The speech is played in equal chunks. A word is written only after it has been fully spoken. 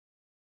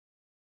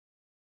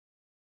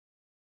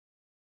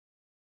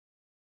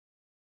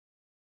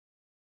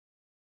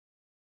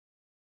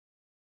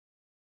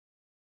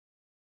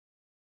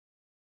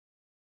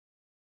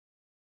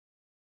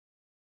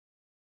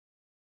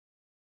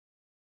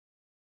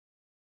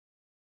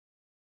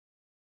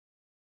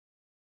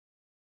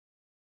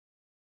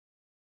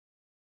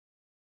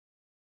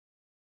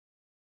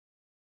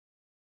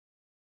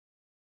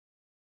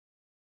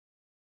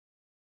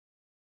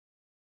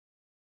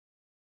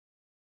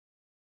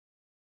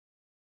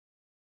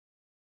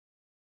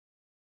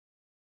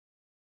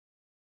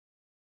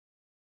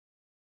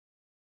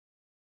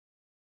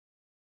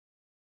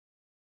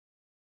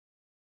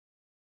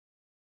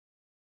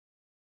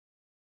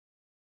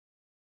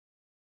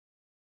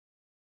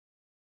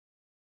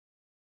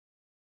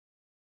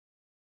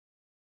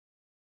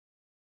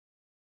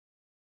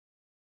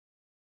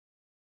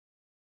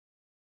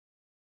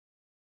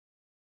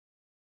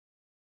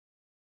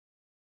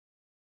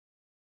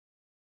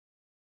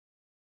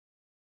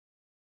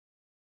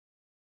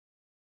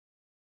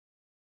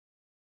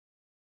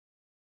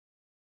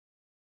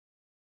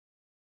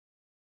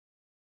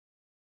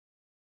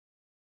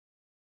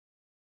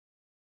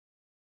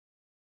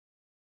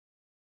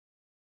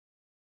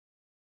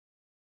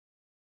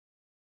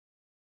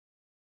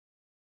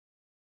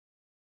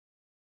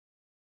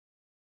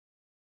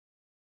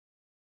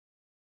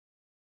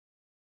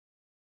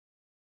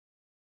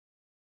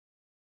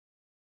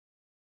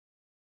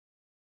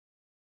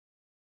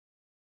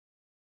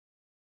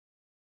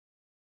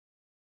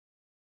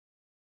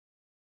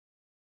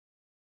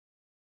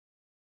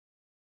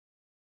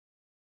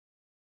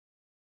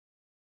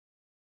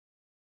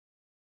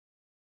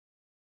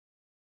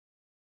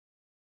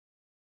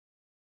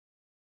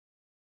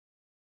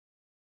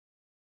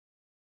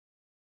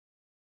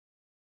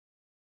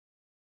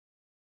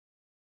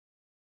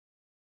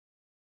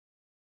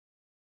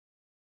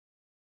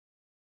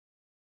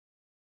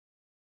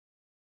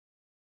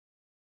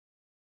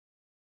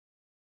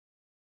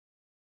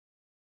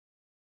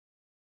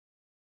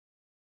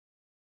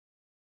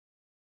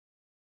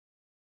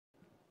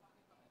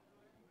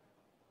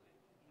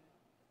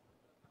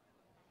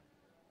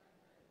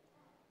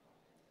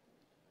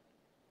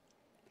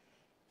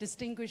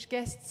distinguished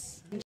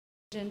guests,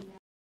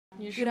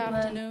 good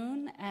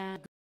afternoon and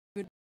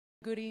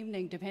good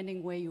evening,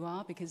 depending where you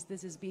are, because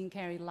this is being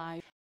carried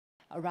live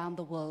around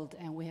the world,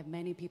 and we have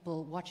many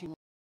people watching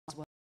as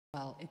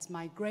well. It's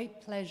my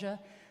great pleasure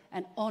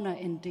and honor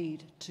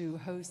indeed to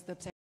host the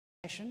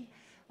session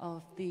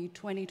of the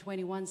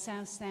 2021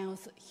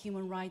 South-South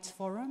Human Rights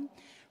Forum,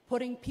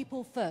 Putting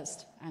People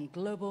First and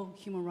Global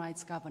Human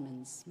Rights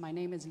Governance. My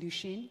name is Liu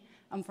Xin.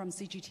 I'm from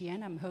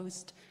CGTN. I'm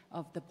host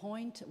of The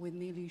Point with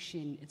me, Liu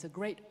Xin. It's a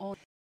great honor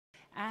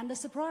and a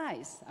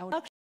surprise, a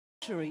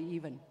luxury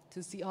even,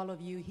 to see all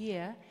of you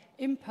here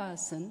in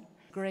person.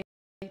 Great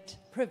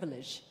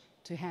privilege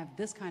to have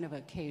this kind of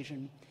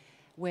occasion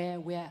where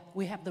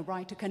we have the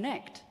right to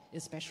connect,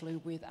 especially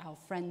with our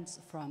friends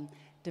from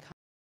the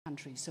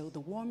country. So the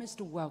warmest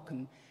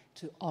welcome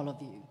to all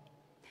of you.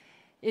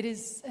 It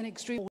is an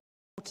extremely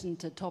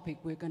important topic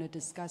we're going to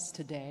discuss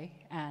today,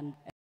 and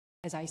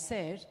as I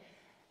said,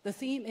 the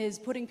theme is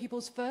putting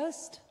people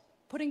first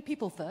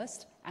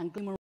and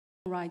human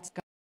rights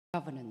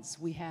governance.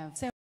 We have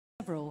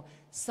several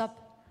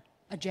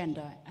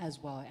sub-agenda as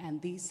well,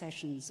 and these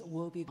sessions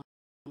will be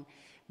on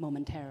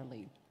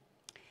momentarily.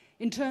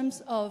 In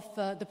terms of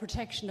the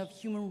protection of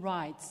human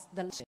rights,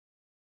 the last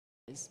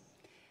years,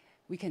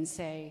 we can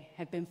say,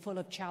 have been full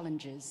of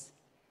challenges.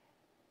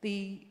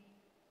 The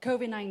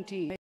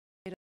COVID-19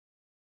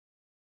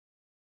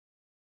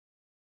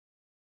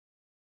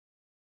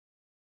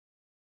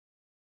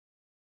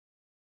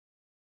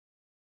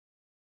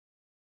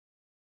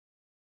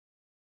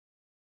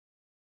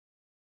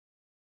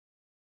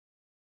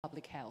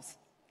 public health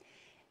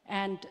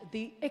and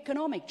the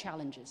economic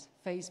challenges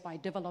faced by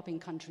developing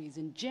countries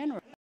in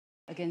general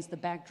against the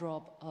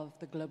backdrop of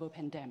the global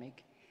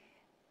pandemic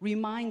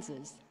reminds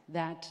us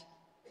that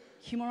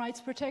human rights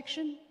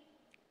protection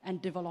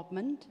and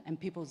development and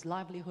people's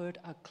livelihood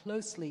are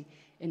closely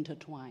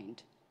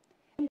intertwined.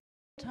 At the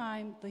same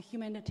time, the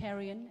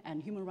humanitarian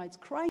and human rights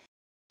crisis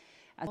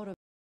as part of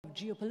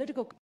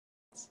geopolitical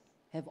crises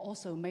have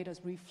also made us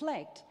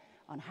reflect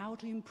on how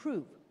to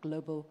improve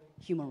global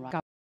human rights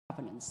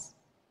governance.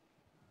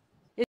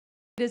 It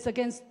is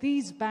against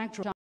these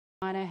backdrops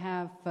China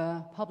have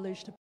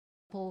published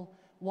multiple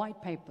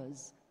white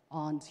papers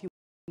on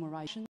human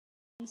rights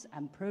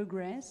and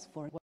progress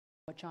for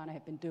what China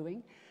has been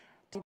doing,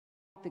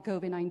 the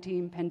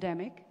COVID-19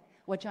 pandemic,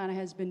 what China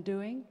has been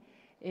doing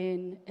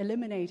in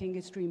eliminating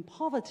extreme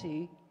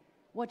poverty,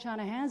 what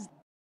China has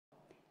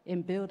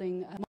in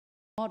building a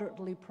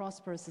moderately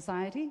prosperous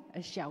society, a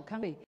Xiao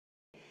country,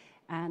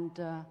 and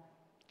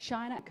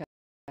China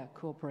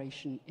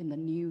cooperation in the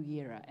new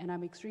era. And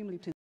I'm extremely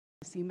pleased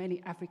to see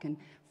many African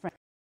friends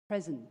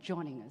present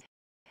joining us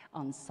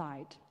on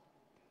site.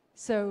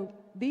 So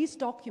these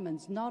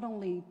documents not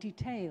only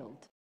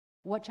detailed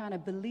what China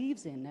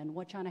believes in and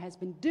what China has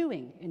been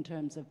doing in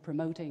terms of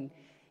promoting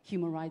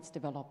human rights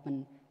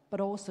development, but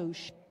also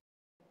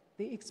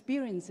the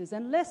experiences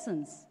and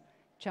lessons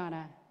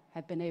China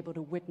have been able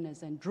to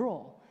witness and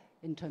draw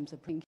in terms of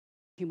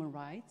human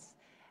rights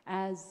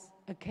as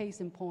a case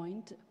in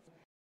point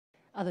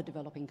other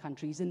developing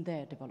countries in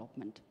their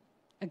development.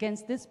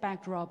 Against this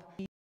backdrop,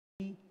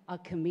 we are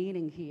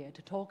convening here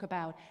to talk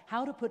about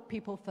how to put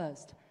people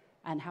first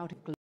and how to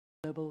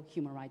global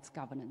human rights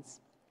governance.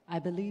 I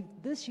believe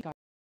this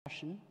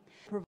discussion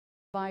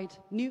provide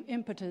new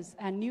impetus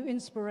and new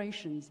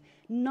inspirations,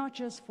 not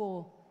just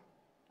for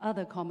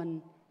other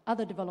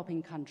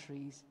developing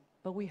countries,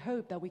 but we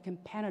hope that we can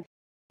penetrate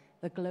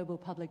the global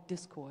public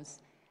discourse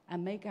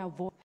and make our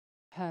voice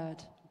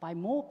heard by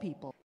more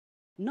people,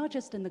 not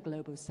just in the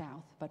global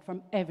south, but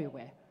from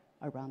everywhere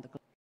around the globe.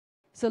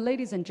 So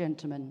ladies and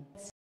gentlemen,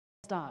 let's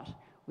start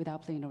with our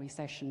plenary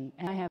session.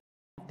 And I have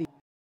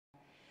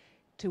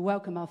to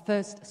welcome our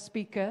first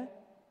speaker,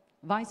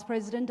 Vice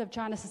President of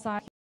China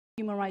Society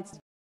Human Rights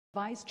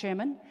Vice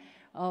Chairman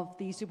of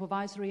the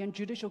Supervisory and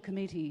Judicial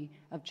Committee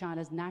of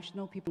China's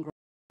National People's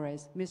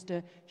Congress,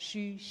 Mr.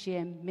 Xu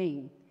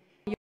Xianming.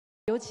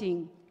 有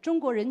请中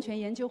国人权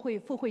研究会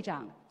副会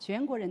长、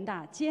全国人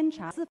大监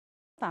察司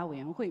法委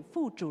员会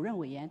副主任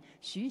委员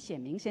徐显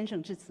明先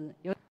生致辞。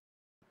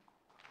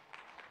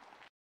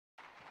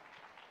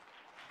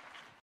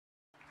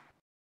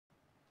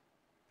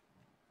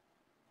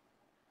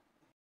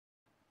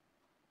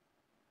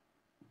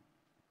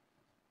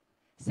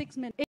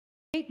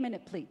Eight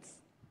minutes, please.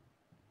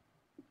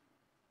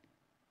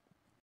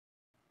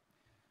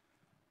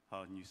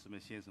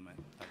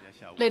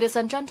 Ladies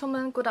and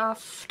gentlemen, good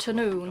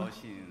afternoon.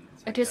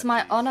 It is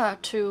my honor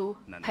to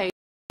participate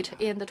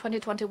in the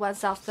 2021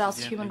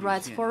 South-South Human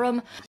Rights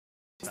Forum.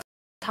 As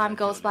time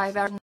goes by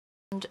very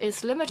and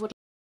is limited, I would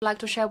like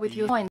to share with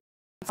you points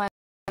of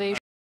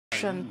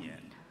observation.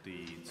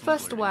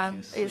 First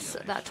one is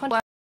that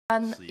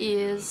 2021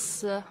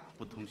 is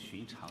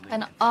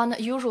an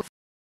unusual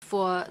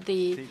for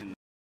the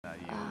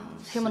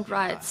human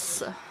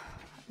rights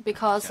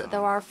because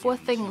there are four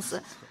things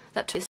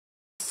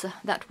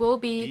that will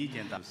be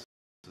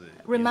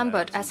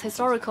remembered as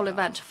historical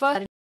event.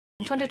 First,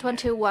 in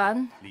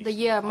 2021, the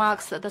year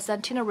marks the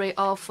centenary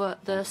of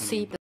the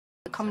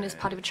Communist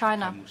Party of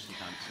China.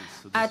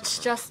 At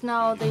just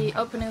now, the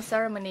opening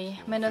ceremony,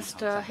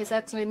 His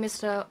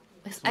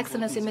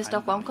Excellency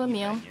Mr. Huang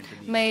Kunming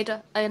made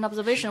an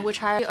observation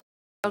which I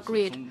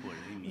agreed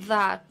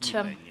that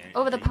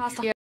over the past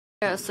years,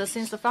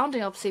 since the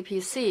founding of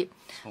CPC,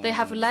 they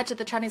have led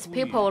the Chinese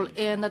people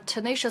in a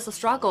tenacious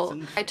struggle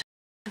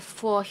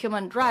for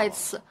human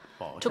rights,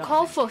 to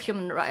call for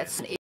human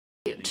rights,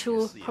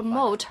 to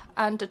promote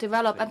and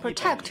develop and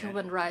protect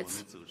human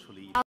rights.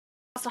 The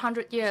last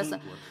 100 years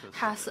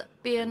has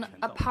been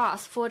a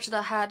path forged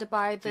ahead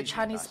by the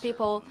Chinese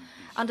people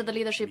under the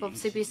leadership of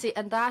CPC,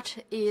 and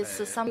that is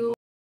something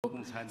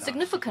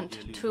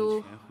significant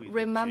to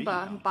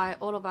remember by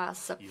all of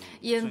us.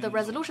 In the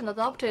resolution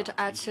adopted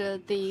at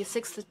the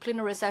 6th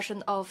plenary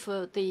session of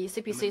the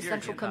CPC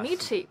Central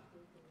Committee,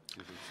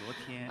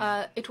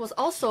 it was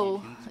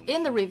also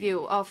in the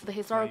review of the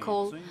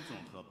historical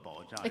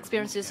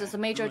experiences as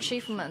major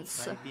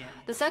achievements.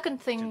 The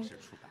second thing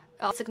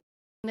of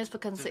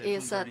significance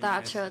is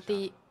that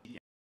the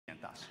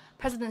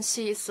President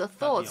Xi's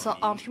thoughts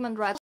on human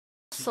rights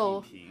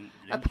also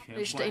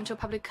published into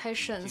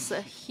publications.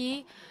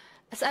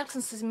 His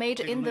Excellency made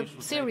in the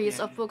series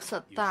of books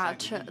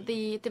that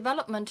the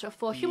development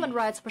for human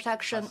rights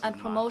protection and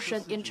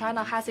promotion in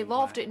China has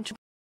evolved into a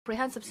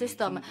comprehensive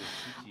system.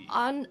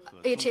 And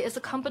it is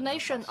a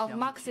combination of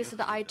Marxist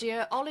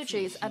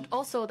ideologies and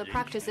also the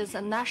practices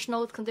and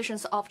national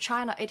conditions of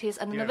China. It is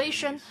an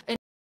innovation in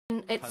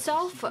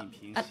itself,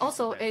 and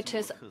also it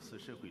is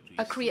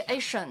a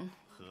creation.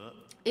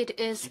 It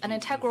is an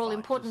integral,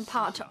 important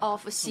part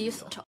of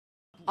Xi's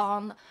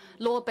on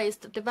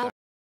law-based,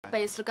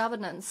 development-based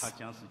governance.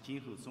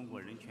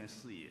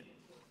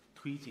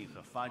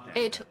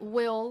 It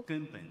will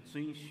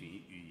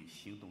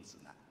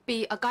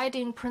be a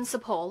guiding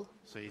principle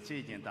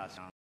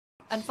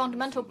and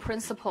fundamental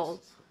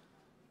principle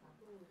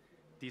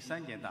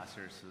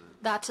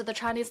that the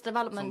Chinese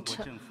development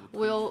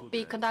will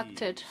be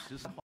conducted.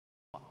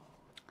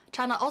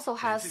 China also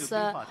has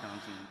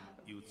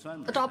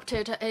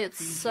adopted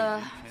its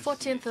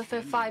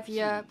 14th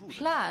five-year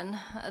plan.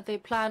 The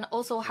plan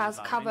also has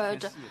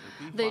covered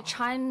the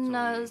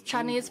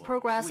Chinese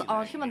progress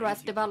on human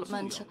rights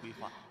development.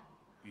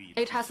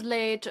 It has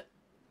laid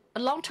a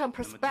long-term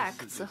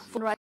prospects for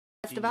human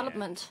rights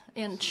development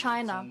in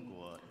China.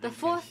 The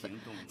fourth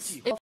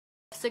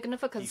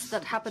significance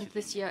that happened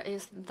this year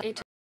is that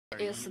it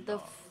is the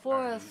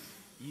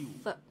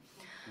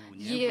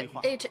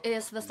It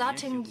is the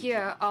starting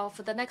year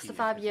of the next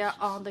 5 years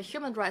on the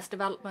human rights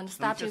development,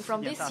 starting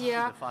from this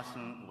year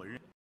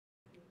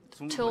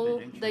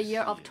till the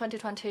year of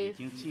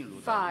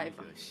 2025.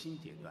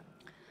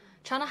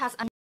 China has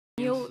a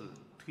new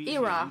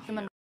era of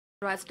human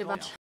rights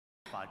development.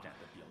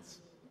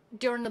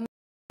 During the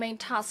main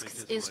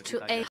tasks is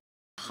to a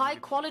high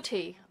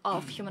quality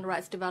of human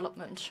rights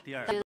development.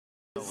 That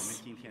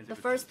is the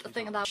first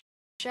thing that I'll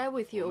share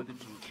with you.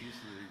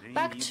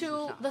 Back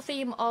to the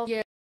theme of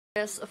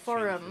this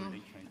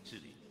forum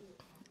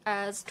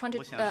as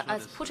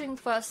putting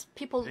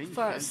people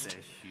first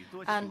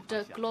and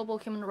global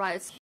human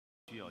rights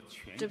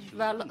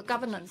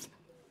governance.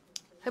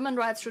 Human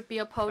rights should be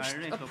approached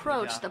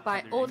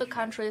by all the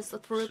countries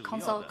through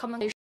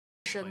communication.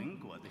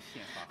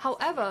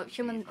 However,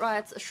 human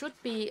rights should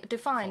be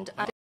defined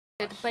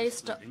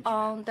based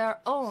on their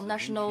own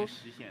national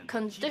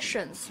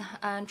conditions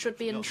and should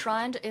be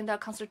enshrined in their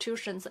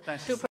constitutions.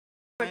 To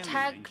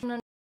protect human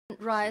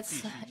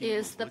rights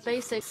is the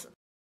basics.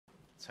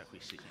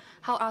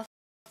 How are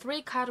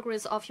three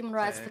categories of human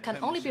rights that can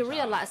only be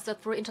realized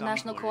through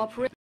international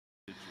cooperation?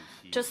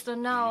 Just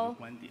now,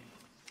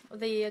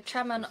 the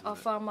chairman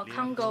of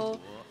Congo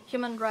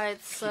Human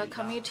Rights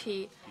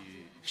Committee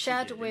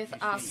shared with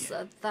us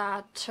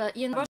that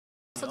in the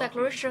Universal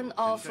Declaration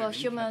of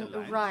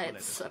Human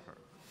Rights,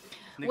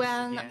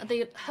 when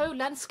the whole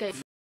landscape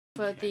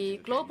for the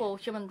global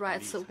human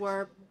rights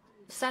were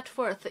set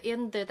forth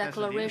in the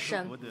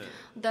declaration,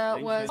 there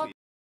was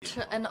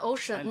a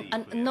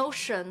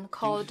notion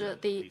called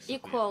the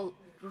equal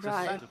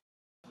right.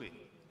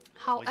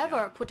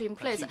 However, put in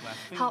place.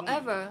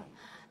 However,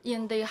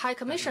 in the High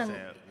Commission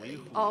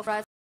of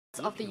Rights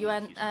of the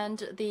UN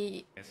and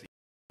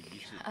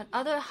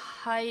other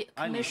high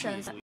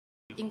commissions,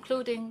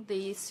 including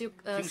the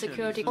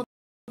security,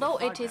 although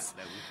it is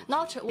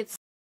not its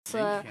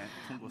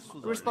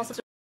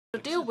responsibility to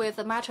deal with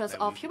the matters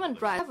of human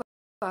rights,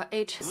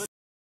 it is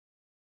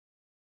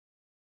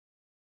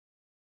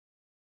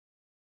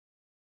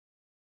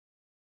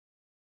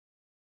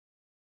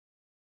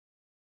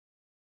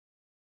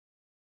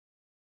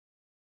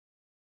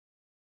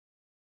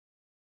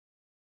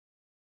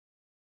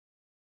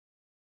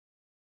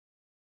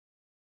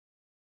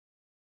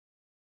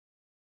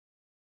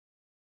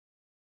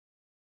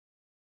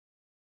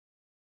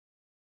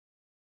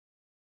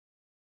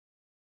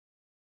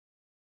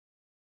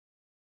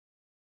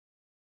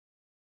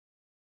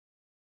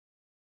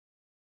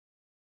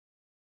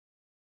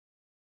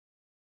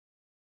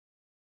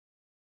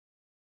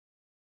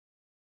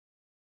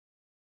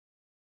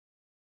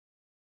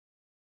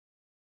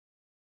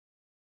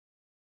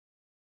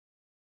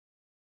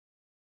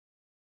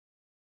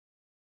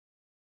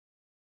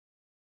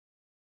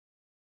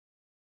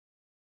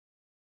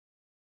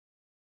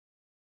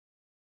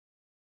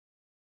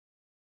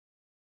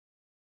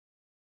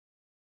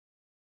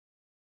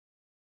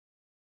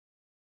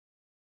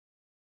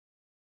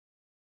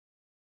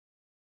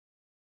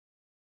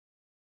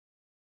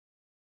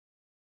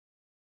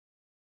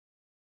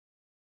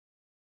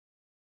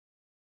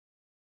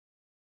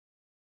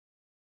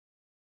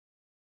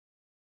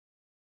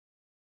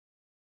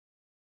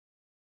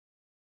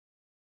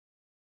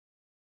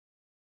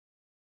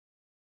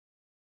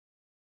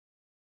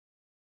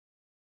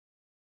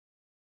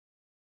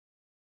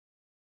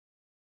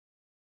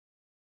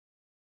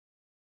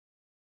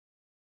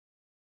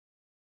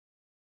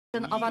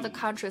of other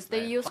countries.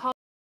 They use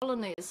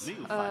colonies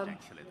of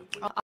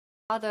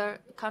other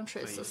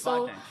countries.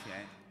 So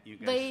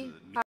they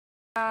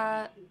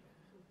are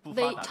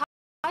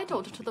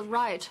entitled to the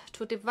right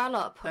to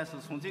develop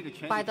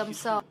by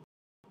themselves.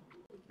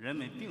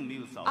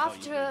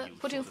 After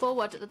putting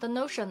forward the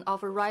notion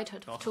of a right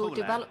to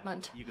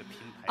development,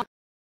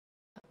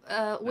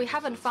 we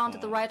haven't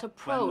found the right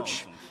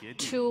approach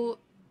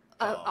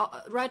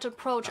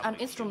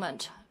and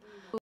instrument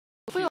to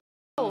fulfill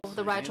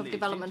the right of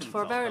development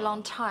for a very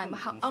long time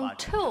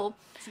until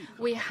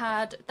we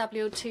had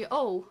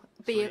WTO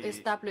being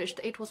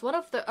established. It was one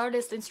of the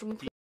earliest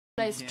instruments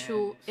placed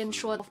to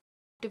ensure the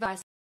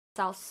development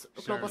of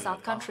global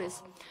South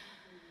countries.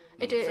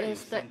 It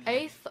is the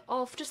 8th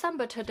of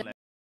December today.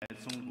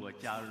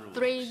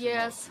 3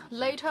 years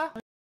later,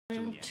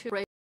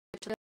 to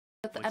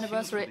the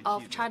anniversary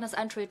of China's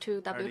entry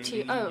to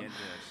WTO.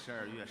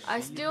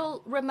 I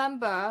still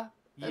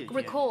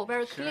recall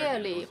very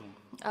clearly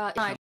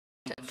at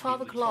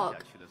 12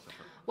 o'clock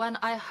when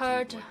I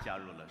heard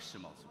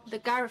the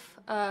Gareth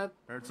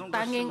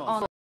banging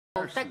on,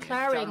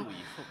 declaring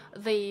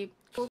the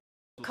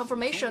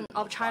confirmation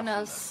of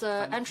China's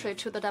entry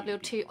to the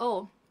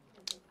WTO.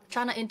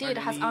 China indeed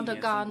has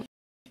undergone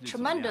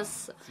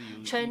tremendous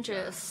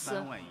changes.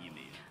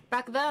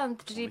 Back then,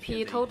 the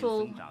GDP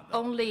total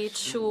only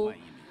to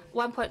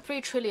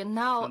 1.3 trillion,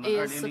 now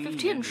is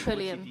 15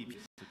 trillion.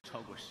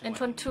 In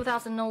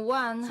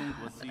 2001,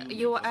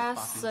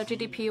 US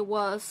GDP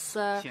was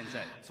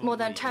more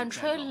than 10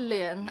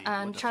 trillion,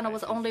 and China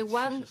was only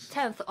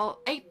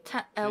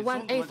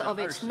 1/8 of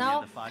it.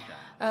 Now,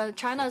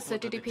 China's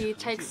GDP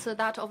takes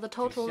that of the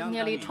total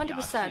nearly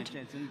 20%.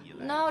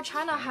 Now,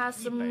 China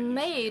has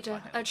made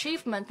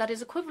achievement that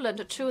is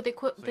equivalent to the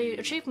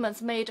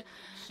achievements made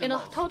in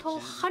a total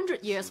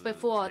 100 years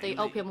before the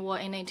Opium War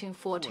in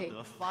 1840.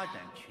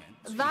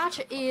 That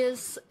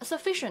is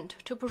sufficient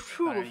to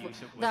prove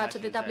that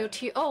the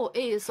WTO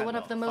is one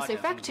of the most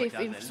effective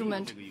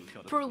instruments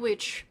through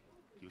which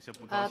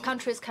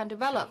countries can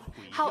develop.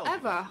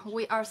 However,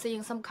 we are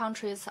seeing some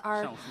countries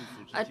are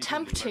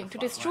attempting to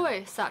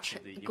destroy such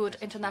good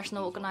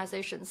international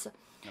organizations.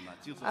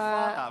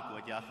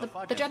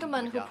 The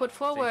gentleman who put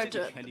forward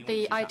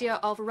the idea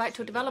of right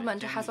to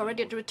development has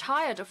already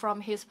retired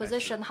from his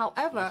position.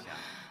 However,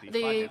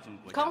 the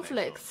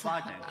conflicts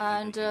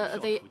and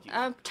the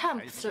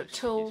attempts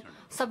to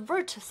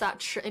subvert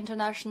such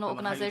international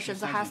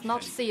organizations has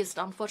not ceased,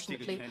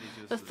 unfortunately.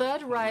 The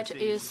third right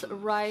is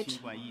right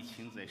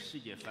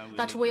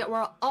that we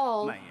were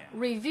all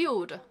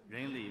reviewed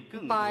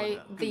by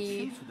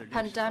the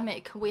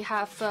pandemic. We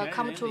have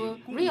come to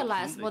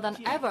realize more than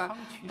ever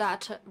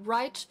that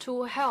right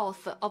to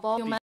health of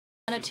all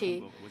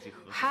humanity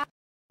has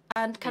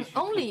and can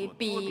only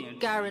be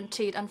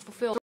guaranteed and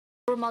fulfilled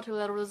through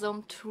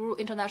multilateralism, through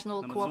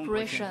international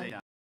cooperation.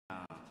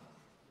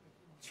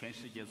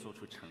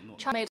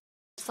 China made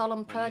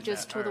solemn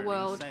pledges to the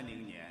world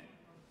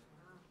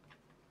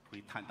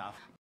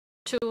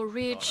to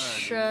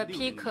reach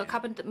peak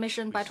carbon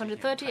emission by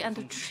 2030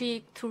 and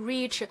to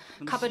reach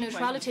carbon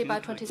neutrality by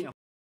 2060.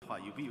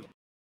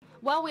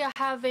 While we are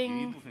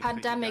having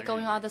pandemic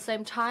going on at the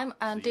same time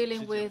and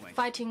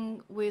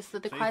fighting with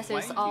the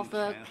crisis of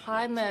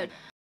climate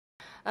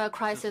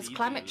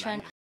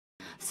change,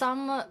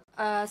 some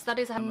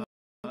studies have been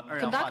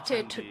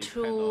conducted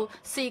to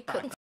seek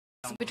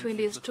between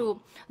these two.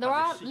 There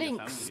are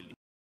links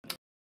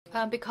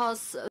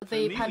because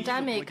the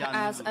pandemic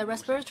as a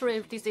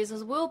respiratory disease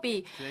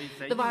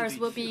the virus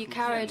will be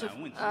carried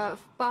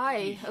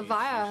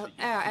via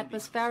air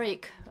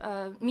atmospheric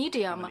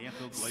medium.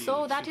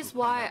 So that is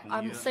why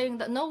I'm saying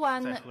that no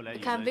one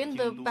can win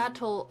the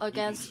battle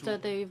against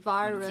the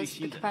virus,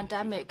 the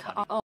pandemic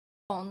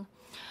alone.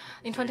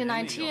 In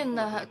 2019,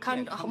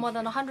 more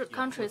than 100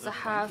 countries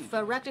have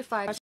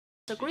ratified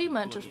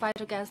agreement to fight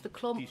against the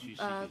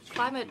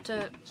climate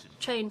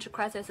change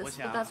crisis.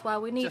 That's why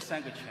we need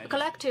a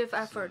collective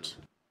effort.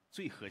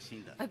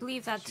 I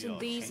believe that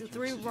these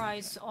three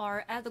rights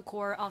are at the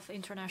core of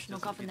international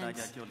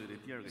governance.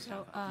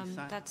 So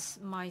that's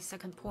my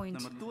second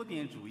point.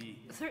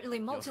 Thirdly,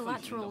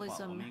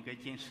 multilateralism.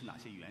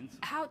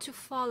 How to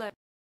follow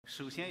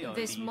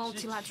this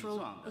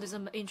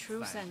multilateralism in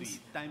true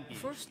sense?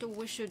 First,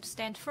 we should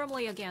stand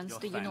firmly against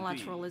the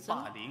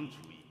unilateralism,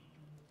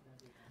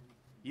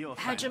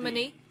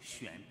 hegemony,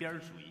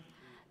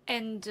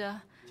 and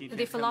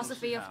the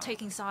philosophy of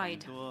taking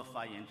side.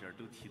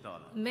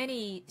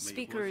 Many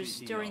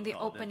speakers during the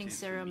opening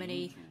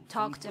ceremony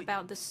talked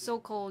about the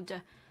so-called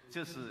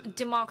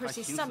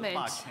democracy summit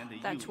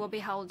that will be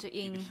held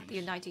in the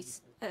United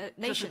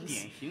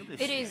Nations.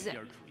 It is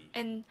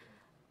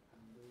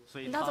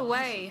another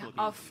way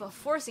of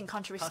forcing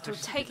countries to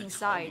taking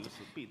side.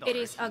 It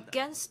is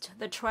against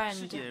the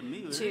trend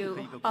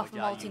of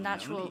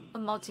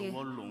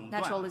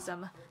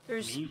multilateralism.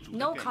 There's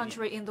no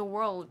country in the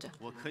world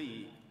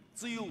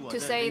to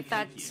say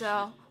that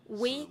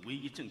we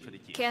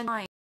can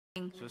find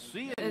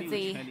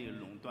the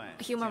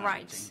human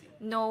rights.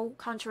 No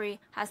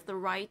country has the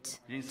right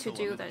to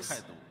do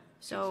this.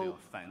 So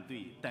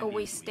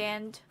we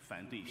stand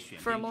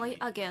firmly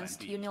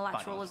against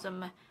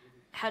unilateralism,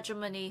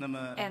 hegemony,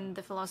 and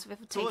the philosophy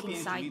of taking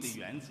sides.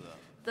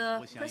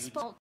 The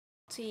principle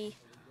of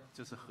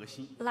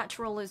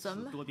multilateralism,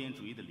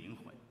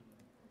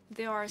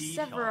 there are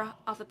several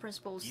of the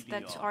principles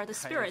that are the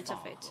spirit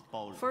of it.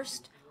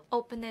 First,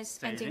 openness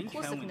and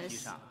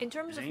inclusiveness. In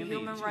terms of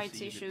human rights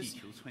issues,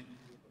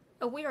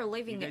 we are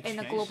living in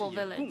a global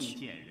village.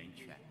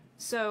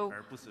 So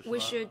we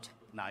should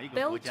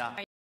build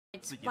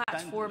its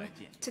platform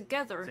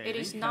together. It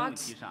is not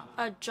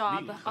a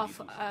job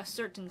of a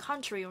certain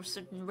country or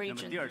certain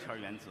region.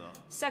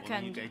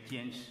 Second,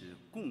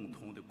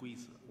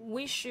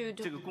 we should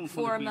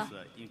form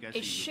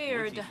a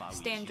shared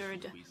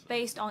standard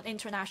based on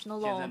international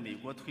law.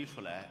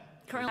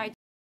 Currently,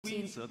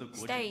 United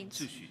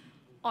States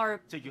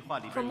are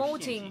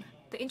promoting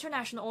the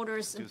international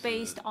orders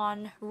based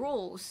on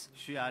rules.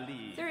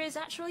 There is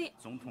actually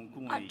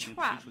a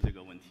trap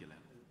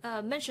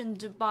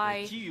mentioned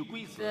by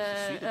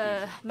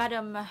the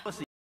Madam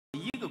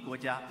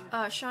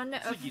Shan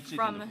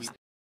from.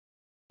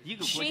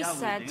 She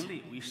said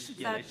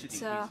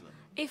that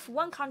if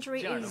one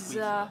country is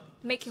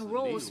making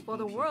rules for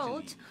the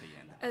world,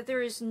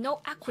 there is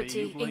no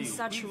equity in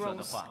such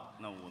rules.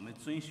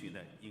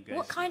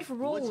 What kind of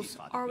rules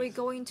are we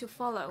going to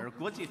follow?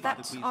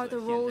 That are the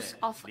rules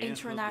of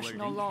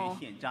international law.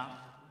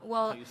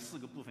 Well,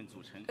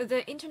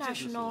 the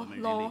international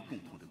law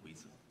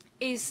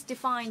is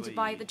defined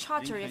by the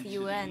Charter of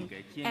UN,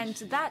 and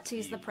that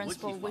is the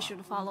principle we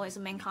should follow as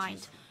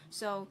mankind.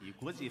 So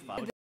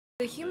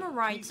the human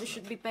rights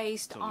should be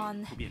based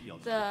on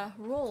the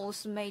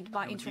rules made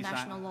by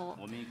international law.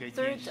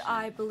 Third,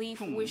 I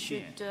believe we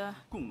should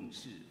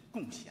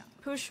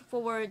push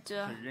forward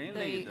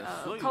the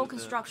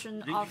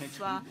co-construction of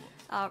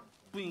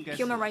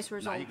human rights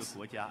results.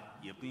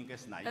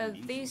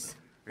 These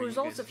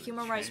results of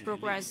human rights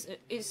progress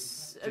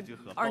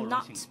are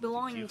not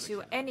belonging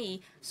to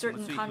any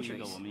certain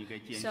countries.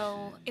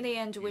 So in the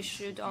end, we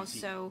should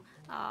also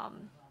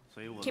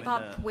keep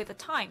up with the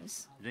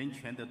times.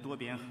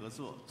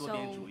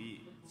 So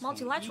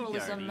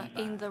multilateralism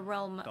in the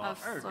realm of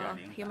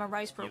human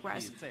rights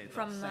progress,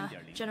 from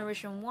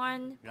generation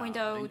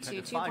 1.0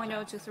 to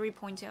 2.0 to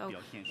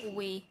 3.0,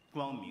 we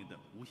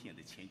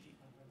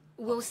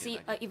will see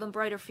an even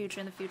brighter future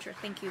in the future.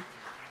 Thank you.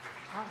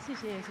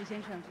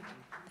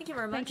 Thank you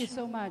very much. Thank you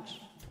so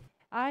much.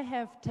 I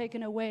have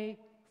taken away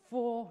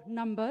 4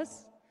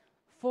 numbers.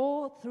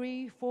 4,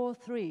 3, 4,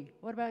 3.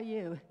 What about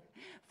you?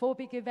 4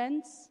 big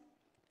events,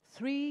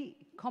 3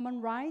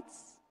 common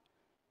rights,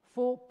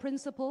 4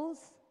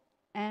 principles,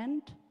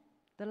 and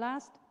the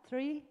last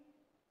 3?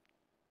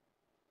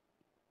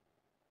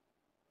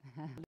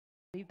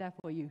 Leave that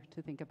for you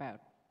to think about.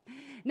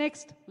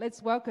 Next,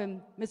 let's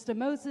welcome Mr.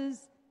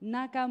 Moses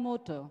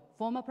Nakamoto,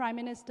 former Prime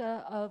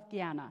Minister of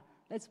Guyana.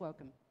 Let's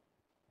welcome.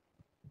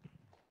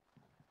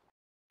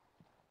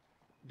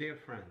 Dear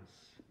friends,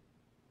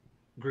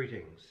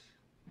 greetings.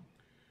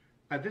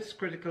 At this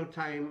critical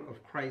time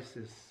of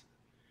crisis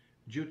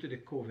due to the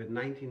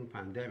COVID-19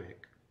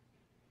 pandemic,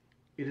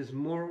 it is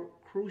more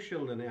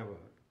crucial than ever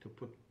to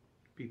put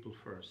people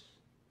first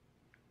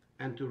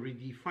and to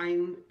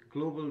redefine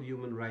global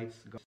human rights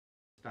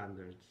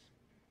standards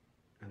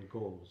and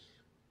goals.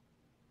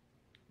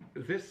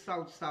 This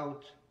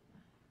South-South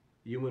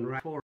Human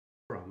Rights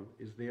Forum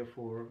is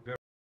therefore very,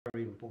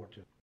 very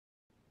important.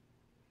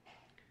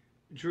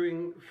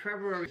 During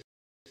February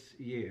this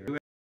year,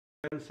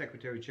 UN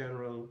Secretary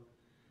General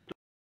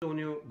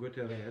Antonio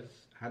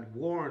Guterres had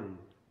warned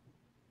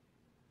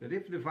that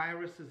if the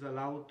virus is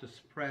allowed to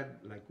spread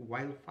like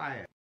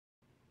wildfire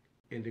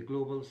in the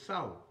global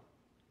south,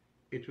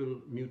 it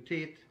will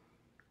mutate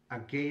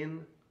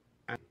again.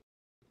 And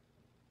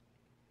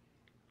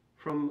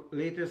from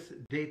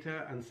latest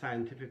data and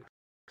scientific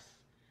facts,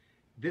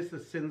 this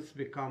has since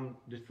become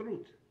the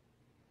truth,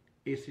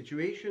 a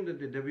situation that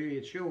the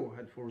WHO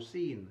had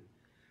foreseen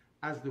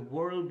as the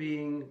world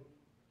being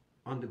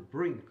on the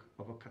brink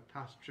of a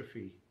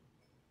catastrophe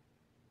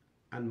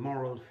and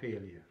moral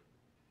failure.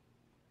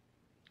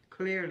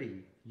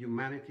 Clearly,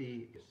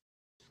 humanity is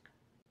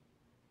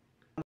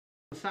at risk.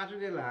 On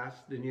Saturday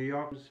last, the New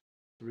York Times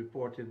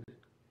reported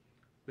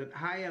that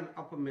high and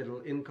upper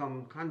middle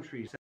income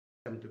countries,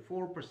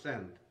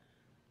 74%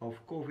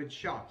 of COVID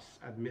shots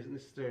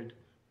administered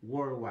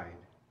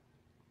worldwide.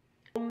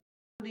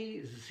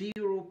 Only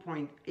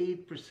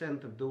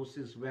 0.8% of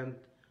doses went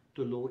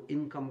to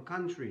low-income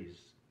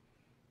countries,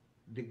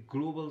 the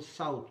global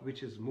south,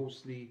 which is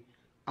mostly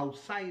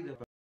outside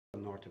of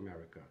North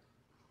America.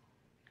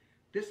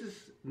 This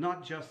is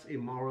not just a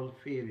moral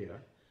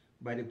failure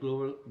by the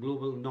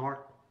global north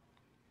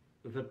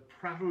that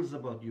prattles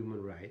about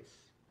human rights,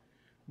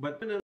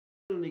 but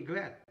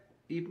neglect,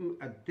 even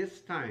at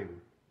this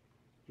time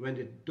when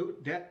the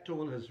death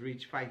toll has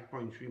reached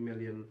 5.3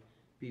 million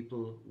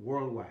people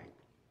worldwide.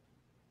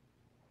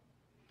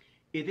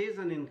 It is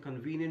an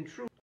inconvenient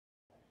truth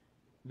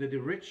that the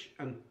rich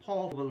and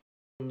powerful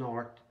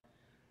North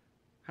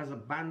has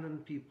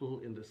abandoned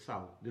people in the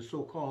South, the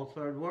so-called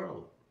Third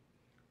World.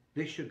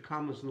 This should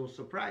come as no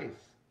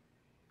surprise.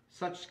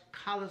 Such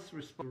callous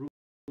response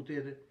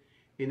rooted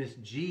in its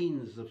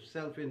genes of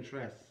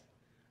self-interest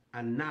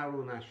and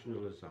narrow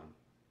nationalism.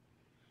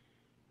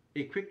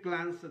 A quick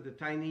glance at the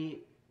tiny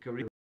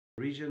Caribbean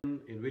region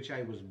in which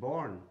I was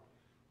born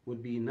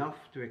would be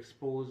enough to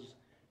expose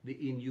the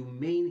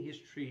inhumane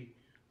history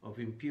of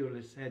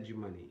imperialist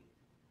hegemony.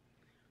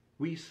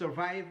 We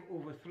survived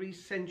over 3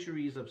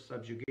 centuries of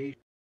subjugation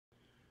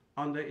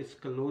under its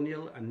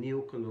colonial and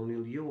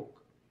neo-colonial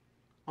yoke,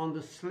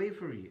 under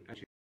slavery and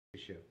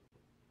censorship.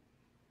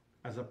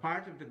 As a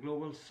part of the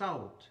global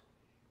South,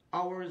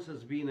 ours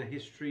has been a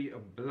history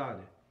of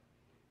blood,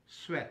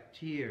 sweat,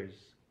 tears,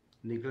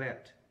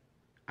 neglect,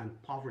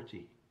 and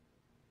poverty.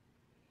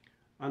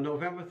 On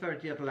November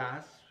 30th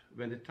last,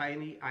 when the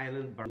tiny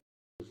island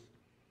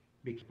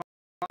became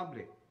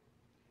public,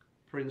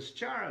 Prince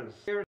Charles,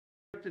 heir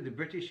to the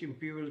British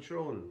imperial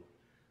throne,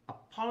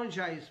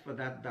 apologized for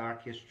that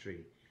dark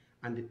history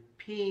and the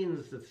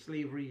pains that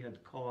slavery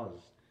had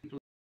caused people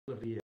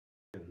of the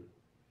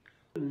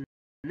Caribbean.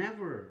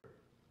 Never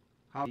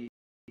have we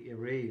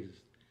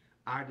erased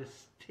are the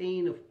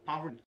stain of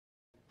poverty,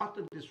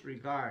 utter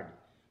disregard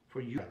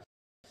for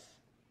us,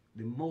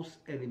 the most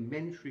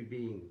elementary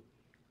being,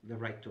 the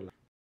right to life.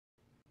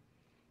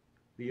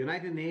 The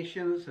United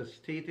Nations has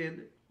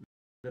stated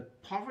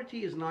that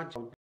poverty is not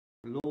just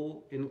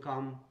low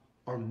income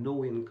or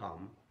no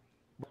income,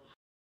 but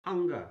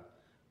hunger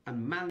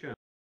and malnutrition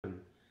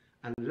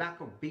and lack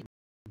of basic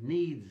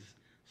needs,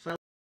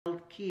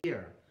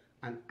 self-care,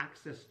 and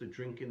access to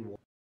drinking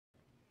water.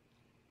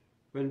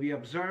 When we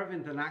observe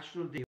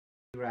International Day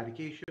of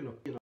Eradication of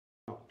in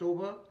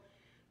October,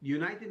 the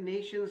United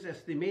Nations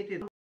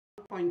estimated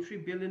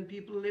 1.3 billion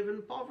people live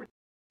in poverty.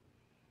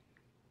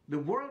 The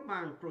World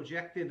Bank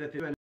projected that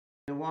in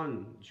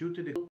 2021, due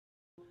to the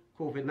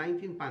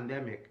COVID-19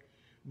 pandemic,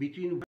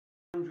 between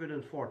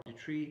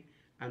 143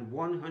 and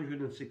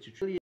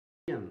 163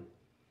 million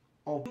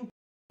of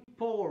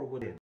poor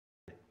would live,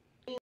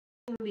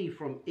 mainly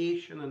from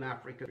Asian and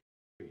African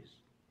countries.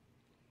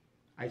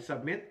 I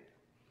submit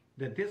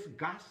that this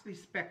ghastly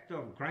specter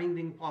of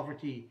grinding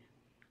poverty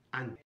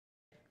and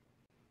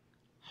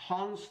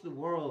haunts the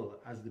world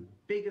as the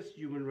biggest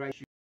human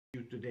rights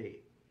issue today,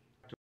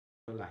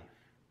 to life.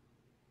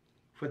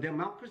 For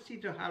democracy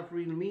to have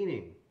real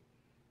meaning,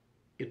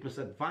 it must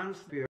advance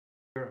the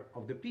welfare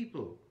of the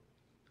people,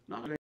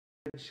 not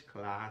language,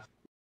 class,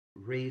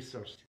 race,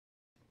 or state.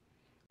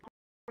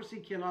 Democracy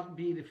cannot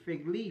be the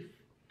fig leaf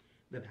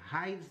that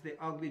hides the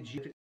ugly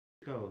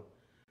geopolitical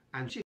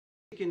and chic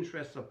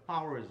interests of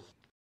powers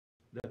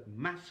that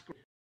masquerade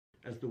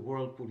as the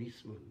world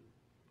policeman.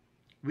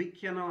 We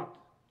cannot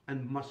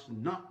and must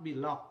not be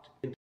locked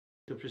into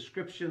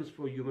prescriptions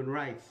for human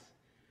rights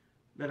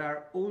that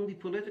are only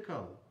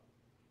political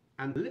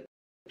and lip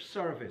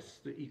service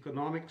to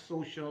economic,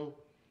 social,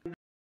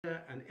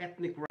 and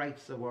ethnic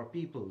rights of our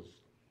peoples,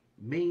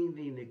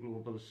 mainly in the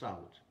global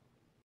South.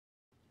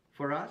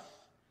 For us,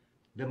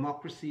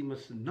 democracy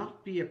must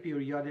not be a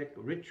periodic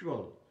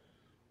ritual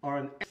or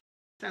an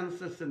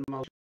census in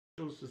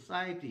multiracial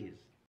societies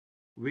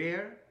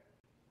where,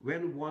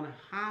 when one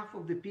half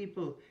of the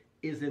people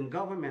is in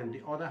government,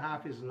 the other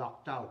half is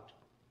locked out.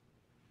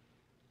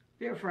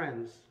 Dear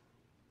friends,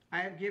 I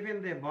have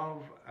given the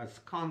above as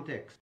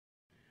context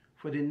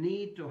for the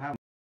need to have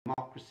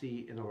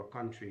democracy in our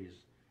countries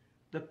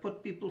that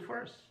put people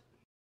first.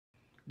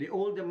 The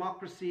old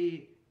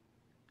democracy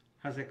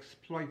has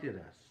exploited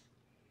us,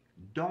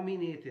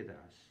 dominated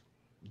us,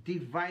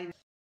 divided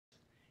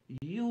us,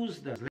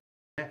 used us,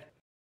 left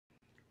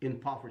in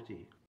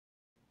poverty.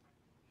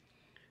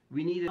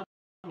 We need a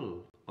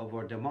model of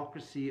our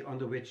democracy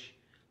under which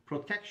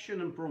protection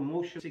and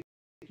promotion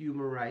of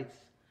human rights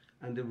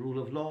and the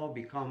rule of law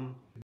become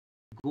the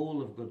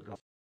goal of good governance.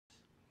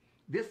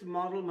 This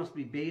model must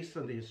be based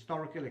on the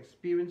historical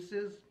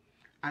experiences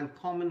and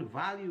common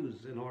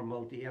values in our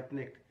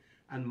multi-ethnic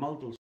and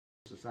multiple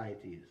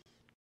societies.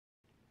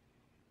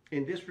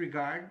 In this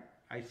regard,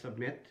 I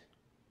submit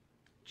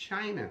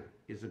China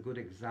is a good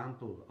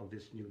example of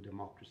this new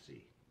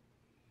democracy.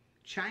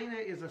 China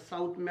is a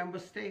South member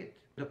state,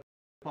 with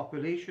a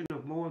population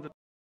of more than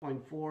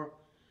 1.4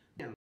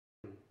 million,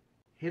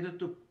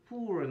 hitherto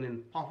poor and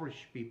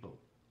impoverished people.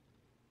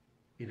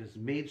 It has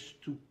made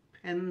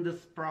stupendous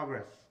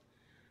progress,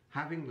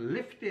 having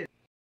lifted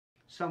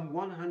some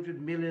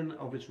 100 million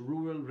of its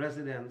rural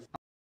residents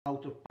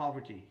out of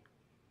poverty.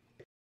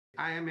 The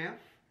IMF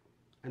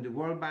and the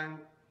World Bank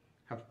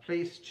have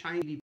placed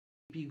China's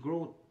GDP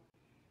growth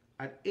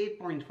at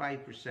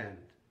 8.5%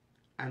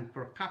 and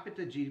per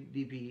capita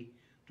GDP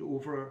to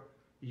over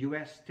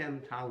US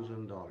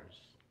 $10,000.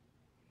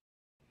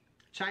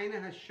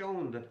 China has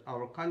shown that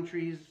our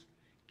countries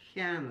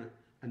can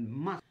and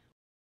must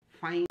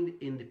find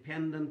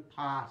independent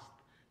paths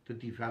to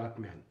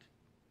development.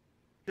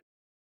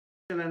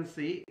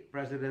 Excellency,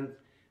 President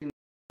Xi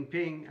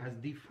Jinping has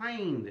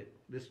defined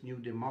this new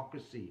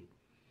democracy,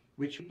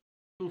 which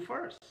people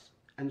first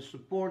and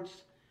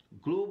supports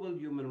global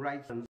human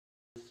rights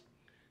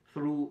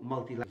through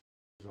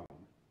multilateralism.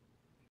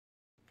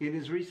 In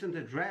his recent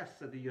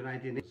address at the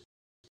United Nations,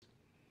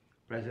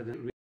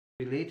 President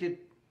related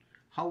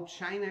how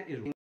China is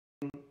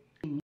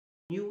a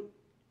new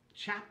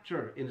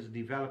chapter in its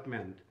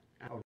development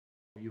of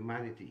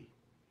humanity.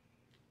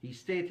 He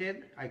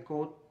stated, I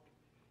quote,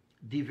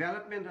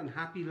 "Development and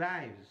happy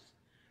lives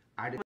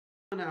are the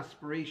common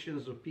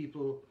aspirations of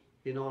people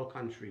in all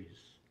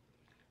countries.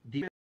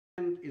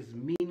 Development is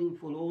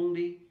meaningful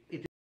only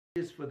it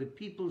is for the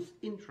people's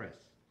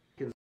interests.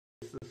 It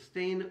can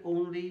sustain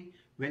only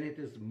when it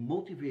is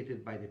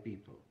motivated by the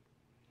people.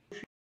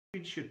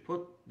 Countries should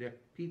put their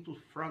people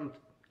front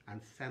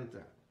and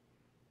center,"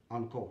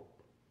 unquote.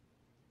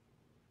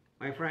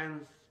 My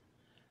friends,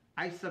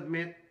 I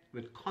submit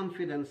with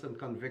confidence and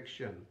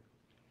conviction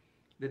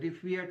that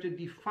if we are to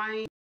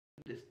define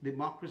this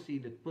democracy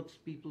that puts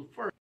people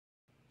first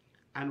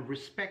and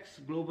respects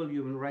global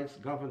human rights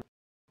governance,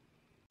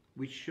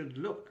 we should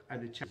look at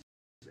the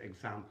Chinese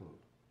example.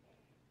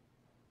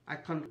 I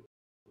conclude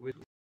with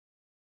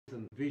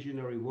some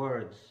visionary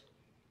words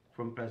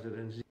from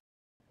President Xi,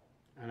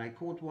 and I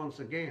quote once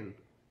again,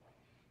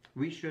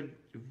 "We should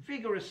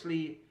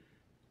vigorously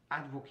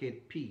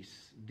advocate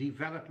peace,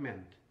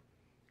 development,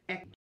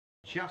 equity,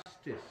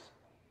 justice,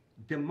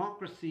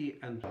 democracy,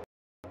 and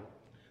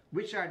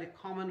which are the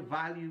common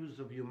values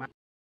of humanity,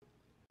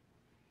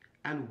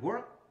 and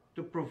work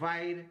to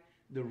provide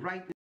the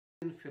right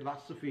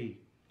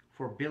philosophy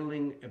for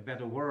building a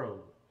better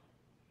world.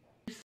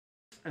 Peace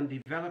and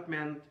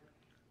development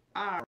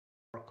are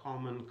our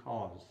common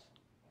cause.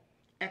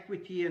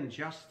 Equity and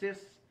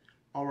justice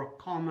are a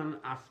common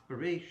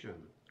aspiration,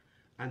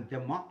 and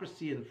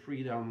democracy and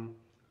freedom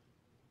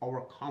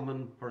our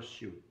common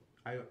pursuit,"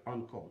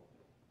 unquote.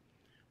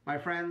 My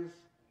friends,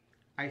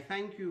 I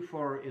thank you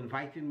for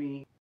inviting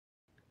me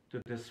to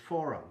this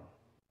forum,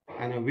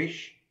 and I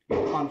wish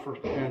your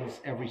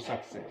conference every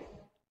success.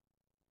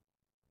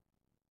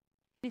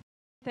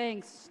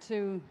 Thanks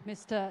to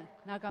Mr.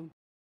 Naga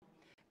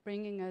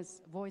bringing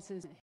us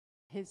voices in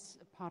his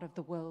part of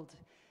the world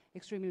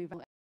extremely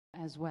well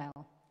as well.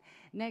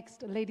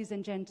 Next, ladies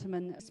and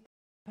gentlemen, let's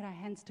put our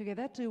hands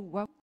together to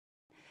welcome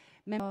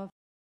member of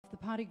the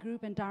party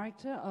group and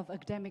director of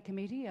academic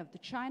committee of the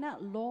China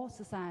Law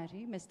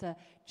Society, Mr.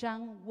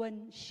 张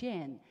温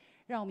宪。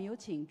让我们有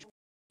请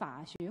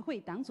法学会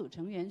党组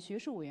成员、学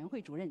术委员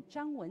会主任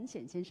张文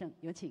显先生，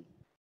有请。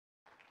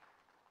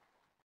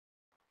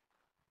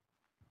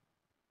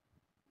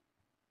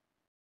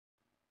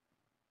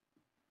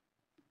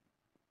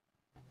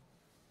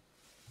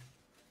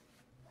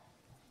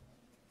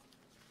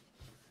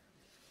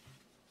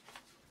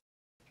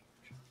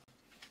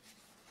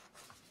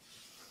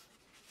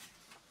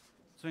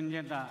尊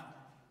敬的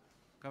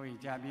各位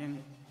嘉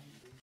宾，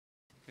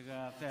这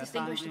个在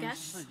当今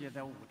世界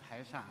的舞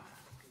台上，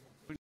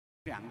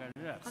两个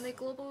热词。 On the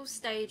global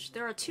stage,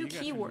 there are two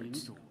key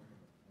words.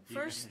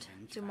 First,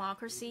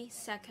 democracy.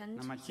 Second,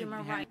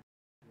 human rights.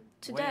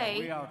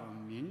 Today,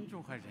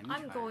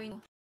 I'm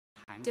going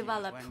to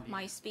develop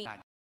my speech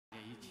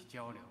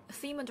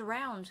themed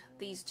around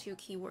these two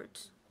key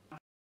words.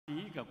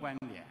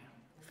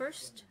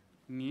 First,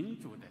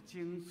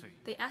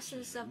 the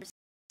essence of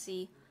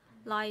democracy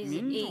lies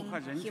in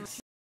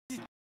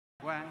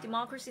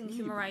democracy and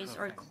human rights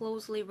are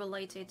closely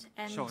related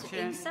and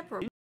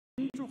inseparable.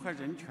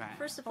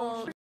 First of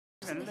all,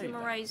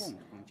 human rights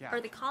are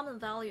the common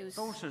values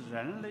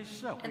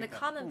and the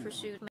common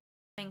pursuit of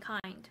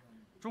mankind.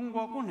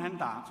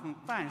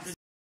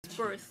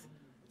 Birth.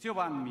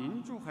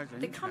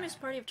 The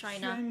Communist Party of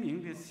China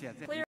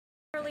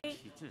clearly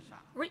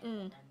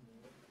written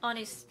on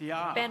its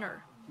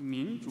banner.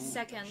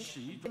 Second,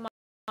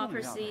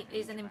 democracy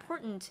is an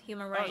important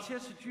human right,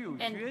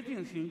 and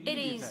it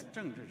is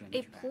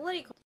a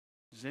political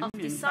of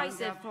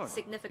decisive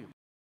significance.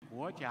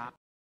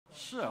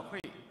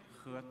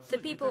 The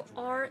people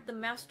are the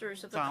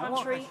masters of the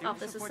country, of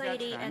the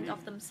society, and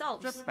of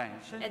themselves,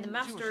 and the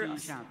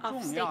masters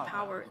of state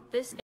power.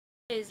 This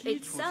is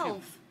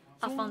itself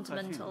a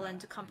fundamental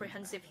and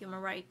comprehensive human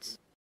right.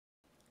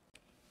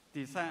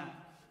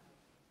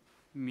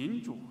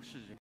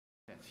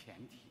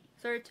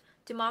 Third,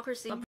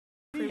 democracy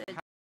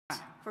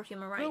for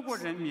human rights.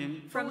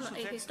 From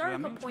a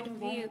historical point of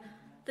view,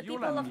 the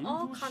people of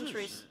all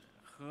countries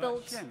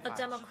built a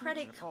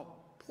democratic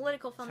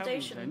political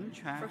foundation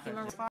for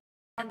human rights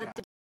and the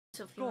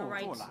of human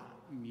rights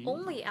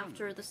only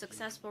after the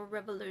successful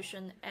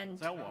revolution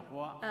and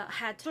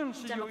had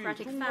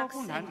democratic facts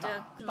and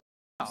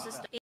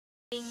system.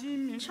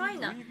 In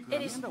China,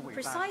 it is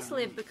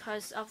precisely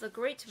because of the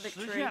great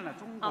victory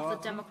of the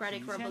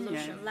democratic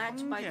revolution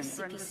led by the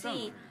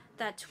CPC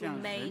that we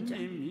made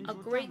a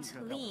great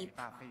leap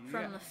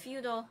from a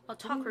feudal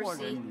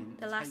autocracy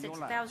that lasted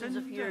thousands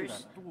of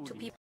years to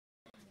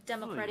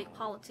democratic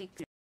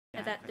politics,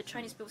 and that the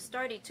Chinese people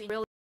started to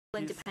real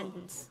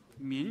independence.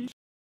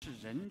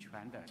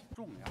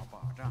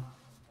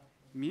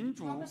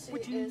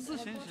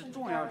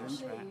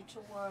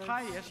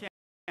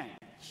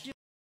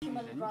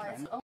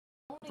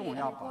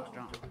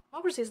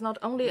 Democracy is not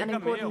only an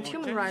important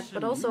human right,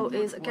 but also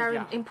is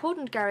an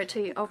important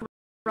guarantee of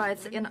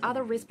rights in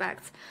other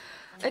respects.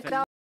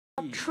 Without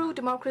true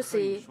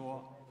democracy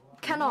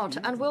cannot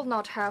and will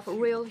not have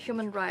real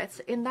human rights.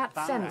 In that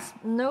sense,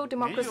 no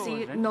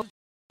democracy, no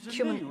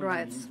human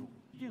rights.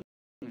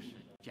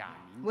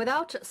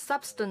 Without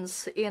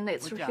substance in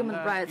its human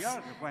rights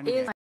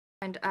is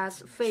defined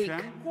as fake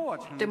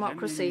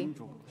democracy.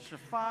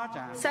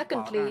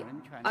 Secondly,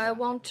 I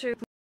want to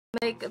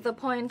make the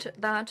point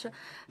that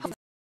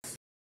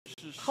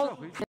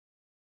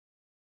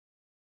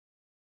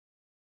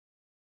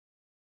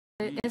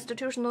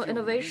institutional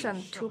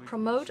innovation to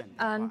promote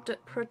and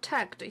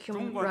protect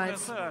human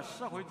rights.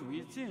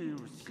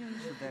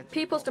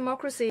 People's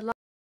democracy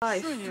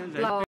life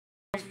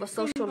for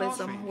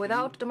socialism.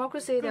 Without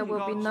democracy, there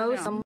will be no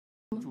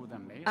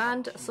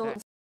and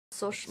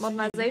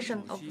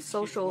modernization of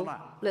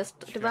socialist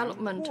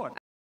development.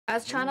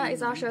 As China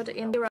is ushered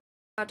in the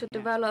era to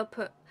develop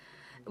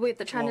with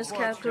the Chinese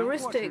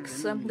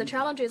characteristics, the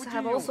challenges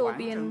have also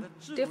been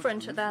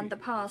different than the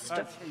past.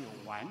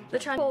 The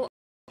Chinese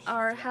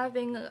are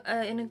having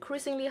an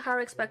increasingly higher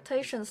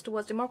expectations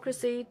towards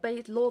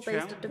democracy-based,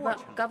 law-based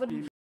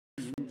government,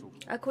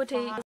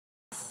 equity,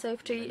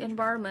 safety,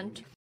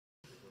 environment.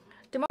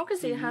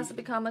 Democracy has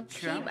become a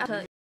key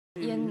matter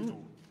in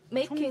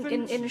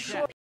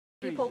ensuring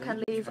people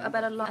can live a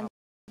better life.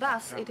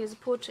 Thus, it is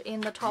put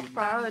in the top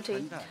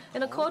priority.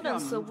 In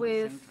accordance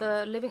with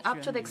living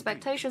up to the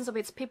expectations of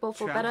its people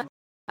for better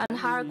and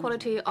higher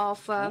quality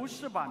of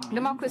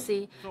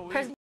democracy,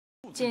 President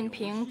Xi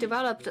Jinping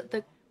developed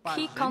the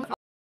key concept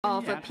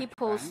of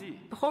people's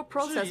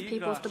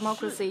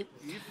democracy.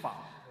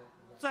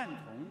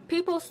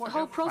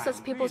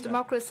 People's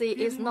democracy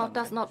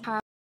does not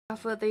have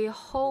the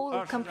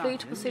whole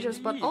complete procedures,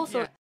 but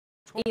also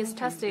is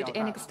tested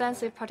in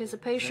extensive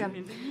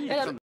participation.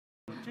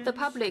 The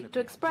public to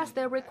express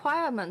their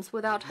requirements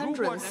without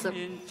hindrance.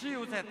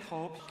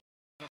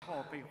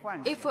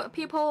 If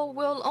people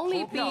will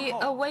only be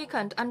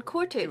awakened and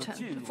courted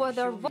for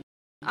their vote,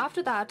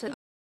 after that,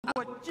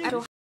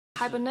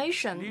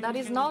 hibernation, that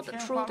is not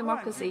true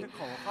democracy.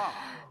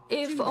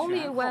 If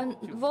only when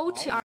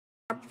voting are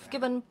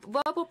given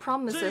verbal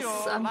promises,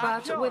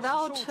 but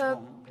without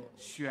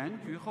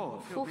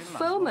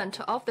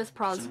fulfillment of this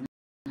process,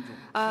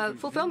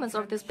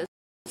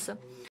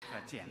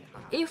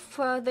 if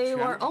they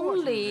were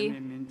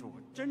only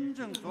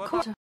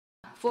called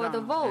for the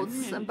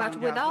votes, but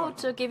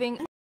without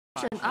giving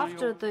action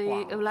after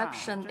the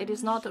election, it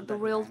is not the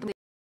real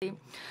democracy.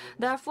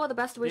 Therefore, the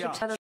best way to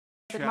tell that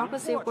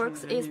democracy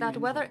works is that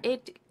whether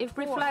it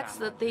reflects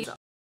the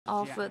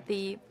of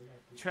the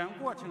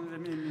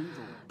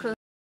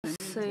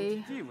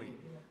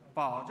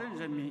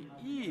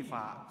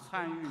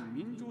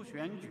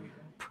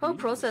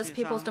pro-process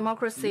people's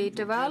democracy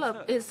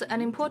develop is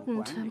an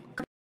important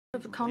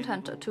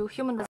content to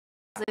human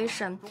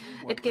realization.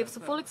 It gives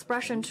full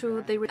expression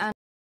to the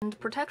and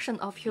protection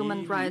of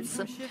human rights.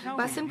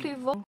 By simply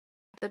voting,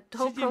 the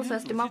whole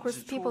process,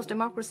 people's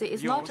democracy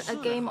is not a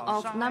game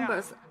of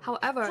numbers.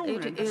 However,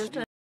 it is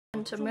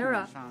a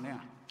mirror.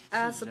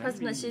 As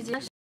President Xi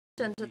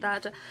mentioned,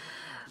 that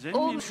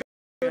all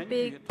should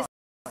be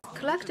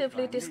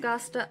collectively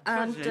discussed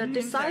and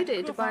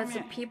decided by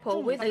the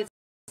people with its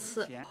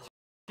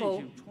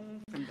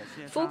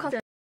full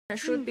consent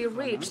should be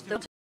reached to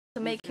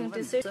making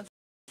decisions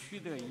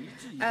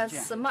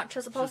as much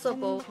as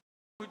possible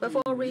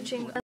before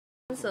reaching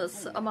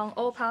consensus among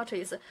all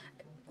parties.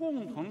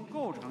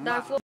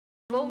 Therefore,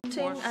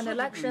 voting and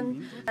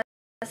election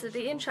as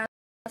the interest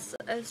has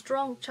a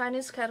strong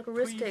Chinese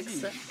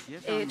characteristics.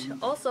 It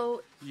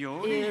also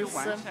is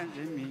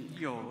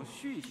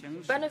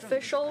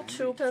beneficial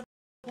to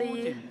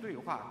the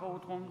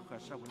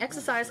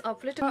exercise of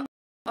political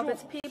of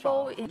its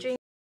people in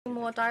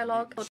more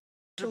dialogue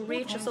to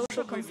reach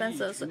social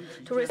consensus,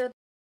 to respect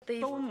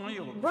the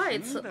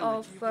rights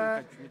of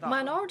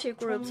minority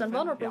groups and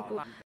vulnerable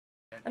groups,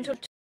 and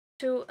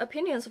to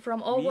opinions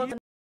from all work and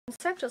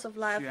sectors of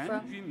life,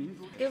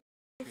 give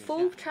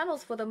full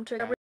channels for them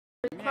to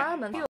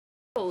requirements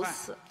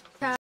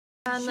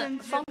can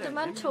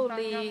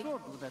fundamentally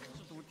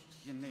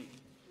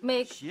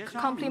make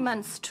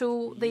compliments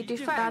to the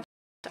defects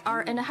that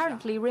are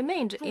inherently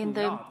remained in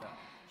the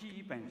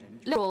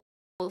liberal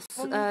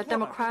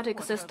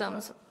democratic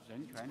systems.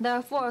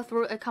 Therefore,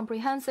 through a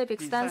comprehensive,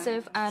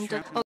 extensive,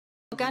 and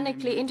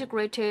organically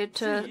integrated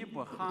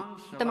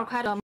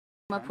democratic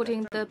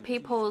putting the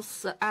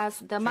peoples as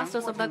the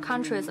masters of the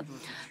countries,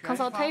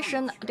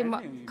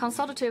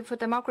 consultative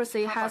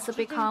democracy has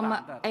become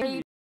a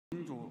very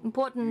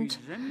important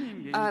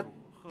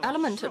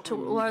element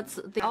towards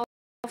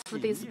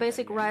this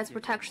basic rights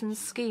protection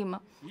scheme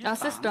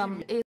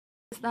system. Is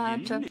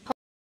that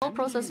whole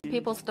process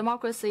people's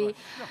democracy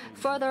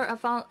further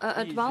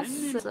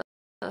advances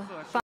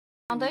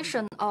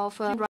foundation of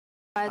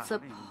rights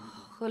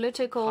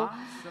political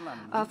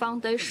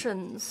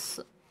foundations.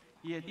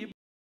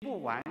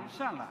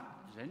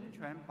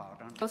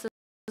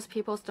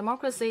 people's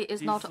democracy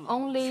is not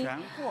only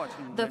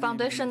the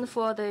foundation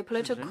for the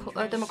political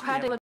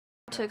democratic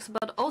politics,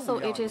 but also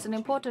it is an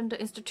important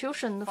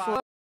institution for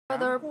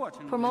further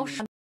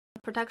promotion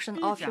and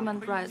protection of human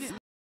rights.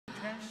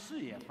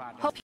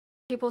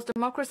 People's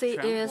democracy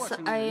is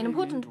an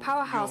important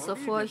powerhouse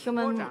for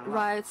human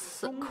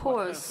rights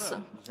course.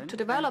 To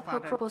develop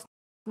people's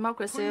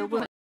democracy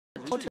will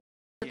support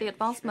the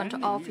advancement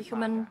of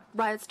human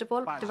rights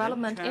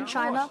development in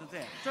China.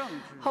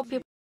 Hope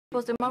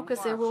people's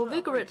democracy will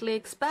vigorously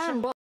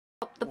expand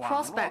the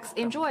prospects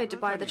enjoyed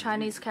by the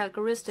Chinese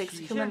characteristics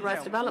human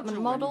rights development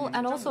model,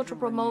 and also to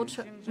promote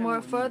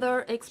more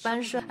further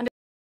expansion and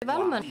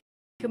development of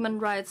human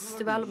rights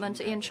development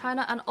in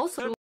China, and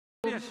also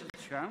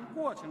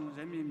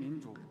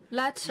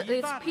let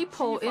its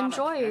people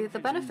enjoy the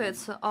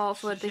benefits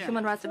of the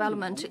human rights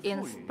development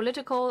in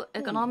political,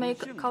 economic,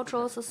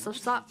 cultural,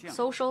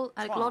 social,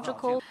 and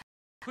ecological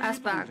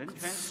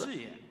aspects.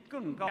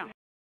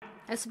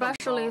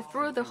 Especially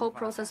through the whole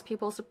process,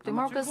 people's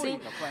democracy,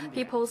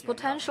 people's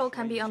potential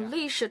can be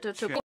unleashed to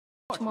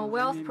create more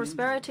wealth,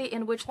 prosperity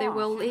in which they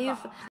will live,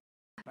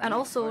 and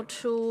also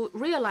to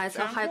realize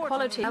a high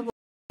quality level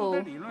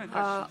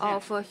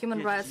of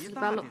human rights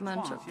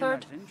development.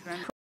 Third,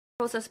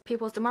 process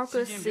people's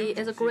democracy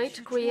is a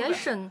great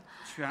creation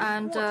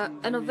and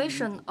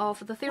innovation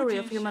of the theory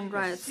of human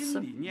rights.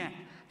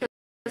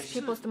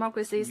 People's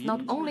democracy is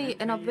not only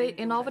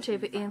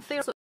innovative in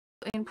theory,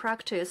 in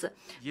practice.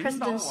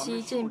 President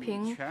Xi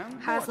Jinping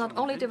has not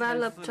only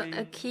developed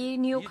a key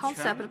new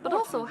concept, but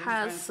also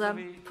has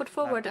put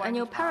forward a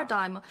new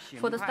paradigm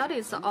for the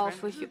studies of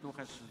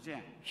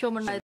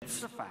human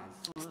rights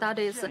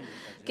studies,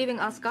 giving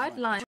us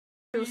guidelines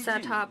to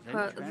set up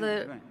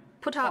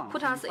put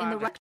us in the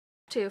right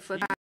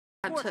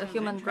at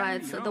human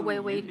rights, the way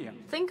we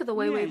think, the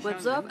way we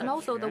observe, and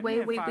also the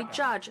way we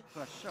judge,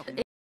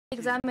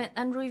 examine,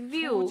 and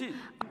review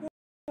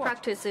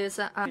practices.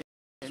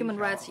 Human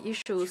rights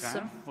issues.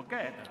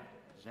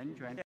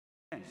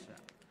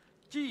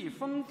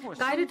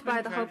 Guided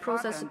by the whole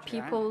process,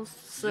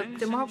 people's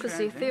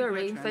democracy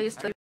theory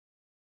faced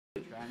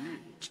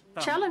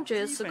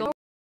challenges going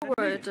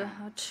forward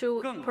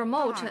to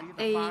promote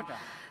a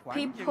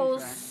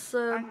people's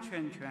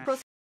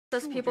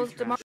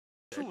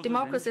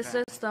democracy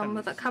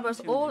system that covers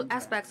all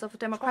aspects of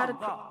democratic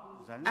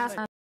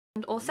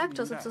and all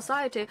sectors of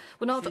society,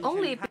 will not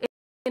only be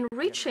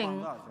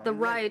enriching the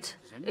right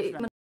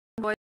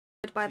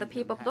by the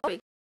people, but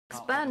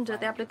expand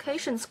the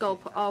application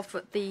scope of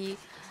the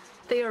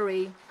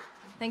theory.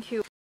 Thank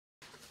you.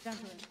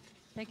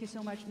 Thank you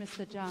so much,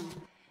 Mr. Zhang,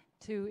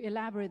 to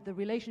elaborate the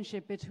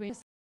relationship between,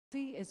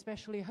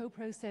 especially whole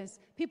process,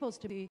 people's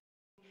to be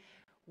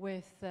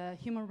with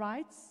human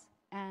rights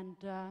and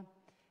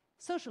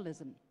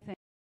socialism.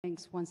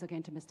 Thanks once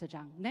again to Mr.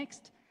 Zhang.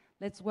 Next,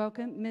 let's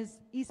welcome Ms.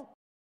 Isabel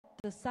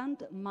de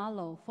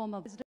Sant-Malo,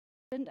 former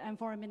President and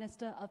Foreign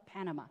Minister of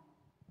Panama.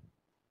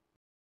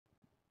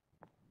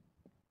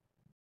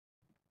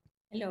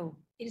 Hello,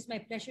 it is my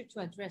pleasure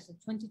to address the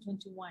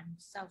 2021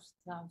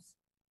 South-South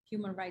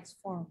Human Rights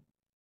Forum.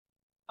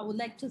 I would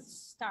like to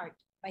start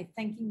by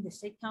thanking the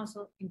State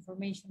Council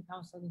Information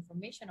Council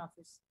Information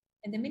Office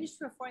and the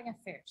Ministry of Foreign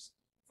Affairs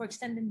for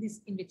extending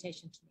this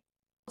invitation to me.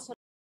 Also,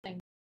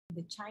 thank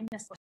the China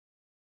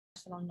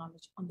National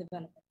Knowledge on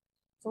Development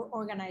for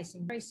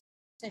organizing a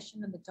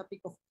session on the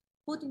topic of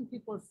putting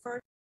people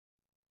first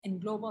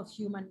and global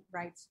human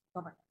rights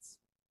governance.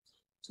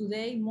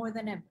 Today, more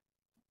than ever,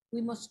 we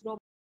must global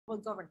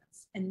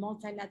governance and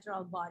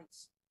multilateral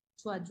bodies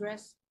to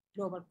address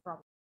global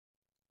problems.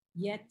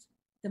 Yet,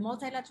 the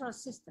multilateral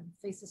system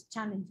faces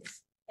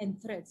challenges and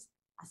threats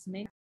as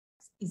many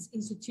as its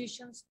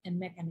institutions and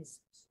mechanisms.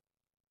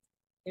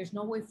 There's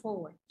no way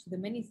forward to the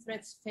many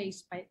threats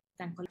faced by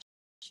the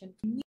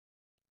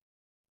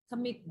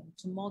commitment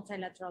to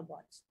multilateral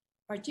bodies,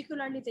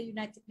 particularly the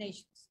United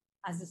Nations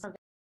as the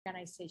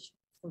organization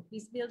for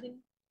peace building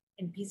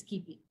and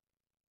peacekeeping.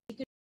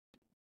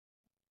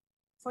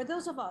 For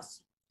those of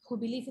us who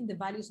believe in the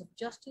values of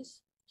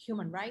justice,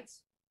 human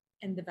rights,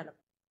 and development,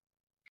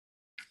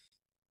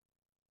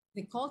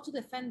 the call to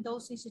defend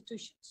those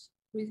institutions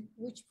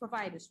which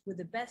provide us with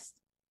the best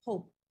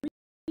hope,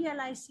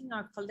 realizing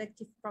our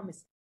collective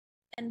promises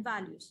and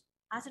values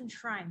as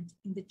enshrined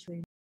in the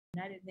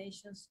United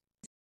Nations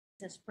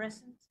is as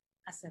present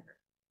as ever,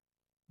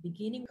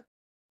 beginning with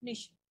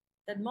recognition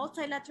that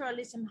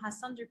multilateralism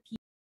has underpinned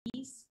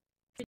peace,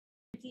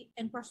 security,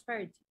 and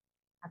prosperity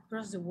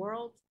across the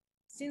world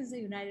since the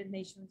United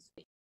Nations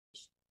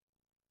creation.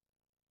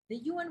 The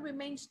UN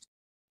remains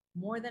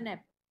more than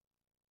ever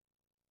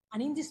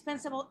an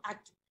indispensable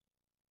actor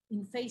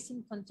in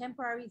facing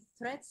contemporary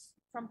threats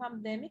from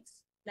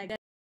pandemics like the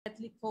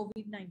deadly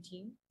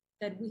COVID-19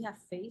 that we have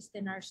faced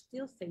and are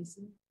still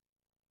facing,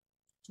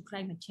 to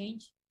climate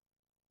change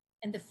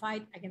and the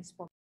fight against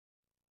poverty.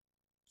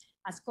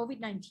 As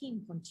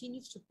COVID-19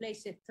 continues to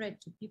place a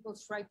threat to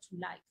people's right to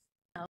life,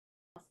 health,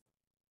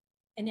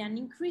 and an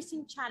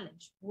increasing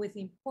challenge with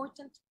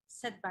important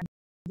setbacks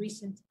in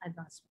recent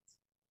advancements.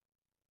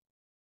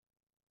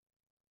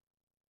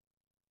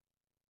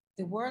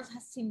 The world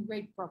has seen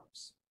great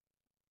progress,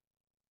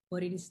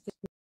 but it is still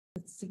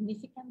with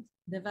significant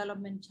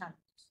development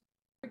challenges.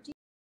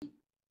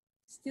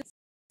 Still,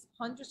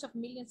 hundreds of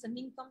millions of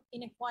income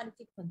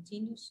inequality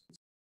continues.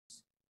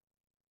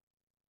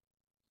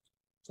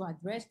 To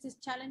address these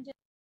challenges,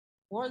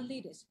 world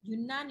leaders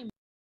unanimously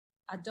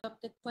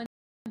adopted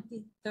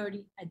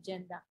 2030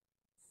 Agenda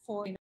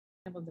for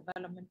Sustainable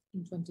Development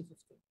in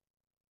 2015.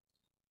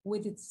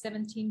 With its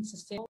 17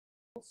 sustainable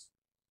goals,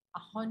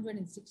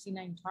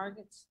 169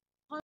 targets,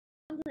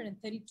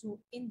 132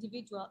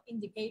 individual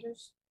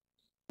indicators,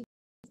 the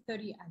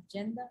 2030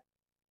 Agenda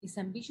is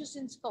ambitious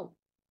in scope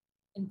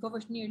and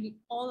covers nearly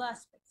all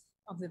aspects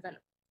of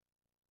development.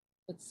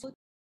 But so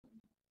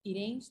it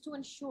aims to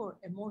ensure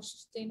a more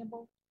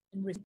sustainable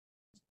and resilient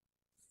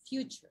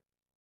future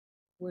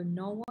where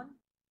no one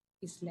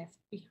is left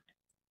behind.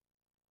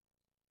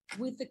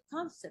 With the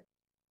concept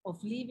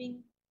of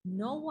leaving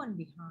no one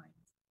behind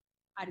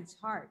at its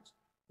heart,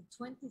 the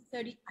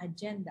 2030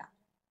 Agenda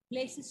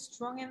places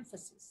strong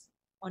emphasis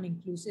on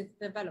inclusive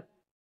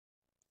development,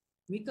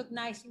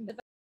 recognizing that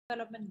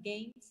development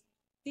gains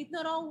did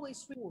not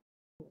always reach poor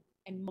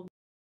and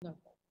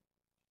vulnerable,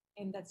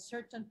 and that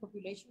certain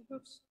population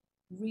groups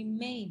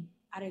remain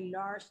at a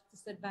large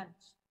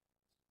disadvantage.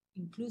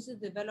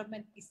 Inclusive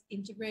development is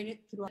integrated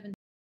through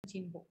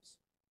 17 goals.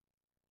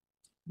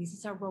 This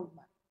is our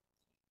roadmap,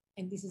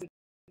 and this is a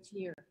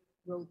clear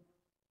roadmap.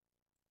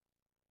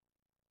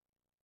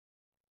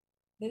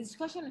 The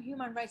discussion on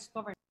human rights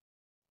governance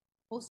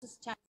poses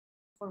challenges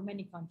for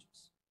many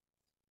countries,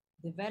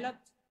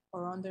 developed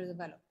or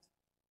underdeveloped,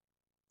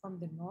 from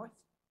the north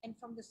and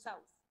from the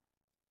south,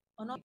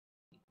 on all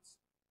continents,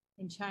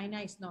 and China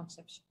is no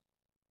exception.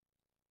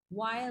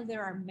 While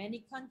there are many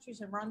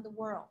countries around the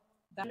world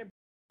that are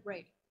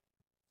celebrated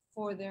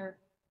for their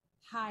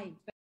high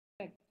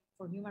respect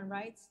for human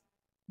rights,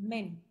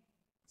 many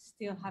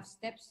still have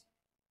steps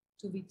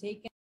to be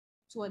taken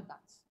to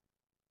advance.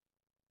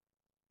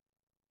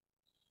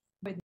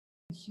 But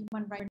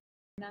human rights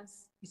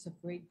governance is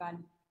of great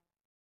value.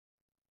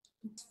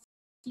 It's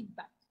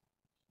feedback,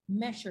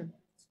 measurement,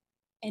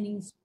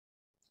 and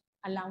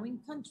allowing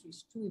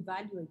countries to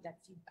evaluate that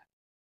feedback,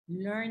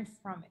 learn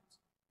from it,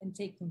 and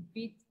take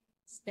concrete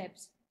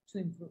steps to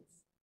improve.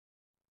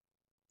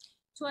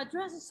 To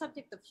address the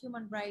subject of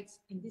human rights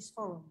in this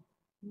forum,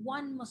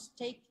 one must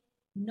take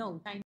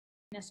note of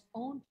China's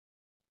own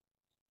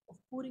of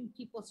putting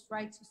people's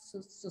rights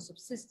to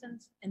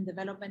subsistence and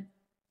development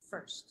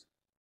first.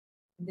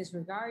 In this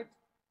regard,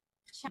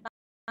 China's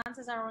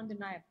advances are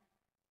undeniable.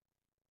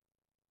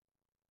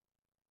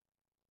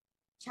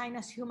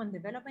 China's human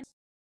development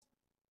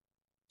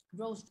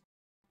rose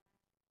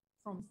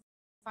from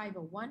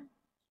 501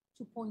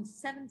 to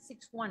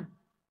 0.761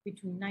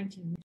 between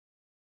 2019 and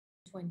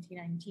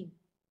 2019,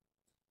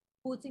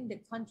 putting the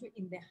country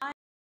in the high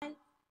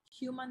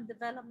human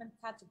development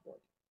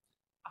category,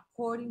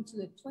 according to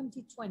the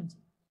 2020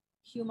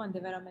 Human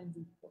Development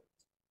Report.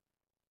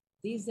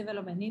 This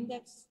development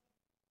index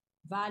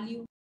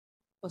value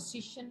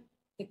position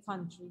the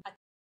country at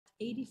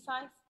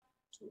 85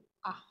 to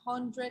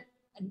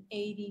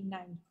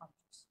 189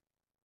 countries.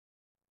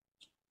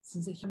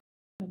 Since the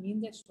human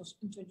index was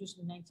introduced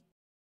in 1990,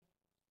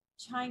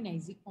 China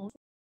is the only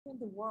country in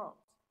the world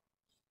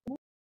to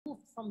move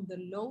from the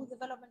low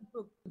development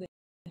group to the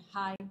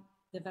high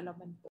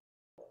development group,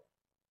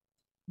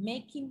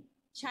 making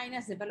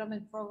China's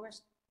development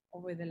progress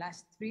over the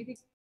last 3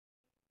 decades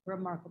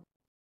remarkable.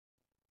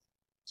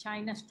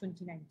 China's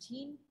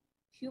 2019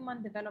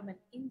 Human Development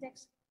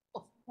Index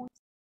of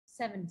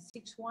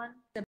 0.761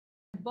 is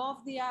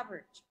above the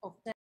average of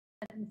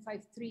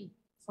 753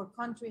 for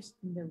countries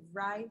in the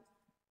right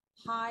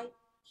high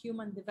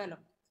human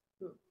development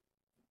group,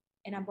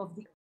 and above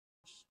the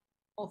average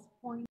of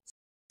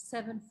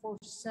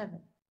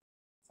 0.747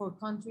 for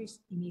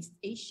countries in East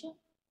Asia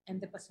and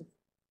the Pacific.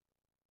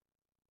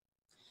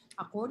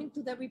 According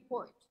to the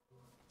report,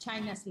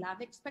 China's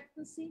life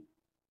expectancy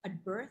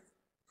at birth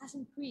has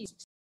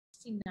increased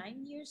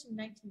 69 years in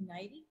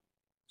 1990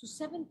 to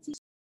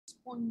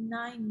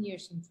 70.9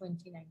 years in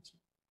 2019.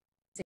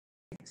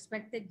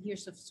 Expected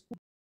years of school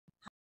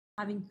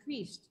have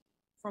increased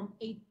from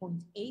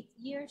 8.8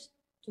 years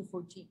to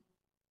 14.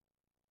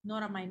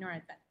 Not a minor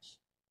advantage.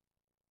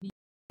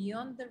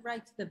 Beyond the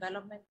right to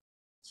development,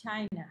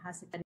 China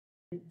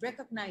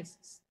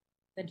recognizes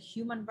that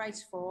human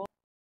rights for all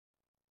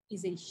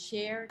is a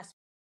shared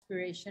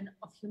aspiration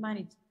of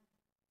humanity.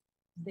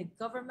 The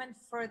government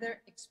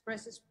further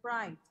expresses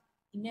pride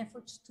in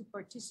efforts to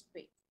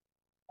participate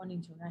on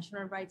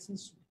international rights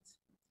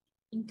instruments,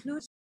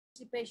 including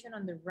participation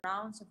on the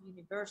rounds of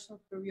universal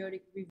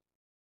periodic review,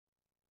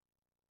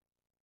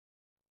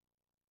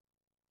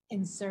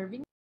 and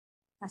serving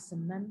as a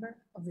member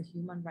of the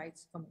Human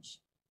Rights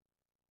Commission.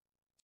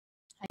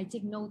 I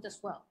take note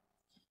as well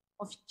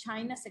of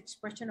China's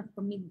expression of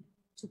commitment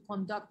to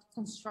conduct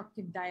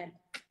constructive dialogue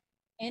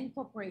and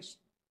cooperation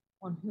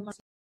on human rights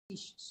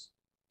issues,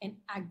 and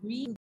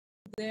agree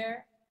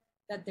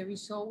that there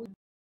is always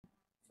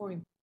for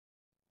improvement.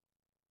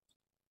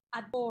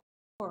 At the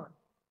core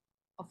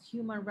of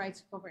Human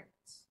Rights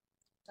Governance,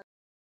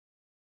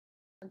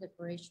 the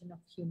Declaration of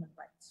Human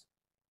Rights,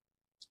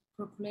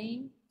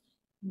 proclaimed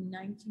in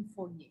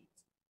 1948,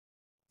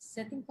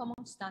 setting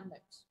common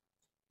standards.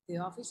 The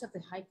Office of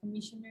the High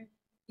Commissioner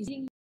is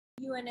a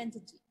UN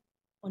entity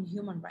on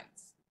human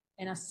rights,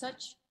 and as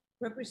such,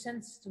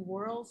 represents the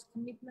world's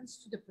commitments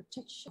to the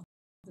protection of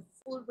the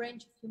full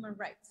range of human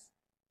rights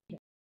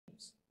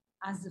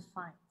as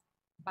defined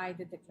by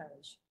the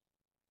Declaration.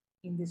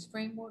 In this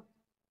framework,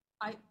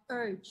 I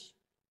urge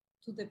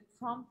to the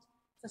prompt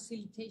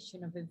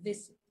facilitation of a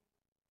visit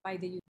by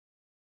the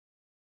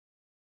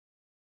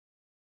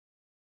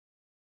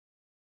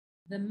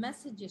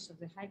messages of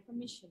the High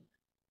Commissioner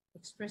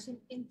expressing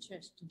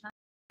interest in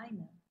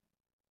China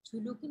to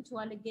look into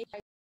alleged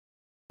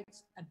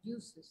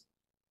abuses,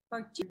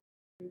 particularly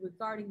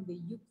regarding the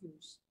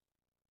Uyghurs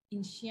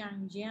in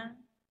Xinjiang,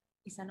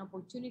 is an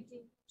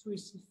opportunity to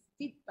receive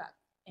feedback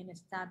and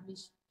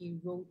establish a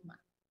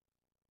roadmap.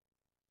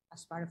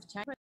 As part of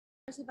China's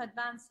progressive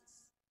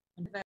advances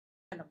and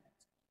development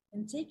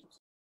and take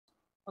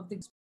of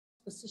the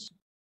position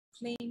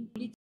claim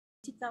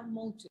political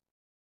motive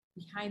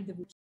behind the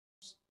root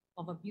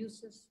of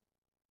abuses,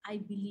 I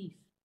believe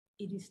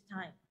it is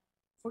time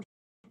for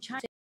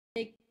China to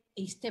take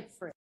a step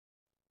further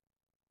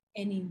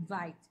and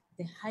invite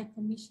the High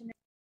Commissioner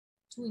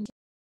to engage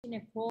in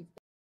a quality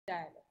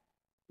dialogue,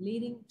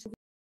 leading to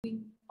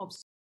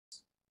obstacles.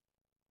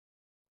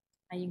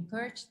 I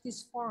encourage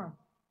this forum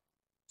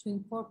to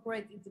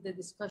incorporate into the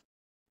discussion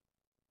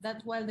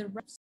that while the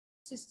right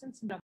systems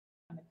in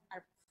government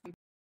are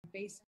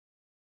based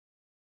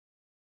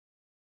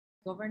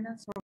on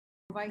governance,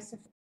 provides a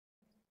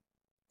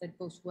that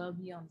goes well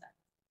beyond that.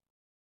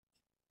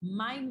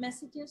 My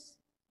messages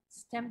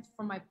stemmed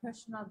from my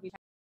personal vision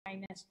of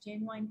China's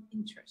genuine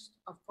interest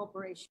of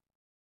cooperation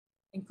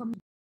and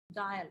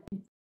dialogue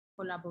and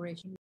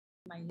collaboration in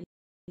my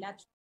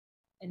bilateral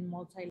and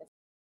multilateral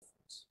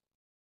efforts.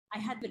 I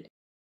had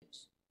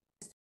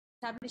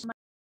established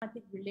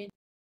diplomatic relations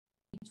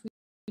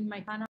between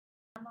my Panama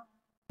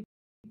and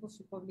People's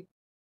Republic.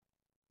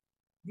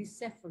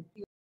 This effort,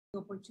 the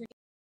opportunity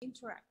to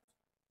interact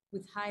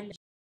with high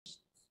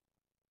levels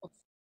of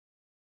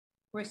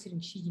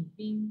President Xi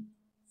Jinping,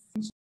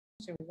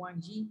 Minister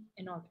Wang Yi,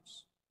 and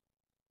others.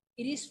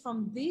 It is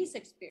from this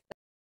experience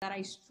that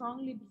I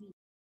strongly believe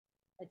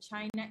that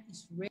China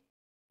is ready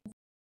to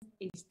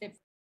take a step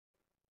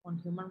on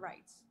human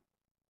rights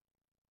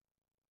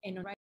and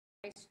on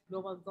rights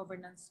global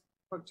governance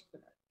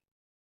particularly.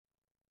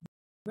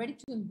 Ready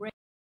to embrace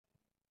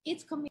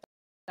its commitment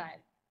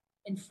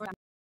and for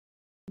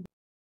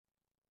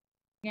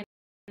and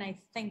I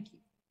thank you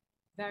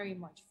very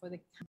much for the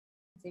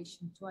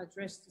invitation to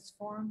address this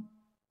forum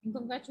and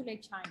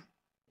congratulate China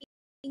in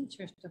the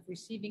interest of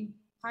receiving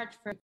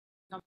heartfelt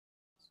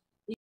compliments.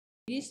 It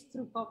is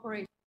through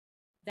cooperation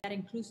that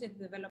inclusive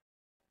development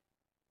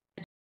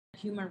and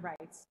human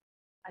rights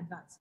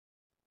advance.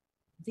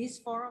 This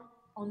forum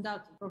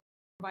undoubtedly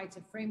provides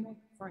a framework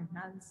for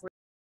enhanced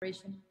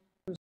cooperation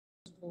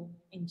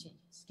and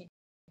changes.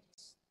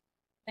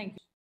 Thank you.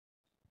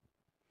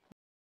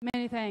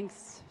 Many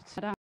thanks,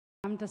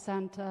 Madame de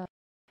Santa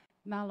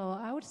Malo.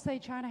 I would say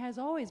China has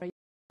always been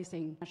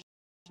raising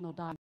national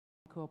dialogue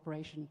and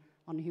cooperation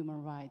on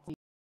human rights,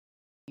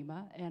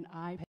 and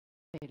I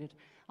participated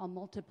on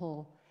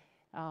multiple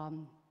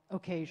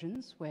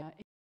occasions where I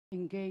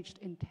engaged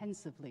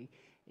intensively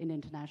in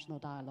international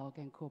dialogue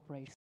and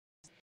cooperation.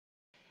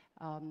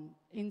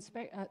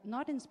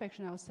 Not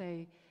inspection, I would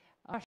say,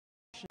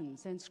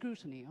 questions and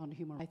scrutiny on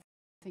human rights.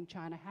 I think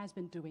China has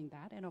been doing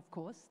that, and of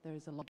course, there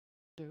is a lot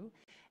to do.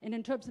 And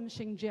in terms of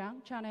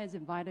Xinjiang, China has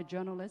invited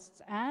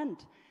journalists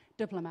and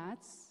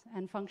diplomats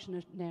and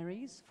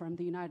functionaries from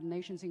the United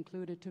Nations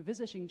included to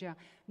visit Xinjiang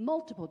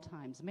multiple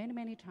times, many,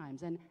 many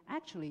times. And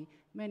actually,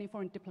 many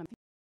foreign diplomats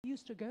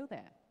used to go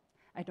there.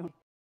 I don't.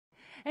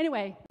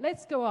 Anyway,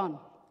 let's go on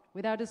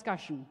with our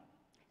discussion.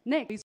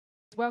 Next, please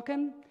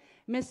welcome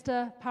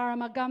Mr.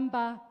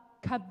 Paramagamba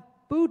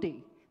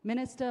Kabudi,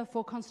 Minister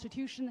for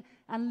Constitution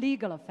and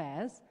Legal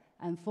Affairs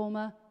and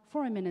former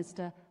Foreign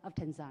Minister of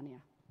Tanzania.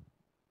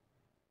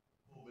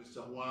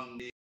 Mr. Huang,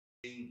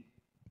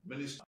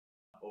 Minister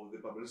of the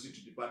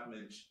Publicity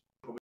Department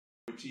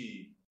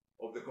Committee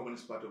of the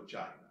Communist Party of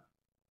China.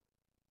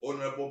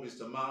 Honorable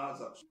Mr. Ma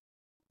Zhaoxu,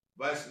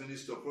 Vice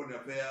Minister of Foreign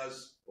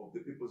Affairs of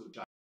the Peoples of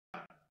China.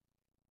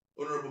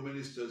 Honorable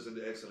Ministers and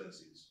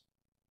Excellencies,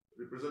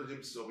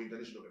 representatives of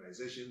international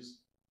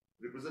organizations,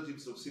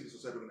 representatives of civil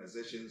society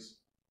organizations,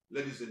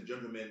 ladies and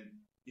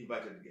gentlemen,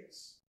 invited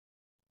guests.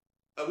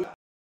 I will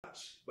start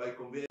by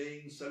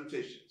conveying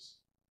salutations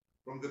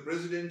from the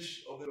President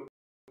of the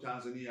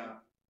Tanzania,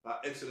 Her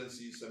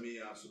Excellency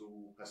Samia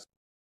Suluhu Hassan.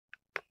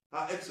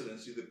 Her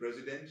Excellency the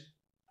President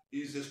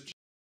is a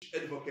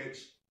strong advocate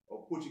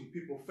of putting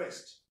people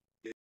first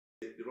in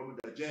the development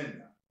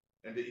agenda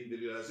and in the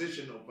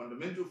realization of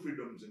fundamental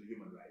freedoms and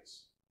human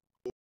rights.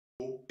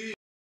 The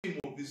theme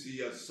of this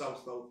year's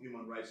South-South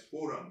Human Rights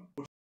Forum,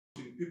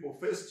 putting people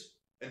first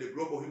and the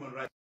global human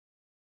rights,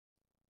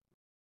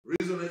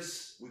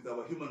 resonates with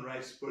our human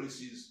rights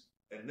policies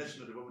and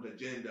National Development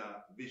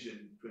Agenda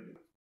Vision 20.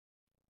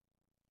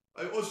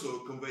 I also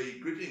convey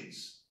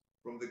greetings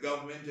from the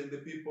government and the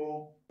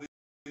people of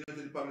the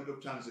United Republic of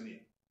Tanzania,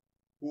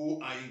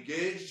 who are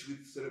engaged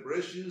with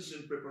celebrations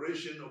and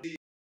preparation of the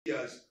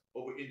years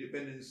of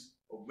independence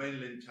of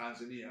mainland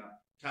Tanzania,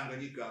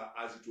 Tanganyika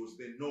as it was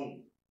then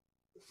known,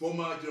 the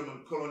former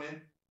German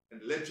colony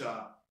and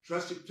later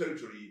trustee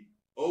territory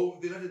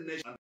of the United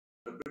Nations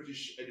under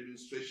British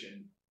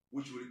administration,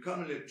 which will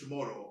culminate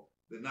tomorrow,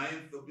 the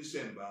 9th of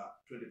December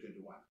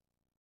 2021.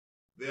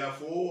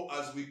 Therefore,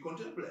 as we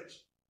contemplate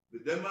the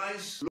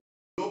demise of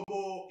the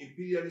global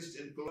imperialist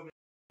and colonial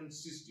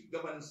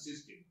governance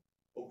system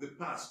of the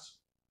past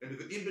and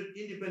the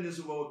independence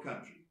of our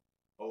country,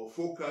 our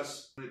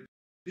focus on a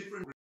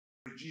different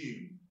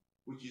regime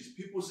which is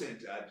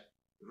people-centered,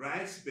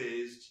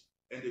 rights-based,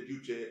 and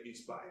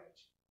duty-inspired.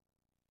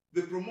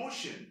 The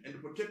promotion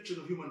and protection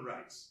of human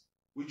rights,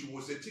 which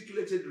was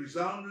articulated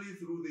resoundingly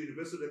through the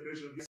Universal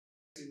Declaration of Human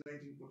Rights in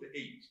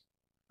 1948,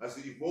 has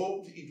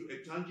evolved into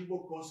a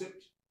tangible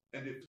concept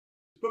and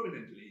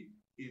permanently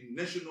in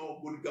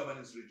national good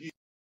governance regime,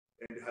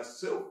 and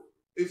has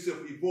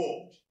itself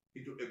evolved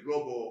into a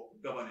global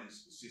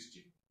governance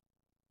system.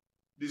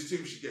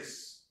 Distinguished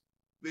guests,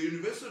 the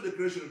Universal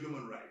Declaration of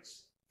Human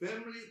Rights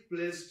firmly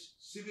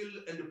placed civil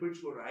and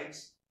political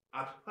rights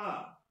at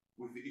par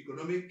with the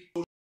economic,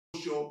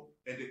 social,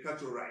 and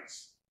cultural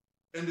rights.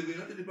 And the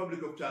United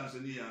Republic of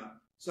Tanzania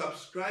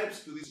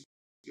subscribes to this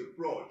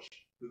approach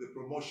to the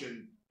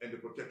promotion and the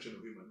protection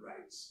of human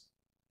rights.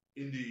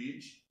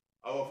 Indeed,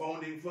 our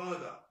founding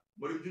father,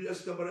 Mwalimu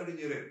Julius Kambarage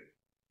Nyerere,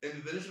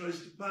 and the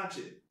Nationalist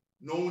Party,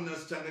 known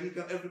as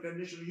Tanganyika African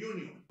National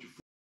Union, to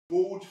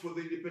fought for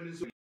the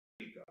independence of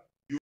Tanganyika,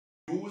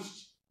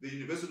 used the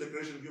Universal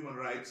Declaration of Human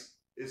Rights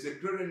as a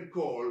clarion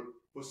call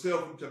for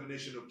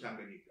self-determination of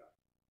Tanganyika.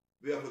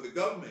 Therefore, the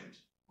government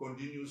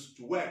continues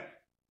to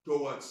work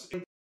towards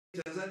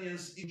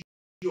Tanzanians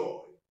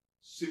enjoy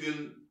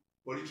civil,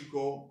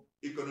 political,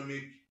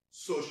 economic,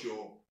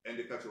 social,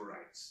 and cultural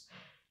rights.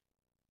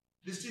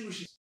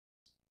 Distinguished,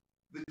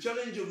 the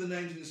challenge of the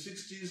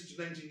 1960s to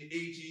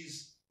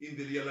 1980s in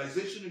the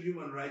realization of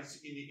human rights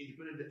in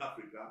independent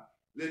Africa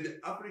led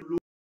Africa to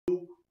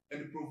look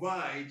and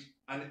provide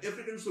an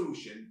African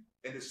solution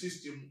and a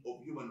system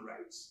of human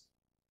rights.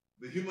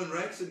 The human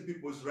rights and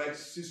people's rights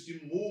system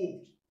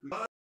moved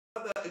to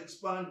further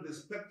expand the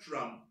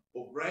spectrum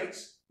of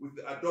rights with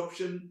the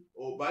adoption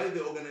or by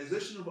the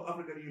Organization of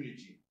African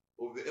Unity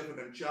of the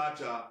African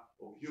Charter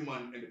of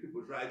Human and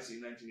People's Rights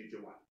in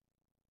 1981.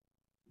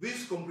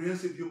 This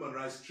comprehensive human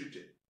rights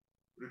treaty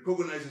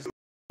recognizes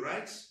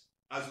rights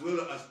as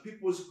well as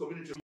people's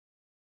community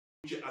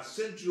which are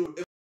central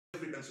to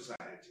African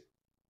society.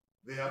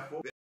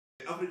 Therefore, the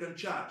African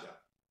Charter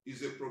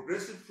is a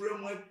progressive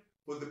framework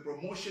for the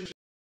promotion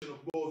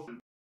of both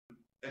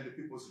and the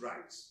people's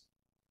rights.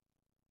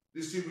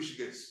 Distinguished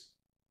guests,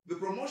 the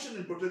promotion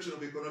and protection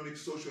of economic,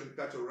 social, and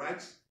cultural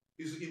rights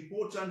is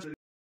important to the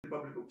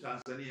Republic of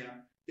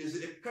Tanzania as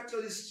a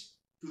catalyst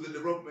to the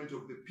development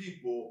of the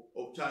people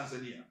of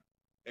Tanzania,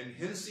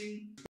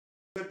 enhancing and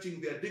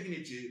respecting their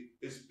dignity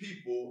as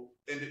people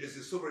and as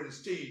a sovereign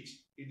state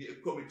in the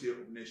Community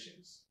of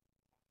Nations.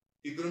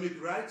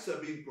 Economic rights are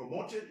being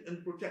promoted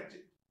and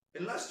protected.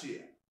 And last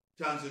year,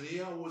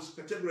 Tanzania was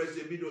categorized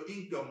a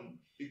middle-income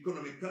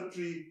economic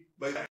country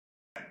by the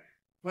bank,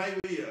 5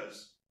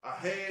 years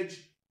ahead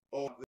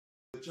of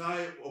the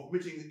time of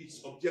meeting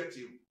its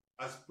objective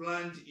as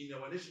planned in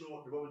our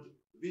National Development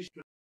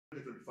Vision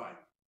 2025.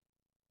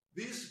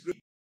 This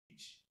great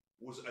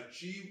was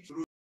achieved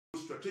through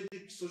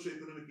strategic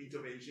socio-economic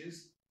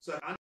interventions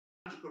such as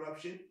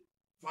anti-corruption,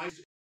 fight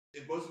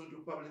embezzlement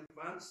of public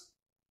funds,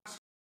 tax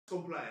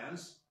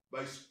compliance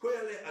by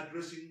squarely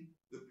addressing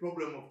the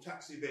problem of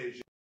tax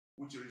evasion,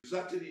 which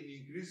resulted in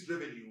increased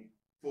revenue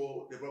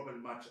for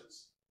development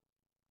matters.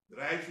 The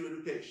right to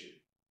education,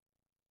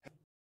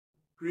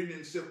 clean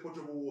and safe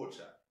potable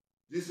water,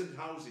 decent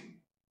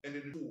housing,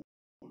 and food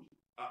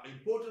are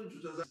important to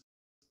Tanzania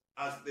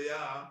as they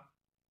are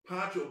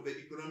part of the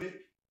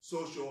economic,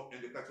 social,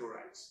 and the cultural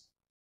rights.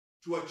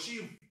 To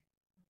achieve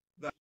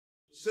that,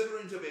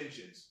 several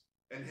interventions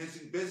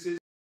enhancing bases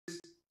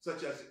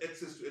such as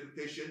access to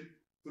education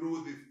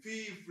through the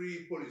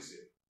fee-free policy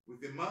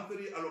with a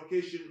monthly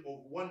allocation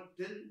of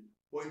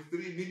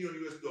 $10.3 million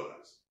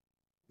US.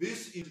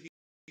 This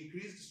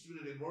increased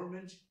student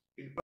enrollment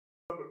in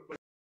public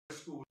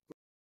schools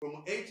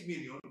from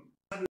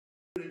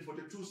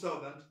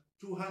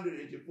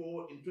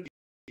 8,142,284 in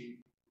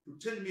 2018 to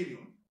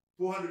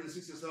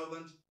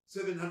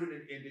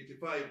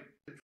 10,460,785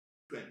 in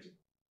 2020,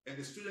 and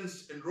the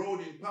students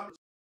enrolled in public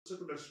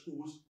secondary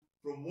schools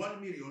from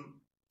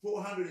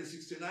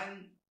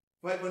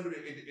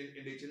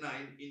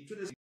 1,469,589 in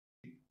 2016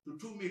 to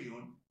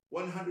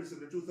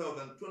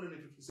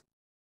 2,172,256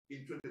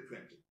 in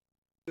 2020.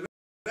 The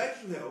right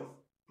to health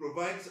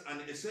provides an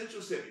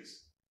essential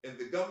service, and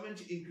the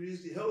government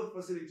increased the health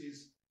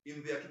facilities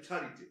in their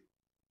totality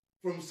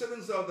from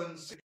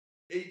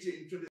 7,680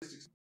 in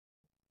 2016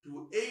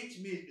 to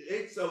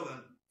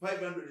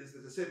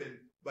 8,537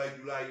 by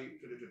July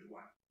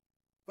 2021.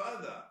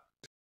 Further,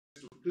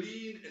 to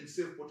clean and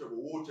safe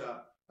potable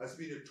water has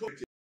been a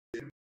target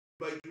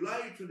by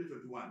July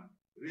 2021,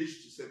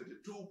 reached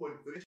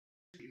 72.3%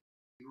 in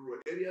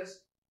rural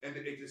areas and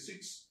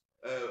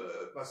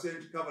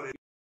 86% coverage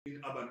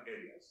in urban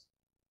areas.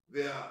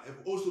 There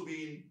have also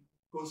been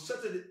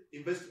concerted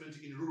investment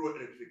in rural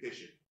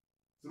electrification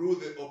through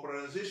the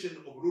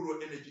operationalization of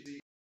rural energy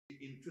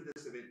in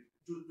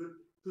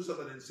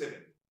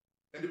 2007.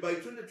 And by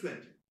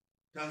 2020,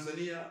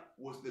 Tanzania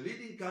was the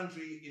leading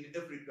country in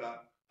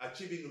Africa,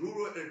 achieving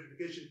rural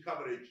electrification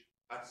coverage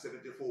at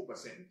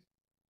 74%.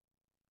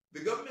 The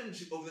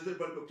government of the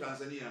Republic of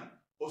Tanzania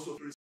also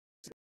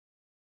respects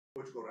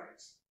political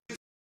rights.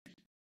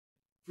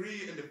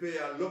 Free and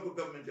fair local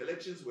government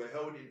elections were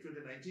held in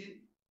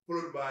 2019,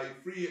 followed by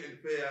free and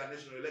fair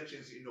national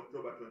elections in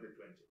October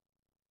 2020.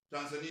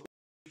 Tanzania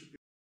to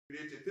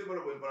create a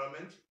favorable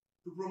environment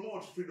to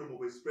promote freedom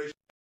of expression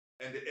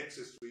and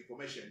access to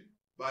information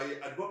by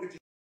advocating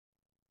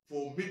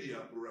for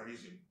media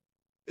pluralism.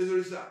 As a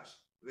result,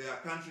 there are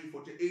currently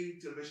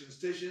 48 television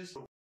stations,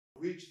 of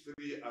which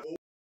 3 are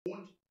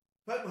owned,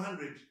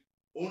 500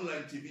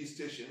 online TV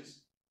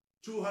stations,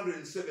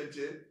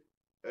 270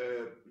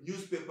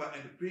 newspaper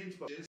and print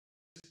stations,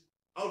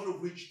 out of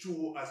which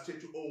 2 are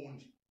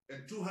state-owned,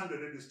 and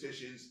 200 radio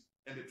stations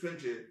and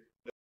 20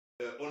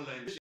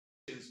 online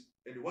stations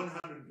and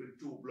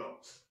 122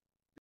 blogs.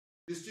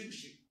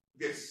 Distinguished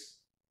guests,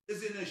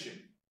 as a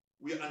nation,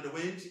 we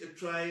underwent a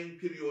trying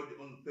period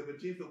on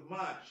 17th of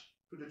March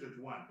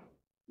 2021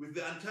 with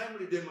the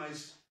untimely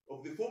demise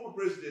of the former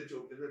president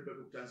of the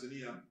Republic of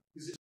Tanzania,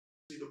 His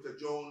Excellency Dr.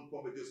 John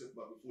Pombe Joseph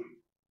Magufuli,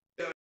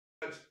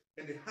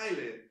 and a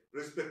highly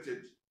respected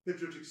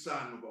patriotic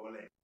son of our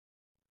land.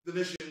 The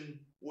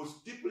nation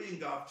was deeply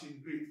engulfed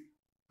in grief.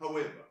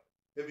 However,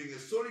 having a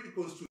solid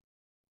constitution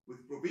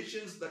with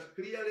provisions that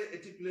clearly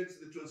articulates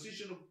the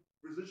transition of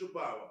presidential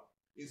power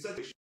in such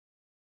a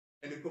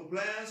and in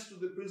compliance to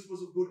the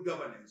principles of good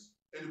governance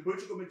and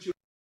political maturity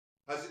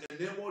has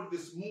enabled the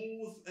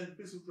smooth and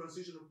peaceful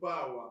transition of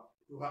power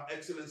to Her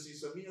Excellency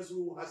Samia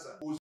Suluhu Hassan,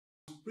 whose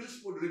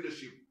principled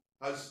leadership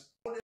has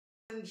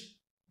challenged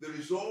the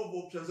resolve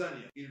of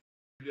Tanzania in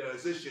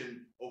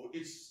realization of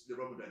its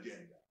development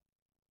agenda.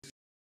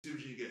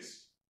 Distinguished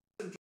guests,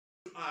 to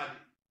add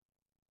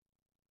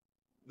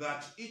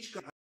that each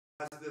country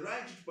has the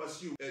right to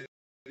pursue a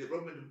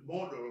development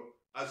model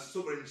as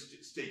sovereign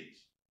state.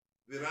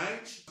 The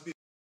right to be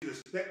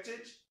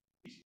respected.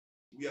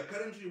 We are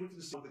currently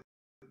witnessing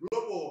the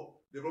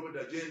global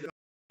development agenda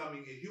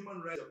becoming a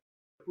human rights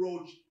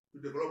approach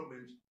to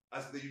development,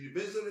 as the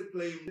universally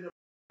claimed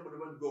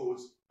development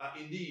goals are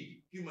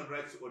indeed human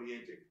rights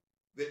oriented.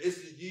 The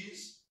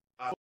SDGs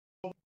are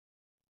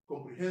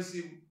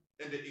comprehensive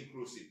and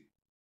inclusive.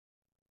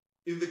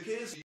 In the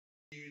case of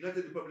the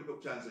United Republic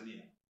of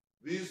Tanzania,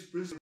 these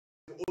principles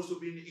have also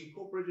been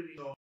incorporated in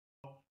our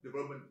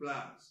development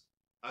plans,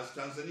 as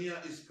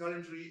Tanzania is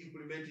currently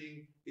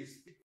implementing its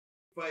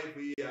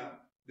 5-year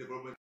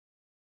development,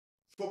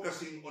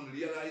 focusing on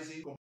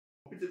realizing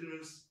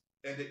competitiveness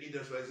and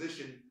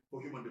industrialization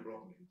for human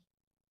development.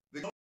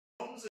 The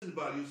norms and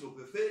values of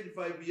the third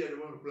 5-year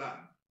development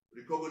plan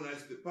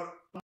recognize the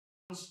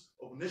purpose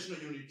of national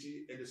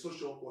unity and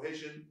social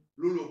cohesion,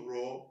 rule of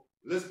law,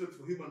 respect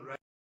for human rights,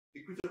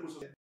 equitable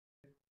society,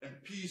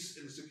 and peace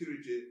and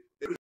security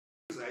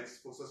resides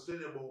for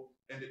sustainable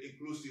and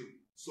inclusive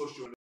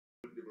social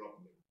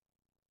development.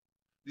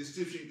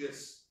 Distinguished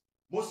guests,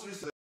 most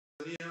recently,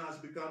 Tanzania has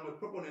become a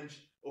proponent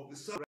of the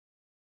Civil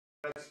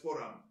Rights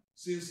Forum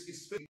since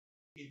its founding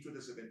in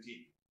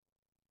 2017.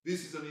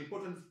 This is an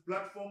important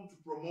platform to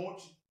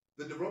promote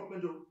the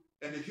development of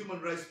and the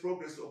human rights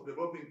progress of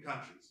developing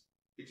countries.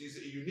 It is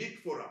a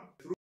unique forum.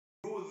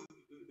 Through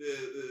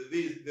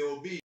these, there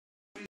will be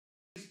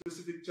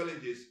specific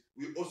challenges.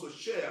 We also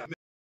share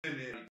many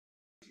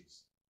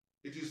narratives.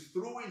 It is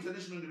through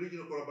international and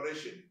regional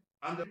collaboration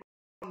under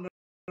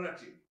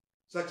narrative,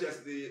 such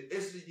as the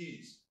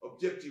SDGs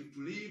objective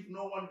to leave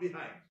no one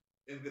behind,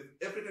 and the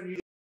African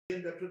Union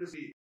Agenda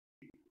 2030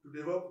 to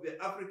develop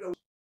the Africa,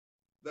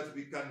 that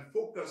we can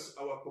focus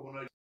our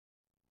commonality.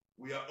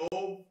 We are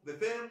of the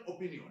firm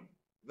opinion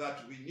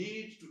that we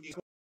need to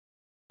include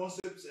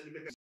concepts and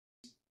mechanisms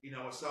in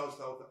our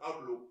South-South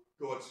outlook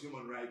towards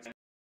human rights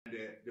and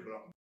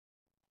development.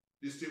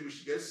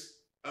 Distinguished guests,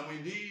 I'm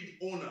indeed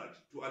honored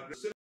to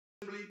address the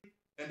Assembly,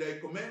 and I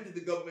commend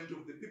the government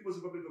of the People's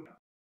Republic of China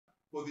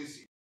for this.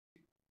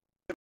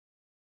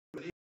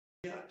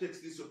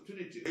 Takes this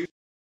opportunity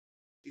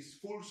its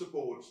full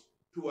support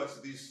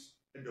towards this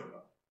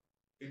endeavor.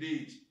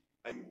 Indeed,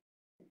 I thank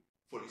you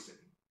for listening.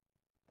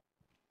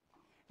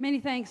 Many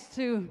thanks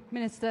to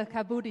Minister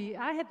Kabudi.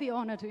 I had the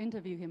honor to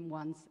interview him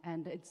once,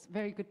 and it's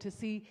very good to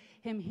see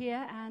him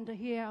here and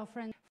hear our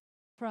friends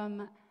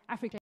from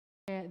Africa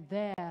share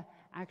their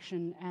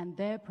action and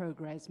their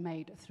progress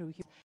made through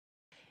his.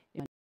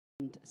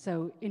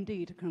 So,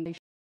 indeed,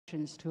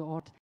 congratulations to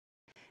all.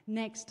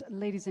 Next,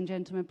 ladies and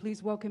gentlemen,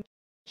 please welcome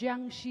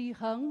Jiang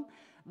Xiheng,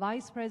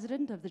 Vice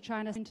President of the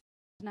China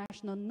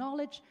International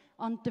Knowledge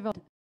on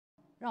Development.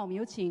 让我们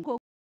有请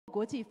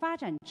国际发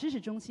展知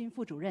识中心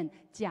副主任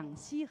蒋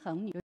希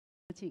恒女，有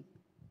请。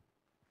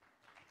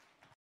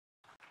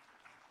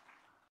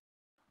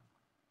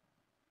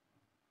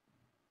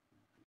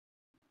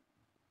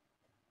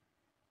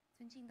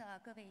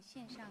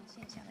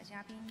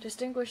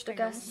Distinguished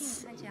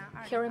guests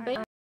here in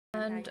Beijing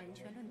and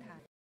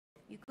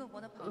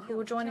who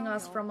are joining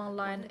us from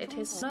online, it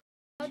is an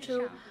honor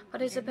to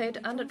participate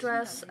and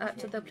address at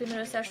the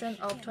plenary session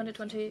of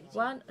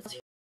 2021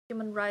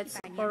 Human Rights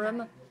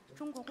Forum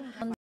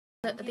on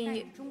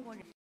the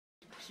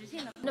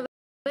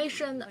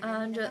innovation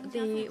and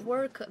the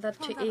work that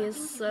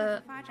is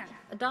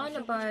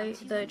done by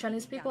the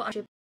Chinese people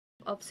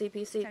of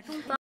CPC.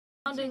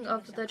 Founding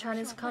of the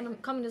Chinese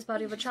Communist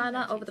Party of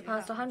China over the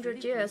past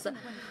 100 years,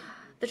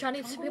 the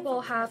Chinese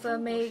people have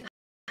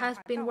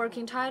been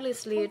working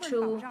tirelessly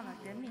to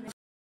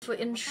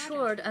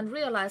ensure and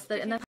realize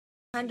the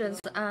independence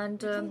and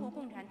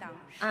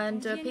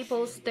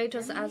people's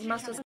status as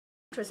master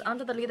countries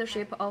under the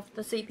leadership of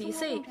the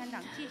CPC.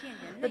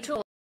 The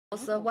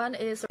tools, one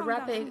is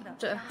rapid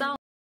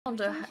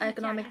sound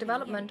economic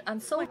development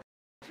and social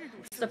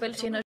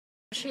stability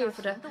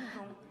achieved.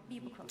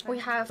 We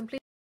have completed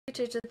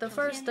the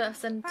first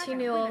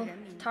centennial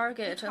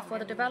target for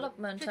the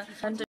development,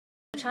 and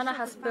China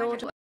has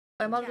built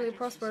a moderately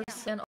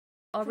prosperous in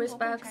all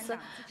respects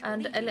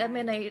and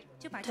eliminated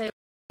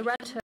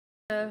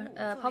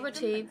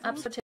poverty.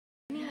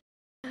 Absolutely,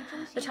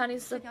 the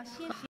Chinese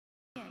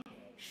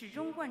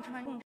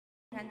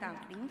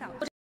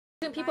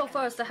putting people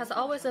first has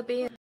always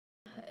been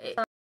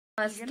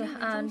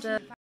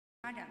and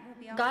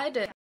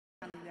guided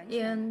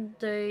in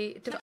the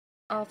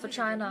development of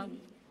China.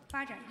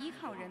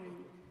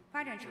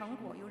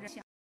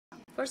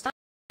 First,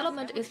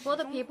 development is for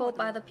the people,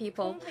 by the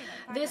people.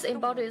 This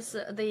embodies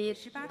the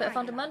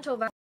fundamental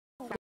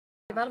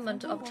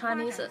development of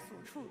Chinese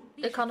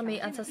economy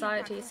and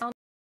society.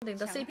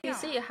 The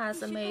CPC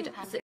has made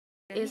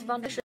its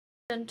foundation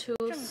to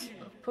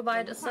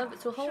provide service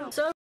to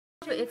serve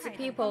its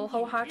people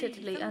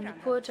wholeheartedly and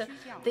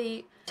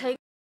take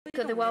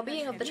the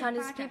well-being of the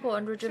Chinese people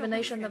and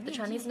rejuvenation of the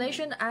Chinese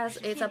nation as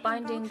its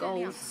binding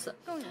goals.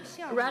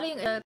 Rallying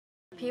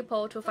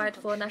people to fight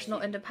for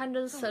national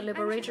independence,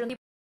 liberation of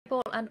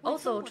people, and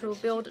also to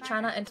build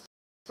China into a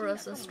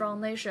prosperous and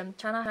strong nation.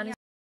 Chinese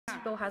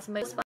people has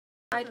made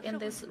fight in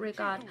this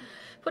regard,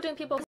 putting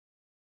people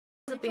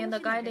has been the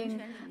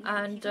guiding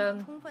and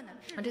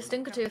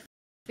distinctive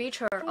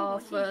feature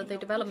of the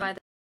development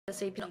by the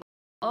CPC in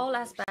all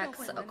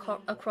aspects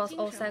across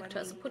all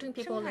sectors. Putting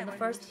people in the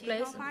first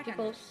place,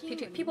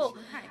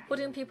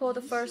 putting people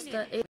the first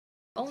is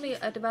only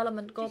a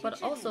development goal, but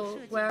also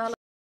where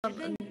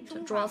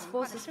draws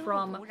forces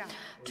from.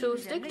 To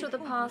stick to the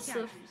path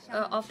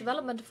of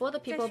development for the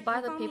people, by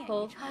the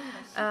people,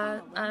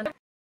 and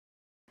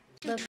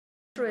the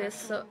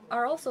countries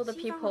are also the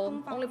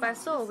people. Only by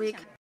so we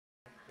can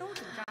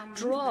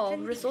draw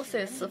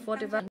resources for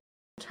development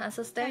and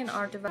sustain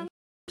our development.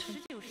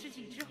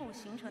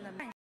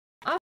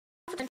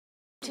 After the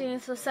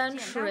 19th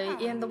century,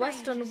 in the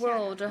Western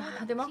world,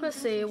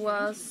 democracy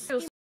was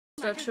reduced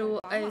to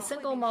a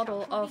single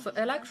model of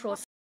electoral.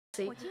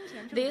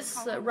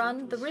 This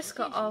ran the risk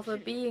of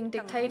being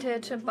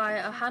dictated by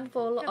a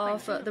handful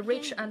of the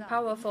rich and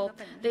powerful.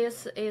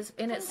 This is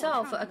in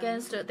itself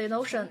against the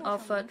notion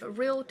of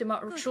real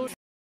democracy.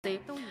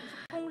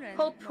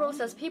 Whole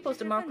process people's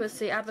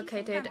democracy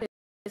advocated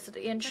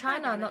in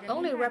China not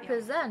only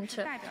represent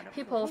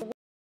people's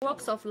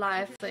walks of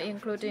life,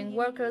 including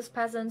workers,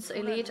 peasants,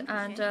 elite,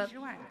 and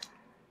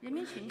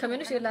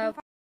community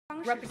level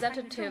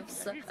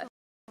representatives.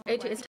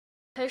 It is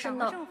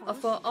not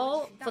for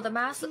the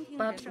mass,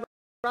 but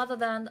rather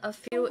than a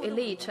few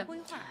elite.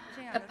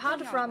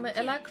 Apart from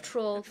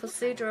electoral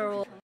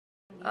procedural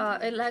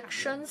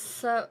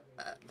elections,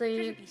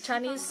 the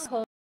Chinese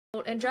people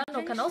in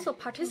general can also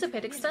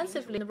participate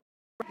extensively in the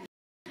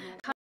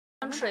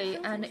country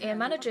and in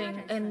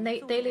managing in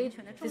daily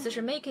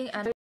decision making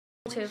and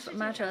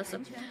matters.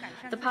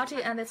 The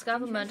party and its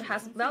government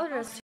has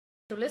values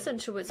to listen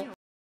to it.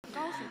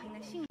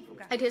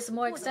 It is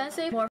more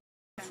extensive, more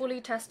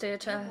fully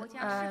tested,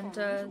 and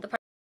the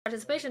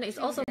participation is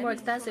also more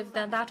extensive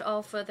than that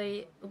of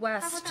the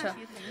West.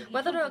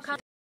 Whether the country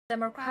is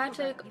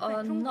democratic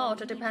or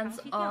not depends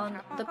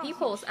on the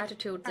people's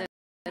attitude.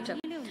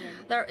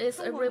 There is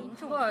a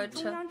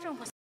report,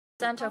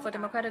 Center for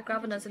Democratic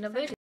Governance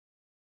Innovation,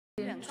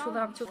 in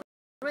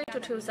 2003 to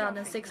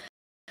 2006.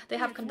 They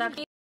have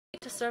conducted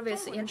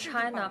surveys in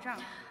China.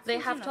 They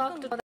have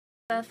talked to more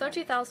than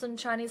 30,000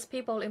 Chinese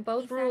people in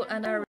both rural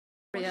and urban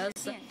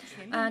areas.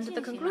 And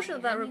the conclusion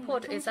of that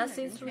report is that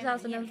since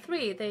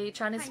 2003, the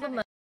Chinese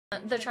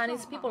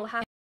people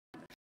have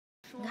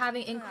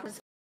having increased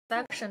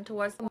satisfaction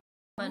towards the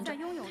government.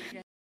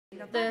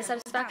 The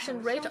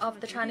satisfaction rate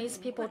of the Chinese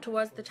people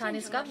towards the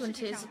Chinese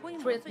government is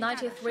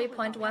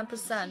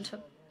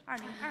 93.1%.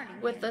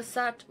 With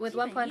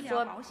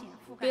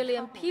 1.4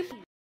 billion people,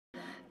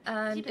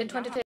 and in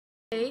 2010,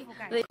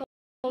 the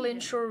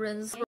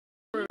insurance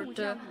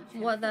covered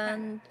more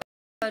than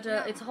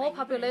its whole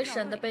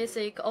population, the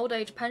basic old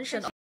age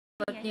pension of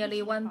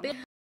nearly 1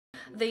 billion.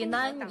 The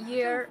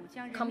 9-year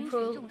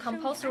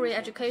compulsory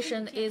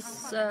education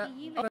is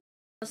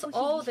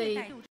all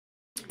the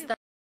that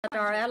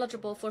are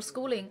eligible for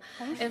schooling.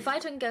 In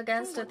fighting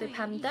against the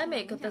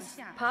pandemic, this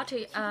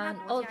party and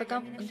all the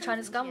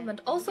Chinese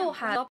government also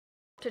had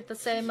adopted the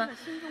same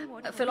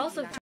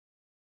philosophy: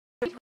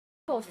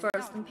 people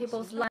first and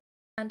people's life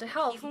and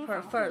health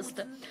first,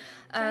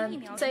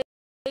 and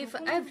save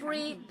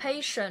every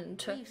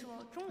patient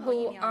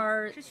who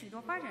are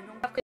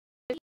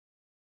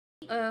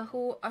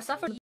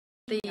suffering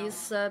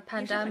this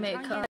pandemic.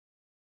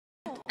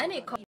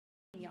 Any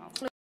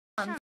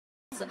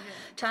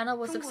China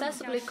was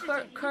successfully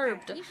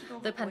curbed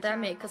the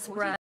pandemic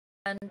spread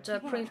and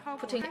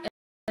putting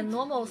in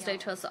normal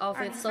status of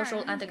its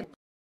social and economic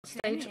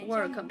state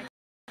work.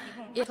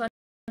 In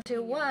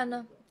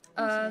 2021,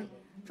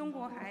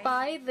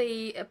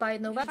 by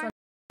November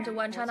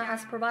 2021, China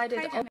has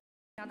provided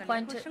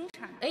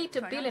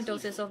 0.8 billion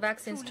doses of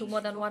vaccines to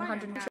more than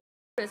 100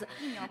 countries.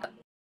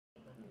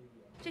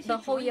 The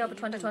whole year of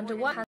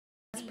 2021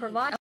 has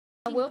provided.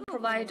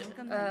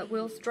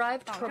 Will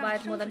strive to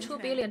provide more than 2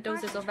 billion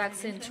doses of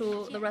vaccine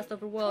to the rest of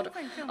the world.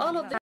 All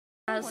of this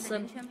has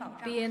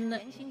been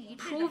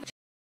proved.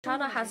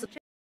 China has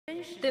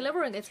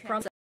delivering its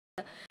promise.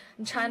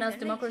 China's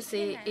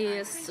democracy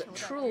is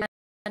true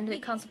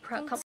and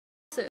comprehensive.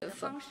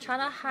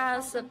 China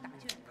has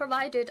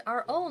provided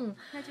our own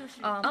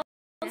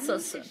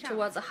answers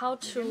towards how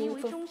to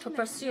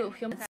pursue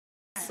humans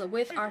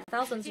with our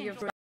thousands of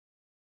years of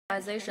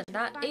civilization.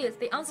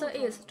 The answer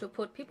is to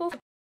put people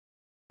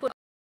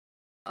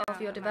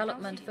of your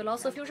development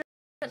philosophy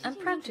and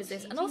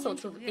practices, and also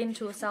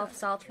into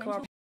South-South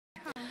cooperation.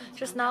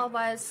 Just now,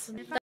 Vice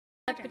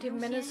Deputy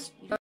Minister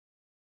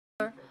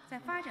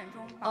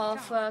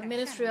of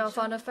Ministry of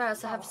Foreign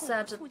Affairs have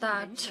said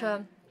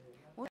that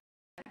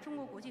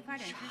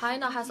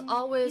China has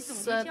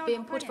always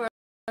been put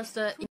first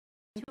in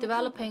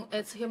developing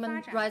its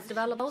human rights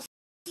development,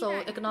 also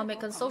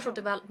economic and social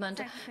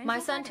development. My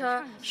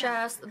center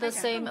shares the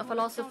same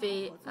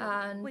philosophy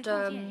and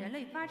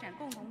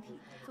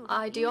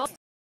ideals,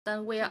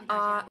 and we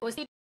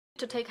need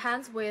to take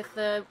hands with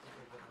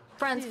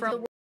friends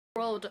from the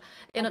world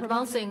in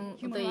advancing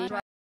the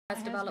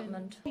rights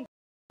development.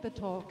 The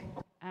talk,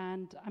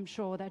 and I'm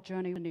sure that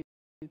journey will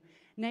continue.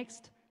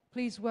 Next,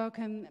 please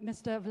welcome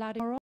Mr.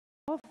 Vladimir,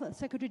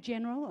 Secretary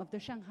General of the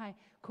Shanghai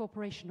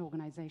Cooperation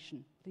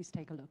Organization. Please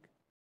take a look.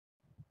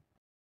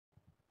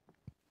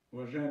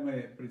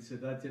 Уважаемый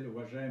председатель,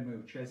 уважаемые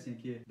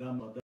участники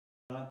данного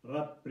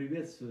рад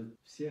приветствовать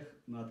всех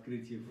на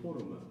открытии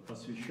форума,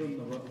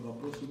 посвященного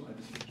вопросам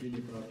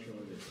обеспечения прав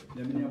человека.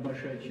 Для меня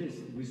большая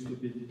честь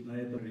выступить на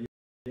этом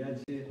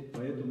мероприятии,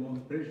 поэтому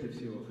прежде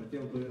всего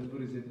хотел бы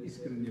выразить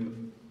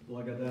искреннюю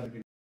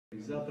благодарность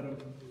организаторам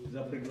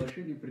за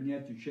приглашение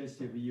принять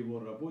участие в его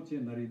работе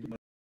наряду с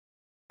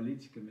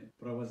политиками,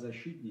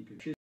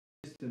 правозащитниками,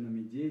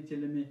 общественными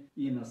деятелями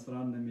и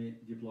иностранными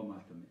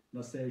дипломатами. В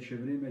настоящее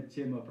время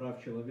тема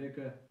прав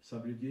человека,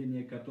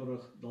 соблюдение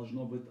которых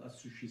должно быть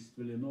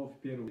осуществлено в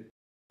первую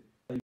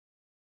очередь,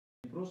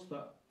 не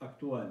просто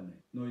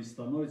актуальной, но и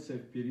становится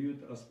в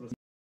период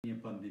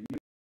распространения пандемии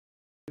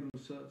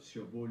вируса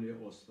все более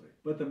острой.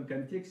 В этом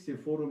контексте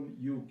форум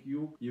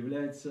Юг-Юг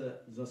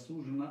является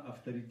заслуженно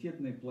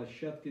авторитетной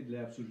площадкой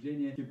для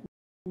обсуждения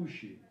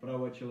текущей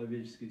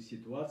правочеловеческой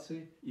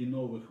ситуации и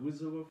новых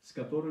вызовов, с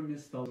которыми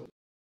сталкиваются.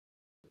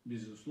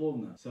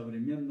 Безусловно,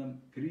 современным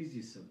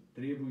кризисом,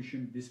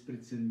 требующим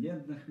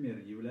беспрецедентных мер,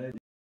 является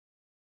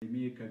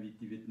пандемия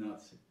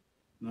COVID-19.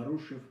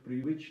 Нарушив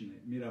привычный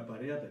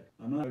миропорядок,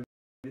 она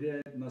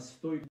проверяет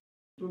настойчиво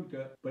не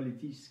только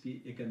политические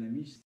и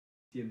экономические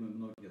системы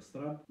многих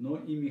стран, но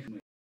и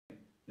механизмы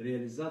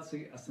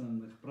реализации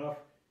основных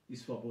прав и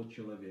свобод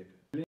человека.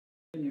 К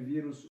сожалению,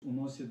 вирус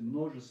уносит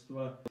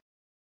множество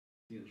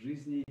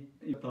жизней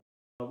и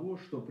того,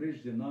 что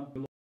прежде нам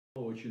было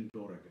очень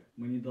дорого.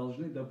 Мы не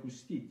должны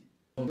допустить.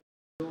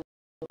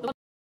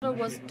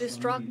 Was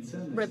destroyed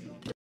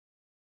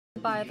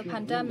by the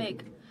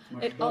pandemic.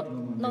 It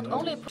not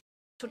only put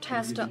to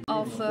test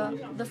of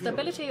the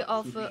stability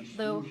of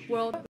the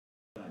world,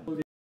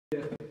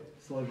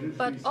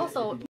 but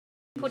also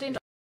put into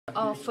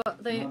of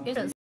the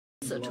instance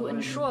to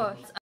ensure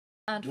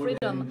and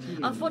freedom.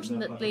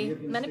 Unfortunately,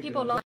 many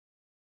people lost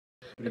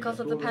because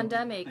of the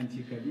pandemic,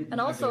 and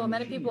also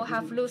many people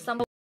have lost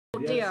some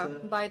dear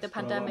by the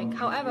pandemic.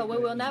 However, we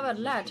will never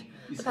let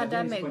the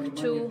pandemic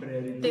to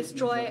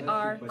destroy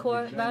our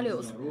core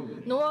values,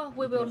 nor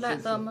we will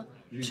let them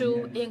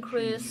to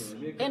increase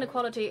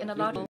inequality in the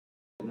large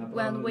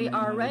when we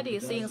are already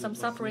seeing some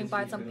suffering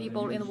by some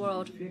people in the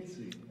world.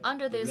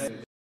 Under this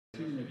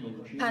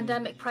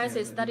pandemic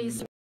crisis that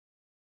is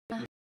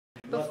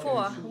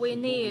before, we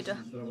need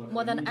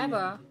more than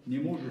ever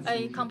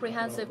a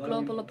comprehensive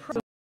global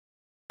approach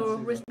to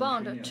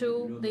respond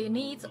to the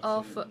needs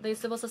of the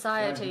civil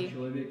society.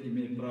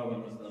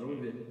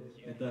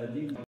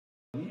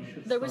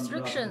 the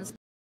restrictions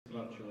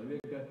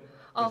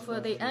of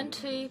the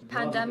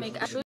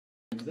anti-pandemic should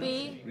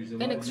be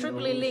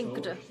inextricably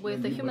linked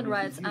with the human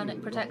rights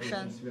and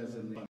protection.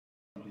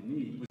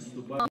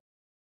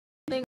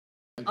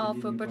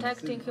 Of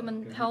protecting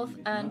human health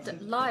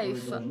and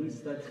life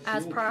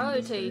as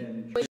priority,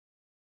 we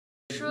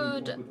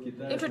should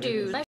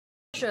introduce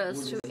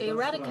measures to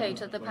eradicate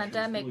the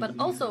pandemic, but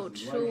also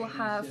to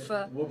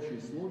have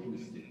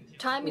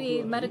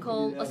timely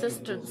medical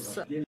assistance.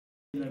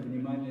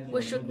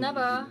 We should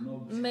never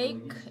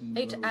make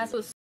it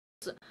as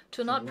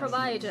to not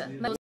provide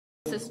medical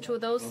assistance to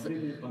those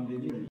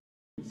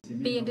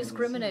being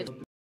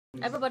discriminated.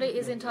 Everybody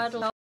is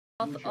entitled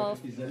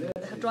of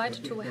right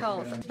to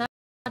health.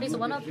 That is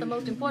one of the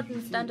most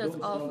important standards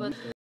of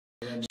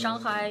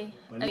Shanghai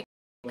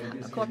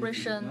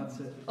Cooperation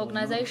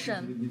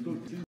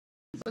Organization.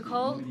 We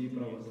call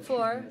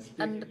for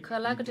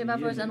collective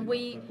efforts, and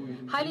we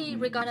highly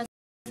regard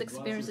this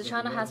experience.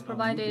 China has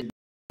provided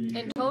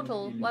in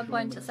total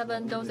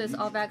 1.7 doses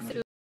of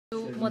vaccine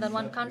to more than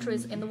 1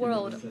 countries in the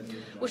world.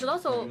 We should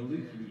also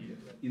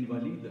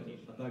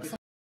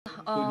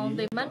on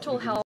the mental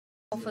health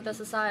of the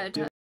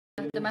society.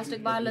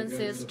 Domestic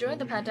violences during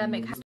the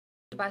pandemic has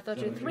by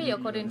 33,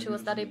 according to a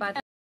study by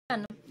the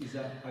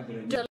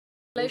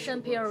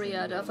isolation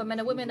period for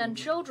many women and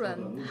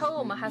children.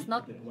 Home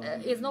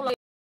is no longer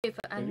safe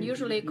and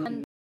usually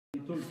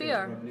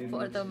fear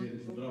for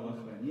them.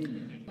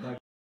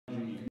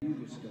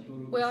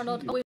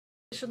 We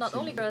should not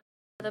only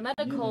the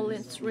medical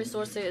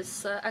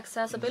resources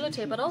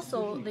accessibility, but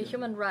also the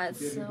human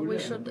rights. We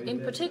should,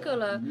 in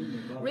particular,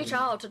 reach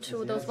out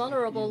to those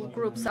vulnerable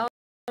groups,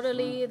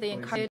 elderly, the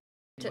incarcerated,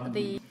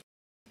 the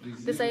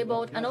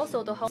disabled, and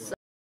also the homeless.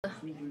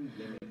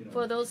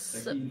 For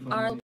those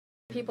are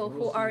people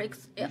who are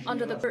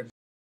under the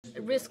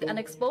risk and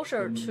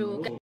exposure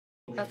to get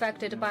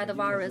affected by the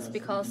virus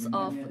because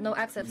of no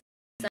access to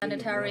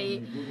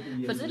sanitary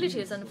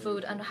facilities and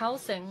food and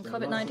housing.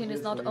 COVID-19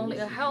 is not only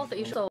a health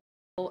issue,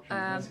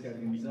 a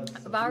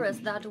virus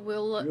that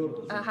will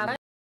have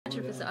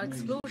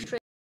exclusion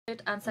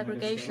and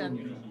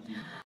segregation.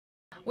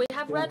 We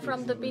have read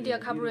from the media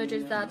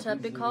coverages that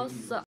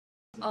because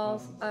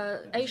of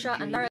Asia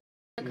and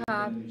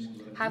America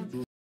have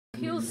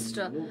accused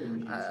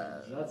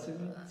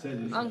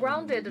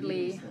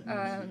ungroundedly,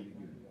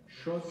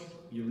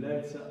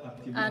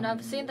 and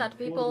I've seen that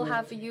people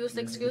have used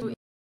excuse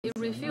to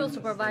refuse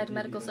to provide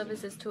medical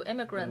services to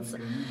immigrants.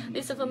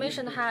 This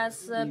information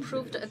has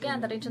proved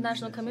again that the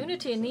international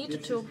community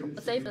need to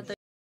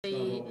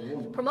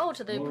promote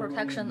the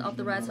protection of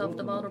the rights of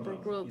the vulnerable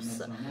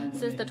groups.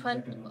 Since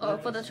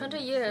for the 20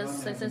 years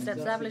since the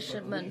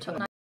establishment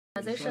of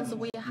organizations,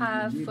 we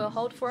have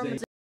held firm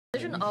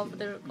position of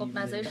the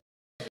organization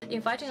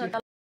in fighting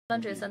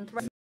challenges and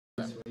threats.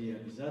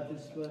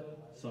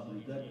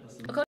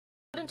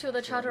 According to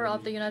the Charter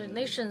of the United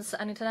Nations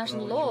and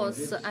international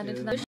laws and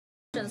international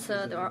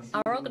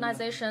our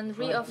organization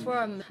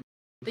reaffirmed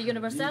the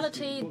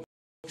universality,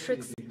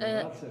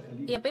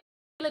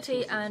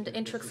 inalienability, and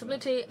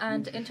intricability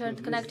and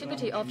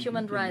interconnectivity of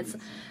human rights,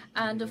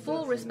 and the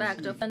full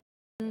respect of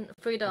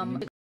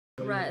freedom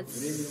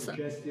rights.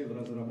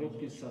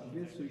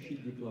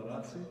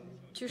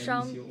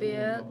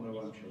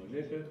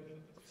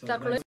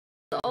 Declaration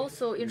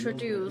also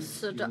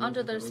introduced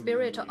under the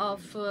spirit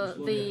of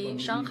the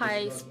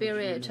Shanghai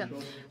spirit,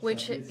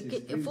 which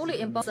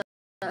fully embodies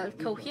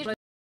cohesion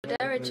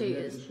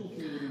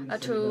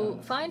to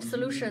find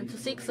solutions, to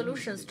seek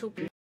solutions to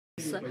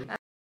peace,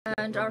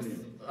 and our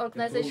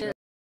organization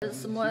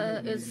is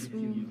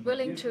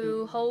willing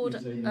to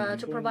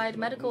provide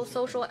medical,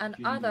 social, and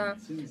other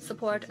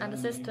support and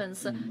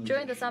assistance.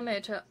 During the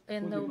summit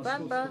in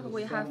November,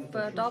 we have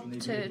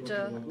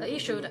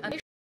issued an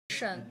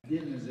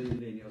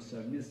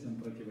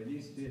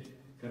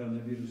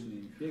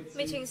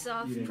meetings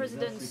of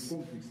presidents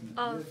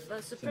of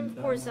Supreme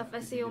Courts of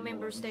SCIO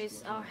member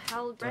states are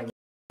held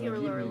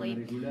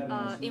regularly.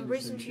 In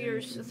recent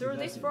years, through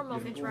this form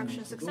of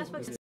interaction, successful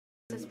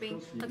has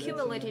been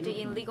accumulated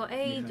in legal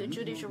aid,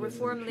 judicial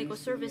reform, legal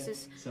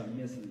services.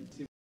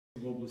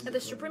 The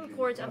Supreme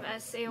Court of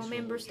SCIO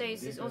member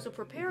states is also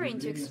preparing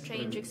to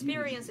exchange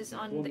experiences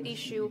on the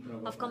issue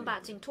of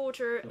combating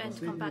torture and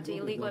combating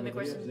illegal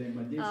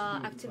immigration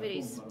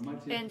activities.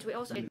 And we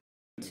also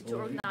to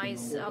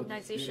organize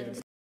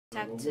organizations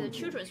that protect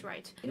children's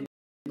rights. We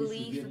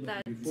believe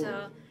that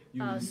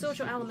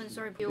social elements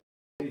are important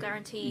to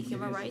guarantee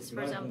human rights,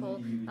 for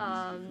example,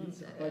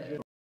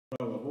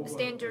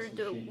 standard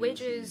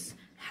wages,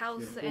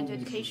 health, and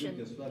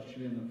education.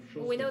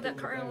 We know that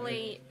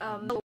currently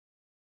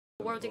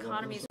world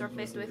economies are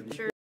faced with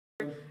pressure.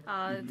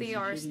 They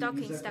are stuck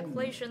in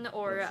stagflation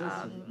or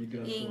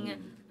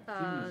in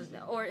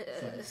or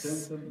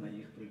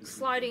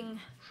sliding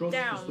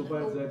down.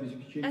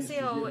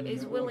 SCIO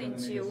is willing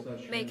to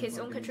make its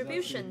own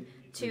contribution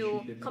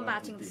to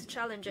combating this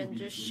challenge and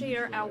to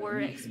share our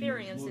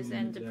experiences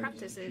and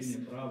practices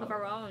of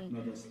our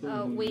own.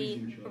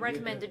 We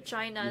recommend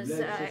China's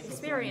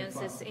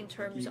experiences in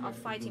terms of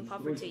fighting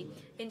poverty.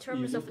 In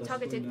terms of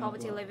targeted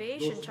poverty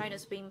alleviation,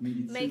 China's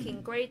been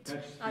making great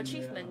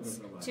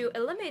achievements to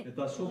eliminate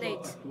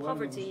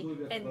poverty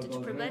and to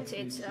prevent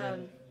it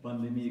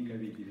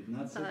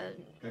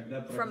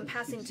from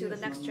passing to the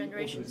next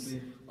generations.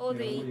 All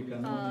the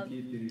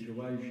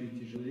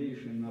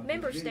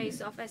member states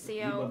of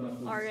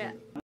SCIO are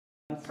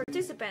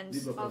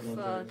participants of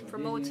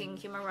promoting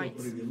human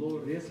rights.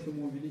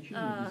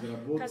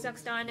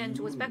 Kazakhstan and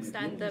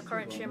Uzbekistan, the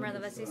current chairman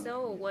of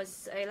SCIO,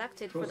 was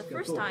elected for the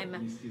first time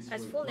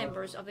as full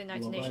members of the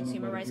United Nations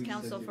Human Rights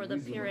Council for the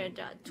period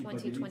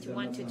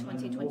 2021 to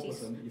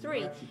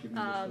 2023.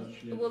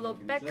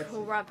 Ulug'bek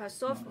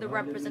Rapasov, the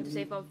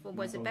representative of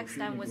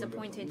Uzbekistan, was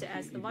appointed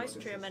as the vice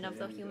chairman of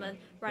the Human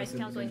Rights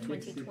Council in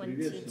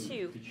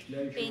 2022.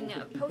 In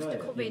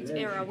post-COVID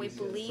era, we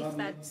believe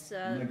that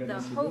the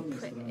hope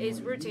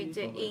is rooted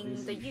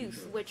in the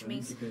youth, which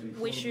means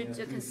we should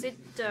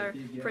consider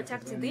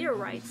protecting their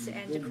rights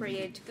and to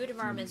create good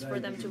environments for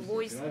them to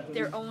voice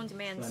their own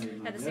demands.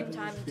 At the same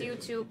time, due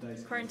to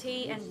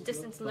quarantine and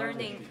distance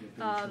learning,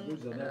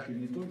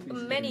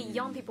 many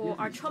young people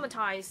are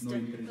traumatized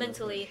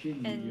mentally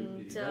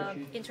and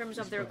in terms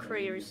of their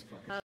careers.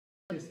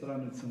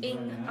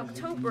 In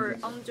October,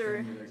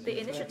 under the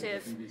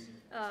initiative,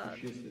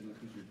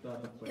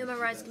 Human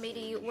Rights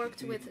Committee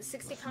worked with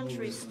 60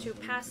 countries to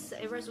pass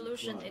a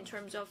resolution in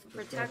terms of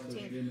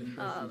protecting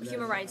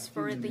human rights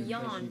for the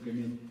young.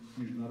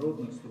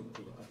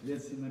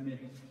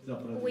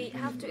 We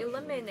have to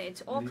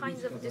eliminate all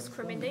kinds of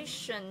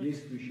discrimination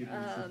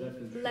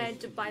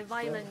led by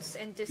violence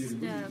and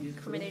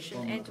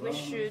discrimination, and we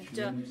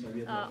should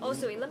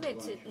also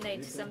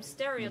eliminate some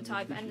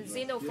stereotype and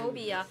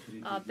xenophobia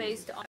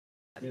based on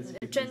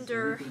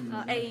gender,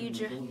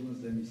 age,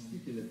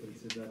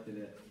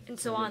 and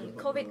so on.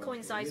 COVID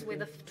coincides with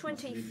the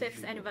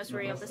 25th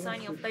anniversary of the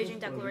signing of Beijing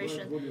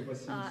Declaration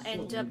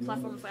and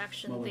Platform for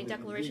Action. The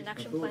Declaration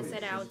Action Plan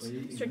set out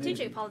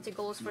strategic policy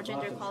goals for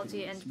gender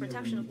equality and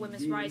protection of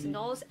women's rights, and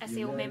all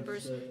SCIO member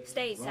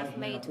states have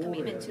made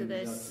commitment to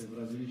this.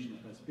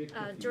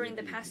 During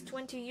the past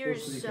 20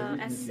 years,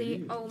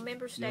 SCIO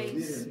member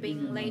states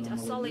been laid a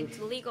solid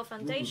legal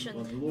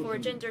foundation for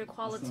gender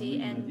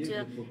equality and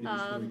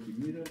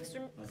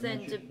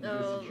strengthened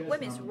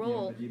women's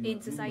role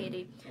in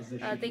society.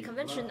 The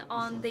Convention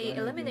on the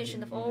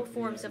Elimination of All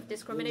Forms of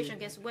Discrimination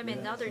Against Women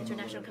and other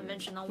international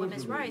conventions on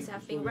women's rights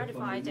have been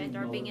ratified and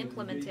are being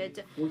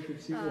implemented,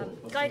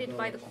 guided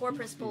by the core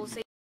principles.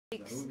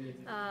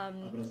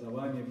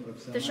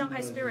 The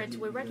Shanghai Spirit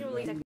will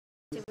regularly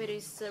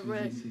activities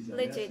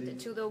related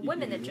to the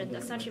women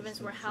agenda. Such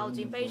events were held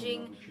in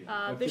Beijing,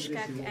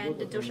 Bishkek, and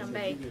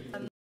Dushanbe.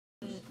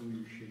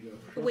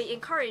 We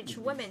encourage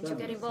women to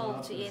get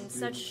involved in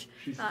such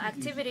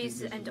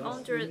activities, and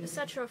under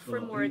such a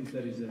framework,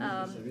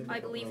 I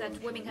believe that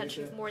women can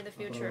achieve more in the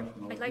future.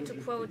 I'd like to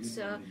quote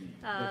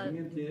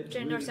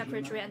General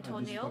Secretary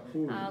Antonio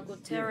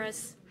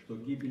Guterres.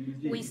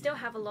 We still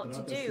have a lot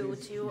to do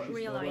to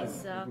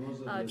realize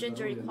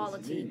gender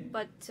equality,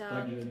 but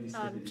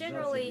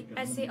generally,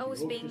 SCIO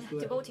has been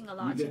devoting a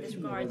lot in this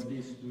regard.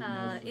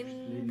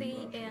 In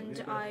the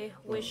end, I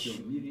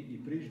wish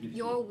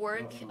your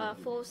work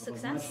full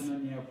success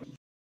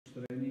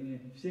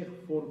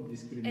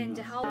and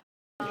help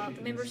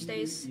the member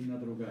states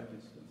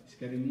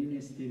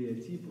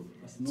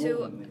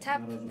to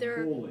tap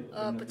their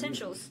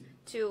potentials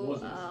to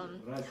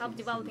help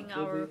developing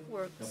our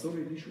works.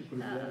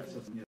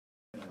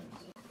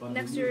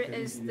 Next year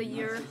is the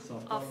year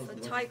of the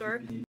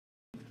tiger.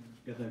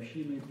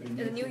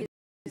 The new year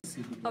is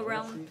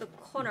around the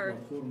corner.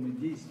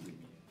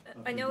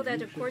 I know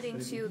that according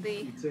to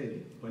the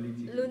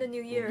Lunar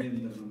New Year,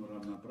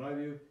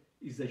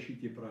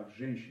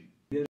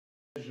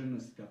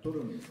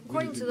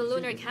 according to the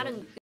lunar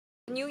calendar,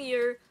 the New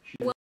Year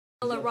will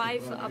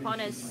arrive upon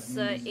us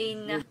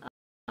in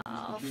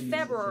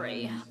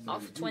February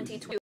of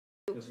 2022,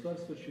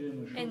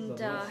 and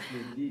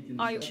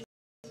I wish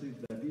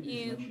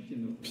you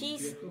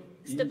peace,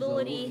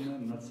 stability,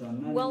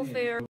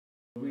 welfare,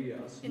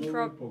 and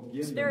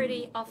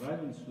prosperity of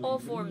all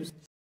forms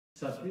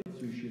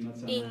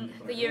in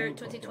the year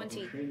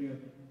 2020.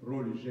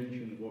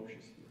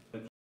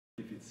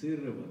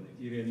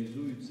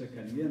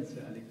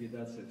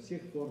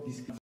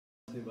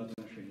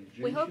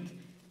 We hope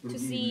to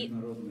see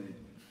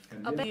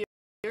a better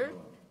year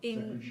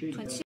in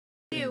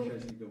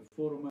 2022,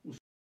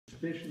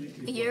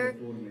 a year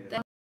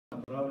that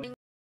brings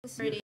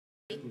prosperity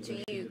to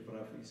you.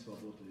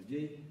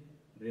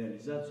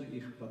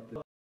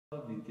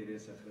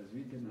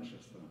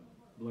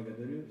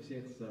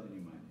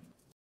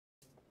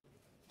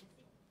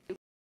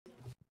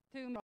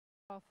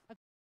 A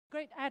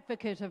great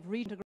advocate of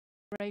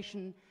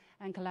reintegration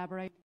and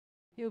collaboration.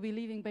 He'll be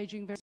leaving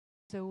Beijing very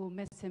soon, so we'll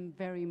miss him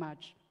very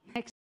much.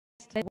 Next,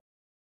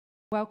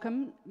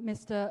 welcome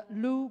Mr.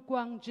 Lu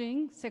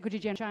Guangjing, Secretary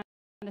General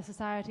China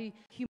Society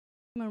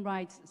Human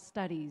Rights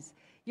Studies.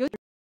 有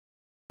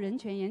人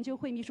权研究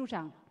会秘书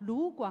长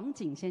卢广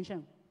景先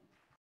生。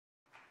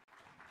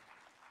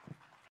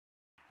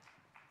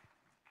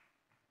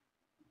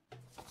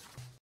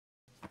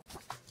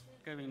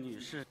各位女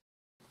士、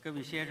各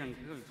位先生、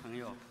各位朋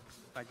友，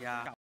大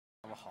家下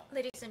午好。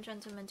Ladies and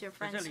gentlemen, dear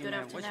在这 friends, 里 good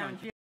呢，我想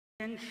afternoon.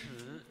 坚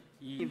持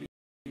以为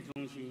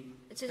中心，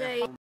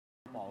 Today,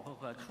 保护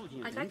和促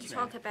进 I'd 人 like to 权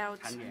talk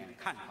about 谈点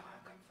看法。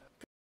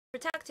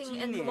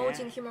 protecting and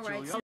promoting human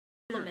rights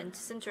development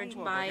centered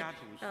by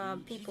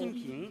people.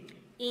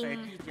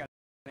 In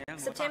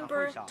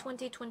September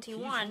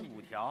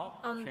 2021,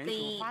 on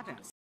the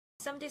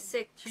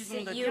 76th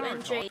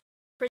UNJ,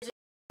 President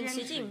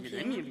Xi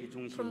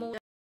Jinping promoted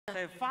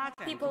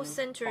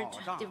people-centered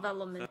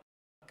development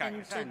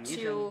and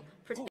to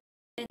protect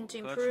and to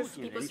improve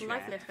people's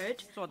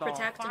livelihood,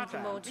 protect and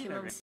promote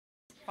human rights.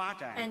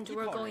 And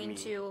we're going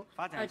to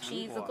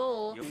achieve the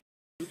goal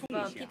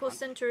of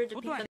people-centered,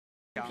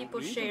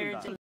 people-shared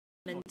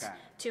development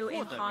to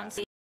enhance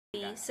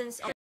the sense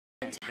of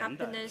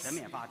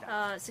happiness,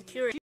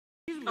 security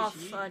of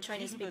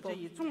Chinese people.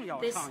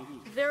 This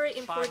very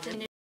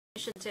important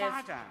initiative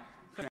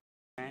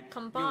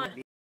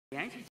combines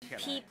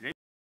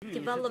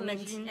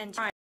development and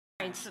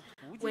rights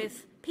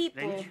with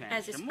people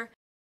as its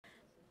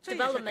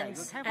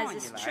development as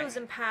its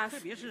chosen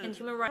path and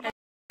human rights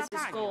as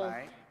its goal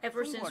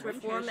ever since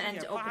reform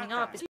and opening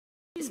up,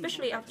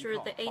 especially after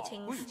the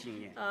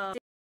 18th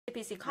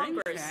CPC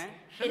Congress.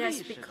 It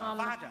has become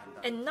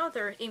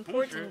another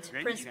important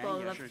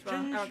principle of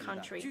our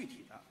country.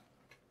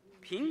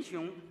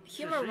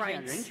 Human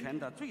rights,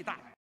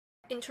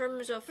 in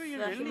terms of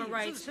human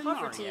rights,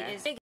 poverty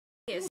is the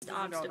biggest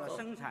obstacle.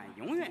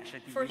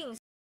 For things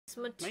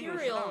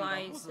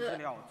materialize,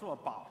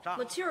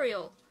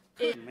 material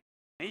is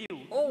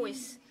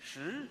always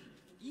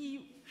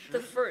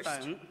the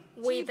first.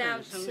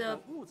 Without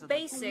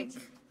basic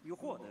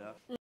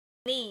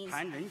needs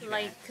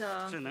like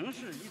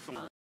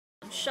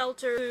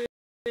shelter,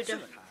 it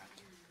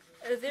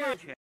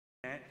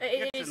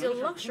is a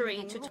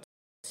luxury to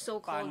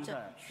so-called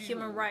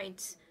human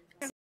rights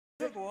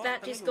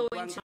that is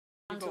going to be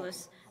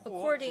countless.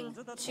 According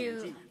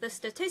to the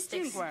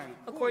statistics,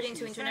 according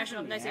to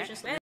international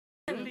organizations,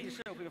 in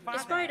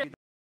spite of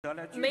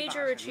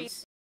major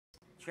achievements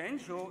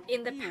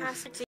in the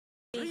past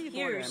 60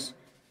 years,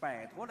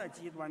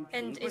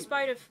 and in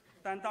spite of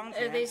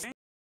this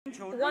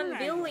 1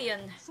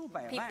 billion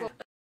people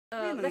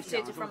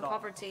lifted from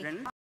poverty,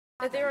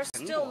 there are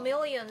still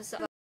millions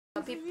of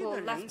people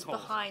left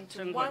behind.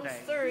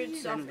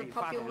 1/3 of the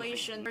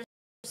population are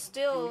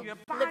still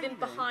living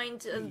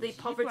behind the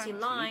poverty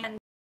line, and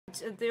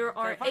there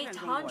are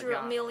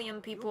 800 million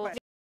people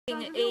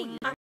living in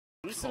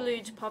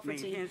absolute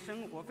poverty.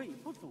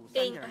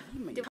 In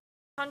the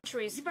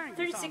countries,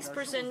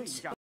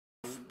 36% of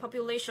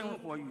population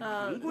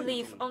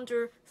live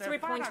under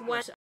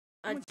 3.1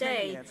 a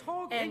day,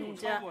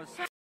 and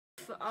half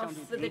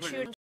of the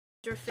children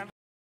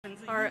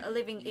are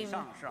living in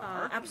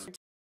absolute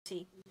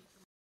poverty.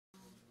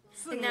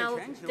 And now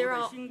there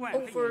are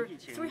over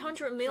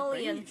 300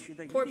 million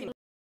poor people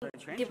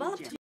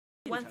developed.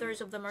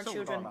 1/3 of them are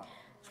children.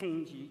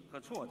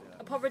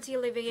 Poverty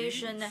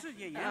alleviation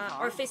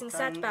are facing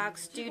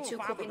setbacks due to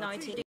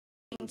COVID-19.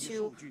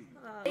 To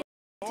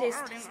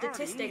latest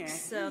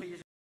statistics,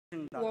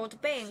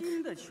 World Bank,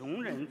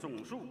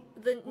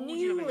 the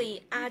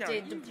newly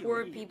added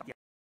poor people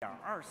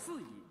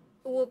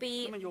will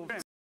be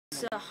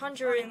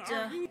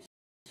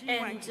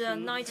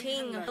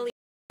 119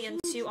 million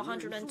to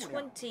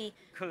 120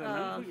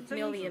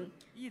 million.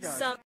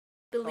 Some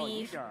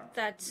believe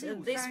that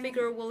this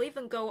figure will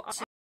even go up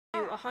to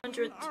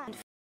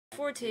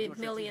 140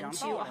 million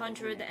to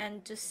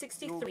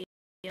 163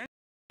 million.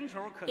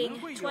 In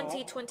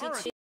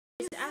 2022,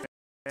 it's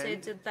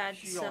estimated that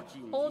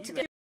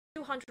altogether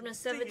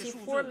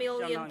 274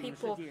 million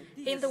people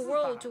in the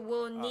world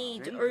will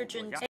need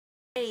urgent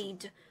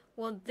aid.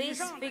 Will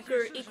this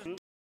figure equal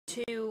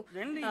to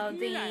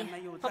the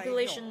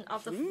population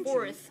of the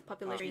 4th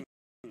population?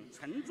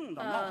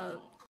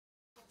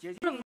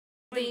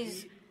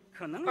 These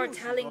are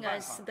telling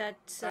us that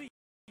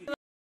human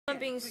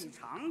beings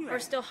are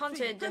still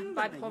haunted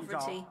by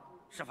poverty.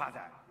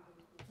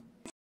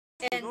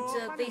 And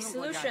the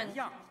solution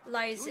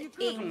lies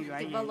in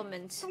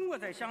development.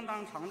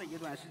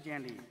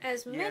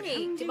 As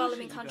many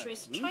developing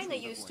countries, China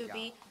used to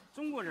be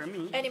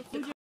an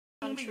important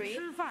country.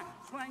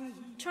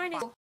 China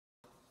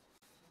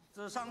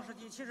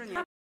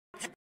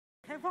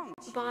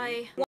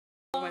by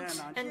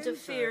want and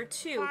fear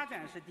too.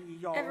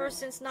 Ever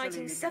since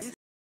 1970,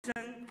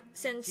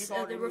 since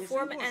the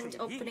reform and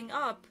opening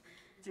up,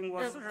 the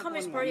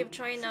Communist Party of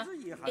China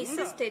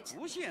insisted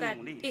that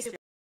it should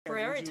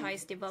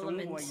prioritize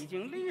development.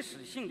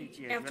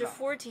 After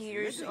 40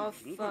 years of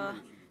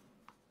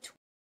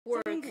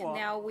work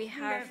now we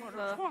have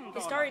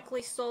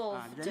historically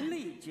solved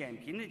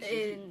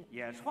in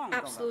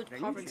absolute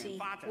poverty,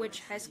 which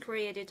has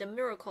created a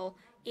miracle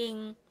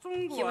in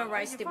human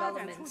rights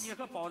development.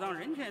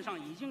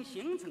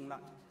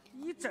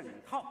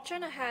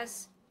 China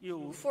has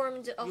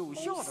formed a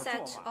whole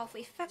set of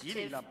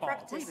effective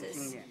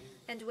practices,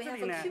 and we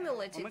have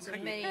accumulated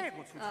many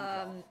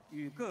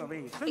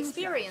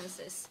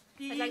experiences.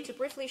 I'd like to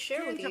briefly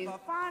share with you.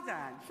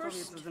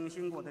 First,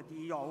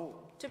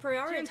 to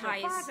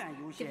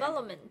prioritize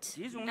development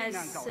as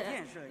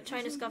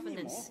China's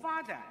governance,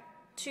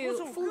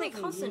 to fully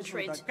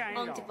concentrate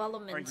on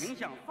development,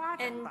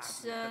 and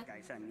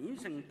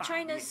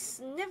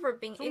China's never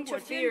been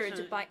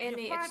interfered by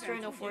any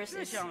external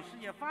forces.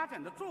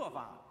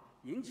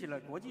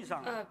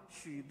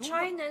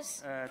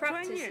 China's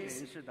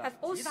practices have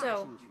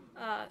also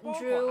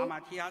drew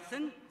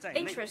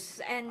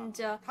interest and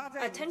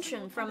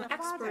attention from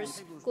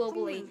experts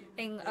globally,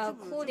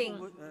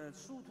 including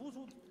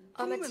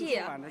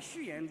Amatia.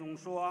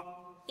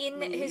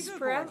 In his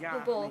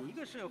preamble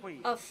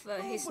of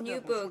his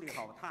new book,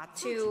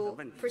 To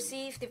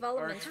Perceive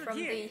Development from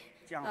the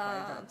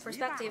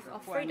Perspective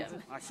of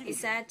Freedom, he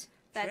said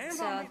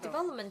that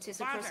development is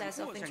a process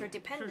of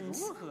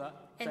interdependence,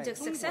 and a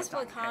successful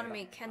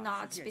economy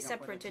cannot be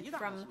separated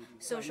from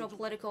social,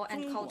 political,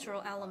 and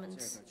cultural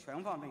elements.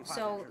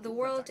 So the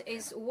world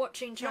is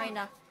watching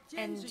China,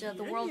 and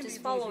the world is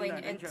following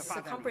its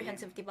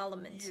comprehensive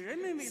development.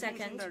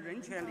 Second,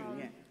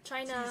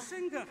 China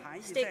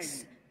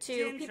sticks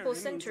to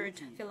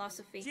people-centered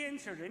philosophy,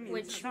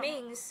 which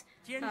means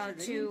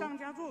to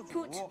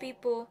put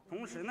people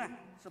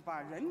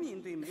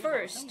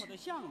first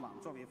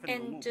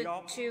and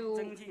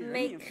to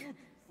make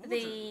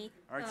the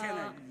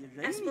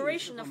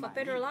aspiration of a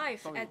better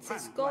life as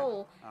its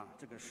goal,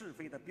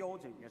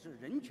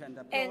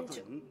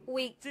 and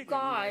we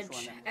guard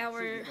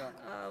our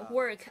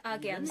work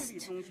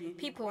against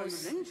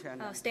people's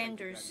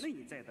standards.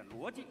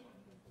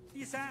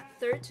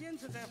 Third,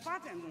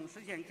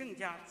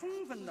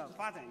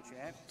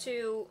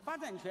 to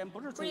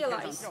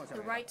realize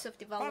the rights of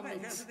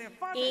development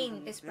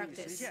in its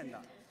practice.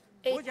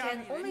 It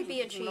can only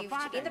be achieved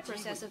in the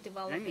process of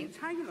development.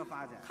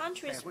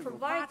 Countries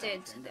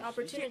provided the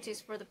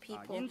opportunities for the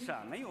people.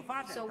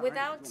 So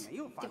without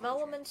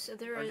development,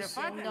 there is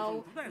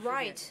no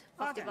right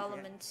of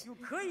development.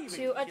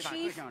 To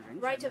achieve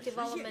right of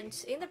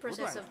development in the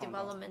process of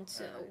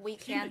development, we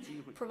can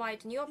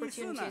provide new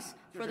opportunities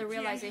for the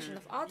realization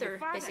of other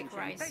basic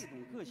rights.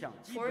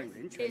 Fourth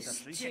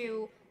is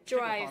to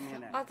drive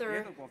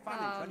other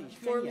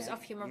forms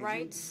of human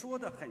rights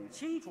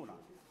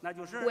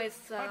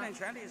with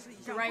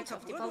the right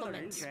of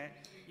development.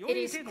 It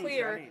is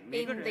clear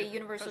in the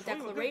Universal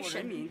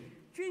Declaration,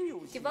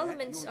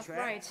 development of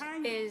rights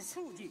is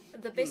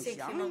the basic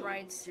human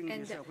rights,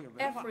 and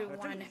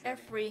everyone,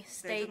 every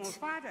state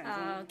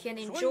can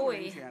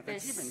enjoy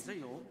this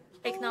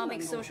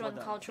economic, social, and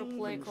cultural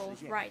political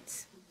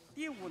rights.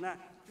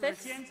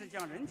 Fifth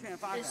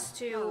is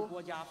to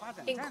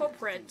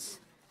incorporate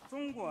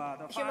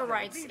human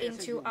rights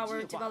into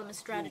our development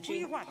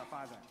strategy.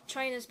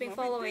 China has been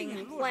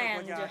following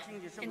planned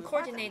and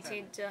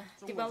coordinated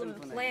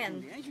development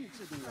plan.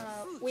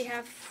 We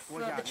have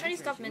the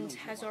Chinese government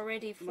has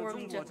already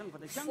formed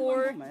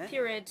 4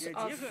 periods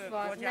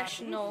of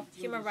national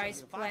human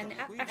rights plan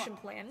action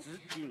plan,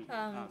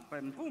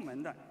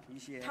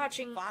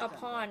 touching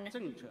upon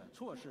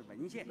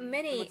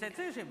many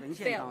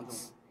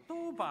fields.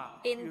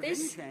 In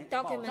these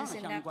documents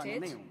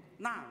enacted,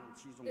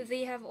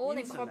 they have all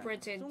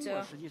incorporated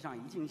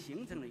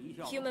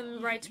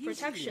human rights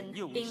protection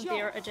in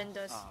their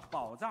agendas.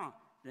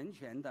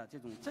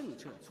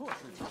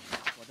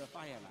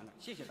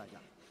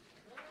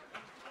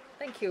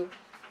 Thank you.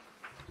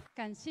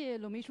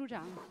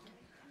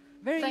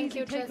 Very Thank easy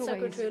you, Chair takeaways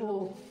Secretary for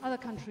Lu. other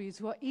countries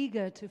who are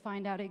eager to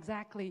find out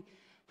exactly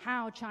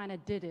how China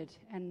did it,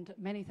 and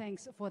many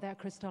thanks for that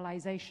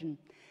crystallization.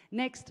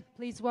 Next,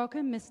 please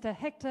welcome Mr.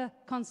 Hector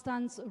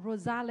Constance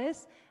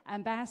Rosales,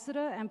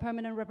 Ambassador and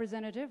Permanent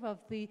Representative of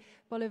the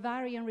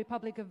Bolivarian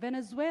Republic of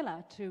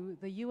Venezuela to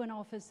the UN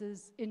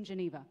offices in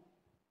Geneva.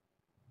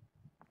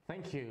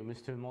 Thank you,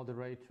 Mr.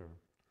 Moderator.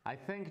 I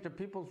thank the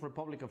People's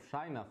Republic of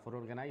China for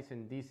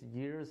organizing this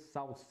year's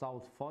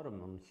South-South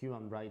Forum on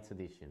Human Rights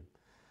edition.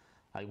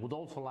 I would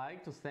also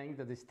like to thank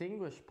the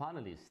distinguished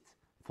panelists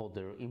for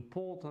their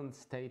important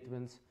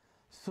statements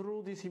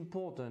through this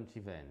important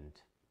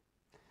event.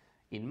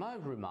 In my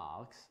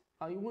remarks,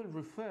 I will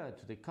refer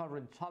to the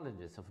current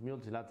challenges of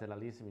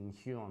multilateralism in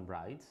human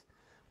rights,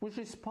 which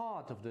is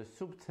part of the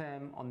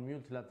subtheme on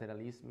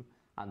multilateralism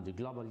and the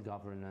global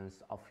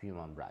governance of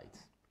human rights.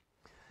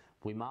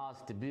 We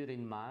must bear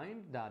in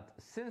mind that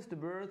since the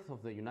birth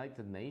of the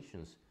United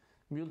Nations,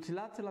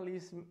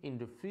 multilateralism in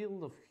the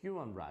field of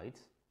human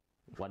rights,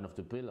 one of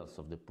the pillars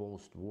of the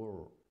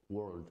post-war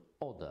world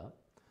order,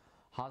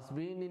 has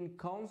been in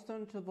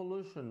constant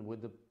evolution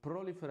with the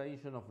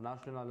proliferation of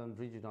national and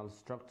regional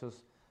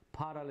structures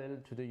parallel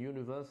to the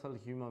universal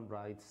human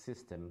rights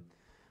system,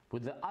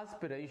 with the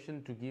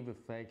aspiration to give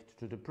effect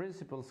to the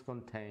principles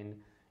contained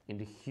in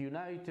the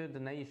United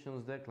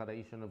Nations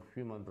Declaration of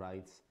Human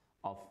Rights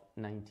of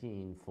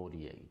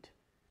 1948.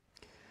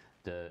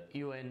 The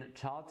UN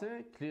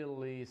Charter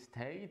clearly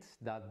states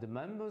that the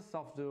members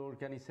of the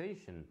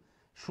organization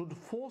should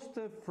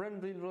foster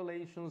friendly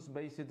relations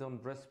based on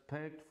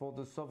respect for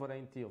the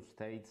sovereignty of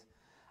states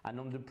and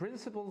on the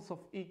principles of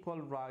equal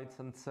rights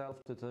and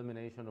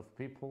self-determination of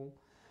people,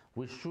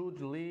 which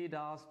should lead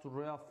us to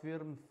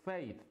reaffirm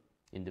faith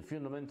in the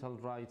fundamental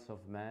rights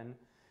of man,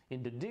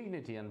 in the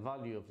dignity and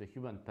value of the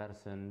human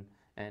person,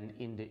 and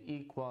in the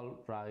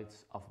equal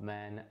rights of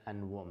man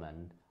and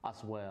woman,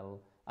 as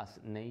well as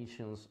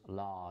nations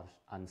large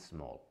and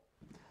small.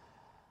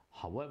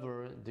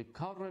 However, the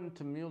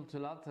current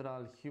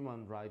multilateral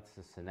human rights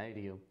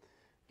scenario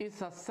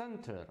is a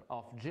center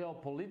of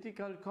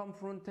geopolitical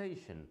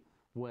confrontation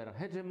where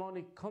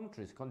hegemonic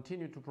countries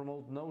continue to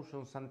promote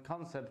notions and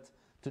concepts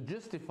to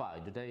justify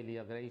the daily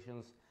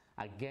aggressions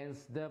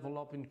against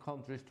developing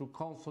countries to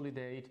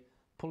consolidate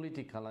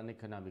political and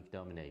economic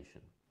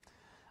domination.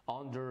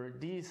 Under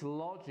this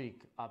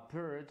logic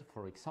appeared,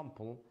 for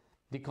example,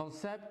 the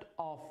concept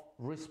of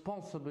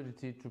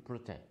responsibility to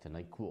protect, and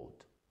I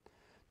quote,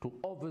 to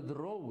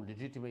overthrow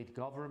legitimate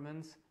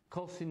governments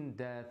causing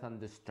death and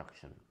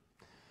destruction.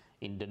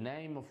 In the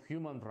name of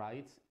human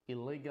rights,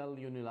 illegal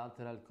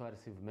unilateral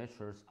coercive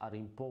measures are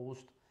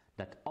imposed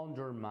that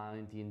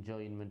undermine the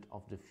enjoyment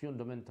of the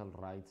fundamental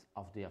rights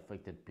of the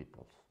affected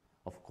peoples.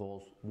 Of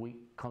course, we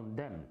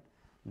condemn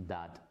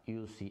that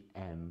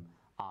UCM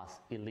as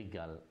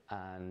illegal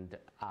and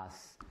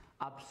as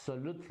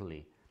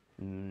absolutely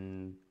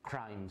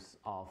crimes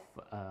of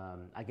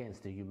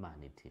against the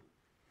humanity.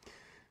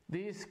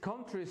 These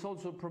countries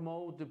also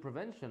promote the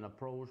prevention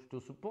approach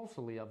to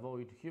supposedly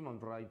avoid human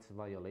rights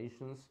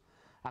violations,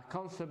 a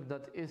concept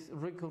that is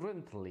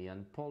recurrently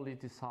and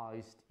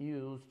politicized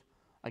used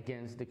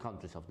against the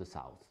countries of the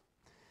South.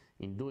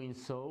 In doing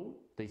so,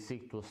 they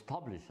seek to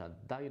establish a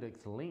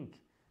direct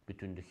link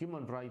between the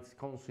Human Rights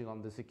Council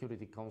and the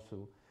Security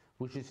Council,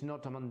 which is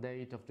not a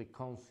mandate of the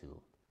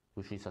Council,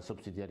 which is a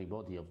subsidiary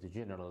body of the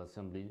General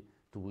Assembly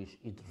to which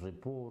it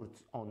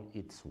reports on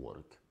its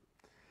work.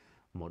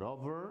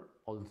 Moreover,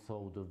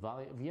 although the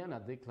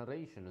Vienna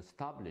Declaration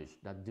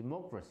established that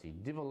democracy,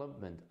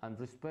 development, and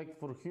respect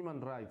for human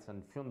rights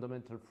and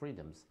fundamental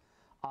freedoms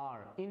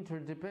are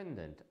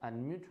interdependent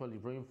and mutually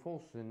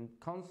reinforcing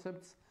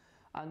concepts,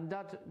 and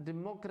that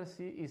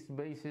democracy is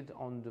based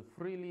on the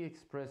freely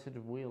expressed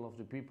will of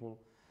the people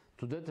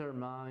to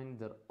determine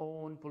their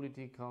own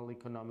political,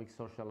 economic,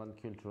 social,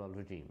 and cultural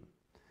regime,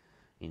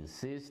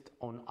 insist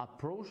on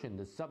approaching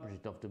the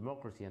subject of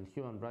democracy and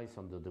human rights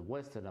under the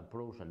Western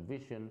approach and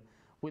vision,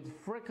 with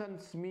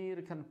frequent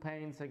smear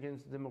campaigns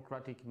against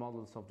democratic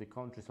models of the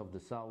countries of the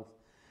South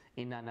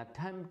in an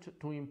attempt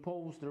to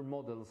impose their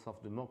models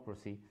of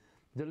democracy,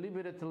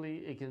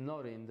 deliberately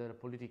ignoring their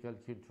political,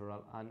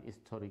 cultural, and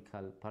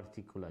historical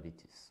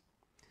particularities.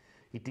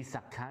 It is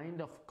a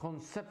kind of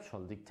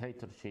conceptual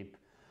dictatorship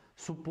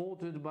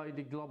supported by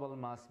the global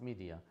mass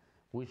media,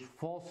 which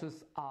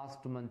forces us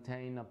to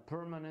maintain a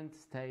permanent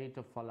state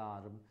of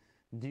alarm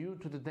due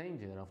to the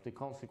danger of the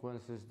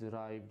consequences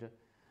derived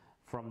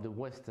from the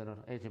Western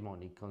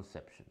hegemonic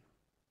conception.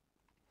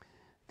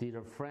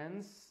 Dear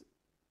friends,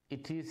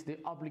 it is the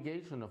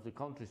obligation of the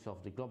countries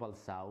of the Global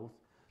South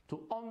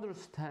to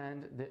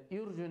understand the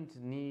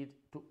urgent need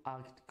to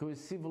act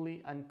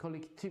cohesively and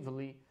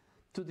collectively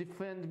to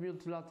defend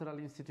multilateral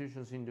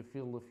institutions in the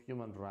field of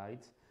human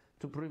rights,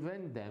 to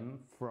prevent them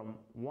from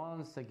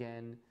once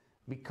again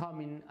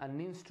becoming an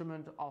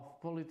instrument of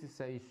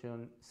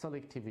politicization,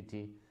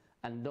 selectivity,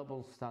 and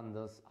double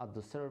standards at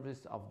the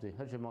service of the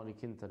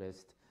hegemonic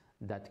interest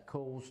that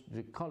caused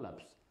the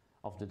collapse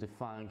of the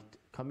defunct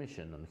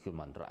Commission on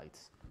Human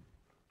Rights.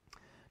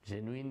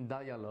 Genuine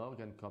dialogue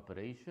and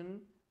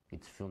cooperation,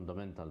 its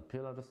fundamental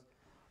pillars,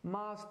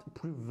 must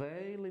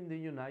prevail in the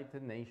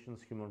United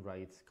Nations Human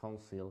Rights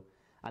Council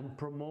and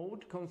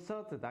promote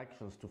concerted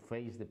actions to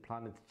face the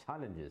planet's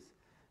challenges,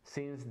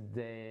 since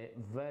the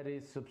very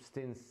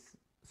subsistence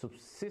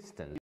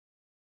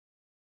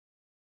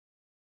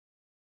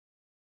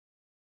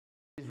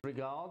in this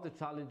regard, the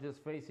challenges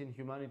facing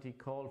humanity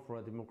call for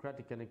a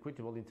democratic and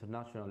equitable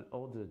international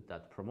order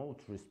that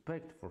promotes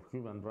respect for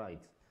human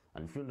rights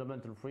and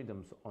fundamental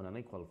freedoms on an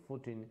equal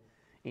footing,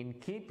 in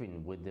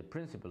keeping with the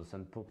principles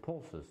and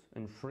purposes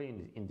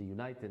enshrined in the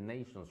United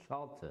Nations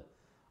Charter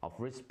of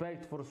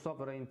respect for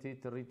sovereignty,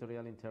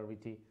 territorial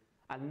integrity,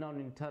 and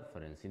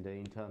non-interference in the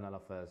internal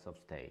affairs of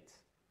states.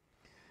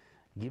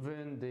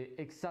 Given the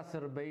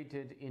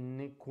exacerbated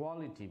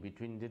inequality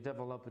between the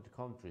developed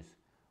countries,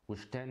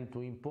 which tend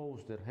to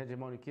impose their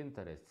hegemonic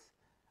interests,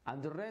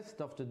 and the rest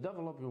of the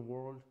developing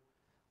world,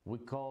 we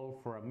call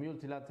for a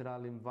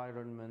multilateral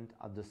environment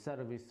at the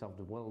service of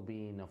the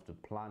well-being of the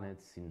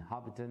planet's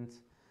inhabitants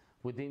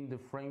within the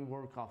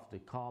framework of the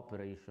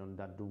cooperation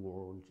that the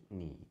world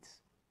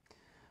needs.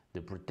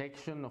 The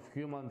protection of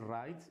human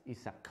rights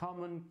is a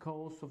common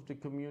cause of the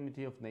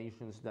community of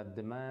nations that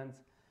demands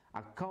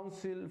a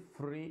council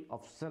free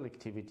of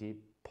selectivity,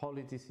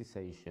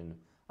 politicization,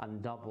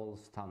 and double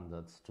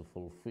standards to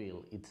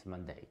fulfill its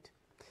mandate,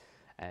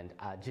 and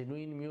a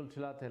genuine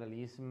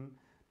multilateralism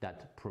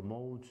that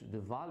promotes the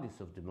values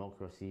of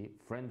democracy,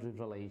 friendly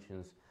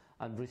relations,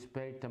 and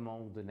respect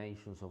among the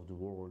nations of the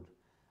world,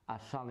 a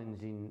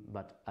challenging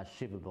but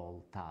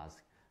achievable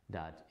task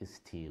that is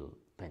still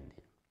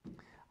pending.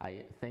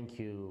 I thank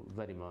you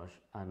very much,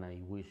 and I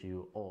wish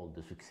you all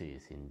the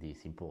success in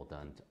this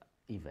important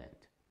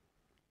event.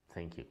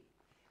 Thank you.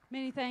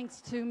 Many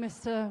thanks to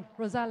Mr.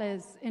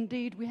 Rosales.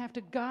 Indeed, we have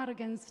to guard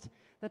against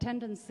the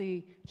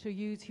tendency to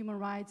use human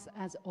rights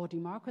or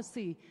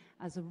democracy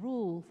as a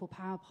rule for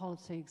power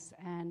politics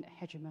and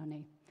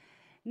hegemony.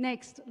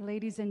 Next,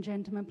 ladies and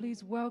gentlemen,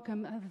 please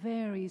welcome a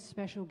very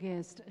special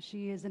guest.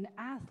 She is an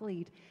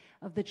athlete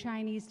of the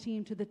Chinese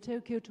team to the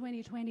Tokyo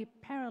 2020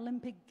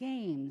 Paralympic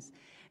Games,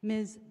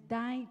 Ms.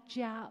 Dai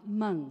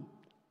Jiameng.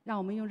 让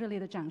我们用热烈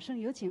的掌声，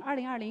有请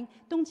2020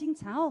东京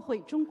残奥会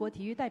中国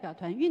体育代表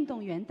团运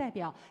动员代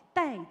表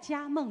戴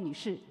嘉梦女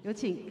士，有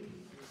请。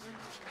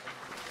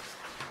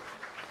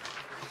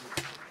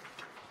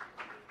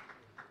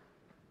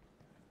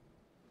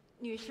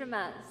女士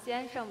们、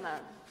先生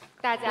们，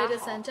大家好。 Ladies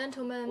and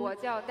gentlemen, 我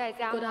叫戴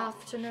嘉梦， good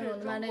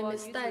afternoon. My name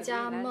is 戴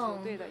嘉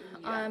梦.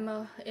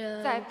 I'm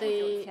in 在不久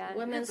the 前，日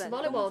women's 本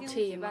volleyball 东京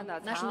举 team, 办的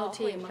残 national 奥会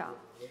team. 上，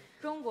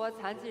中国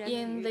残疾人体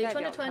In 育 the 代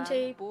表团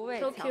2020不畏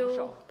强 Tokyo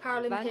手，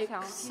顽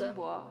强 Paralympics, 拼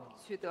搏，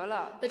取得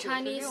了 the 96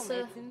 Chinese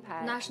枚金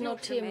牌、 national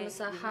 60枚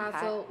teams 银 have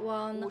牌、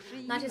 won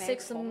 51枚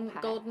 96 铜牌，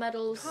 gold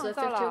medals, 创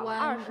造了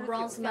 51 29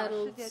 bronze 项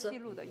世界 medals, 纪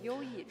录的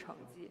优异成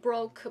绩，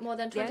 broke more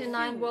than 连续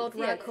 29 world 5届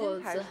金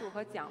records, 牌数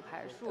和奖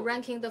牌数，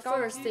 ranking the 高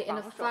first 居 in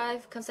榜首。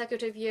 5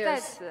 consecutive 在 years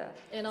此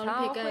in 残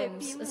奥 Olympic 会 Games,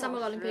 闭幕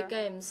Summer Olympic 时，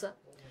 Games.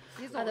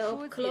 习 At 总 the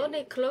书记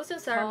closing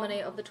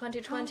ceremony of the 称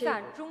 2020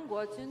赞中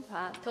国军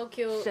团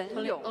Tokyo 神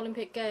勇，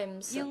 Olympic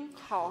Games, 应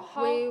好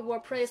好 we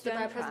were praised 宣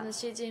by 传。 President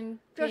Xi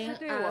这是 Jinping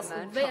对我 as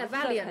们 very 诚挚的肯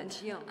valiant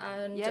定，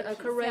 and 也体现了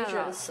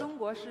courageous. 中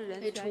国式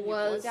人 It 权与国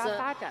was 家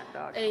发展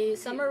的 a 成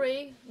绩。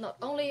 summary not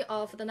only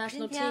of the 今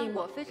national 天 team,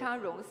 我非常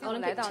荣幸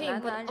来 Olympic 到 team,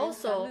 南 but 南人权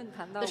also 论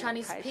坛的 the 舞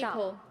Chinese 台 people.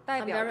 上，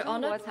代 I'm 表 very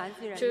中国 honored 残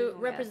疾人 to 运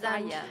动员发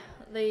represent 言。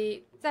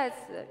 the 在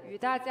此与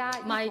大家一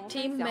my 同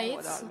分享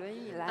我的 teammates 轮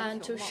椅篮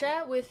and 球 to 梦。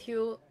 share with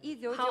you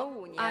 1995 how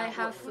年， I 我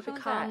have 出生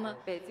在 become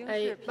北京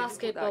a 市平谷的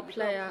basketball 一个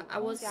player. 普 I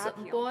通 was 家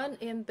庭。 born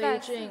in 在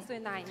Beijing. 4岁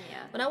那一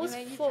年， When I 因 was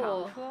为一 4,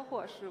 场车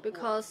祸事故，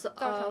 because 造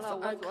成 of 了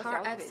我 a 左 car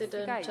小腿膝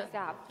盖以 accident,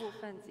 下部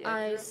分截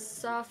I 肢。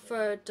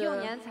 suffered 幼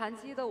年残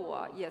疾的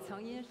我，也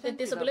曾因 a 身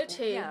体的不 disability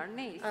便而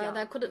内向。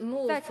 that couldn't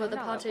move 在 for 成 the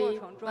长的过 body,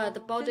 程中， the 身体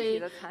body,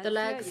 的残 the 缺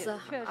legs 也确实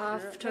为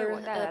after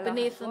我带来了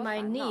beneath 很多 my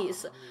烦恼。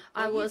 knees.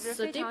 I 我一 was 直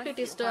非常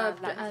deeply 喜欢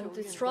disturbed 篮 and 球运动，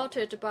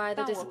 distraughted by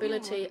the 但我并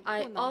disability. 不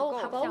I 能 have 够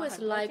像 always 很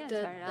多 liked 健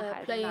全人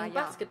孩子那 playing 样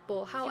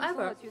basketball. 轻松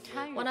However, 地去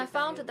参与 when 这 I 项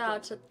found 运动。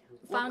 that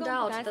我 found 更不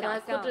out 敢 that I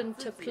想象 couldn't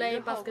自己 play 日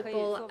后可以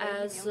basketball 作为一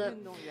as 名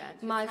运动员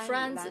去 my 参与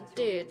friends 篮球运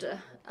did. 动。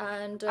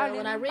 And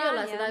when I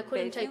realized that I 2008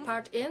 couldn't take 年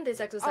part in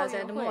this 奥 exercise 运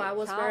anymore, I 会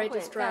was 残奥 very 会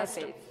在 distressed.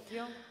 北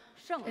京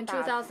盛 In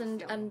大举行。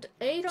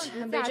 2008, 正值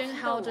假 Beijing 期的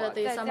held 我 the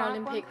在 Summer 家观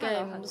Olympic 看了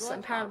很 Games 多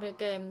and 场 Paralympic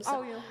Games.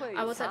 奥运会与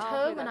I was 残 at 奥会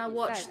home 的 and I 比赛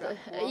watched 转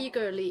播。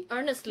 eagerly, 其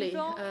earnestly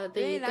中，轮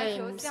the 椅篮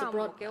球 games 项目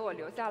brought 给我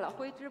留下了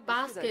挥之不去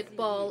的记忆。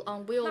 basketball on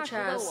那时的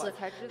wheelchairs 我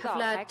才知道 have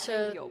还 left 可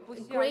以有不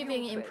需要用 engraving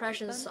腿去奔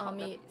impressions 跑 on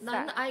的 me. 比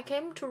Then 赛。 I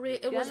came to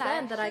it 原 was 来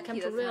then that I 身 came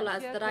体 to 的残 realize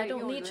缺 that 可 I 以 don't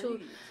用 need 轮 to 椅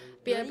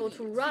be able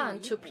to run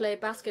to play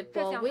这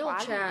basketball. 项华丽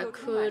Wheelchair 又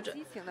充满 could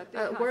激情的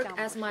对抗 work 项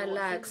as 目 my 使我深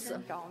legs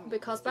深着迷，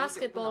 because 久久不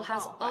basketball 能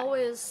has 忘怀。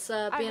 always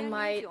been my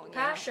 2009年，我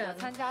passion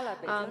参加了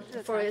北京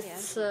市 for 残疾 its 人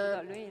组织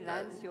的轮椅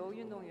篮球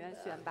运动员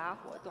选拔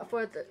活动。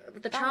 for the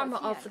当 charm 我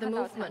亲 of 眼 the 看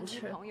到残疾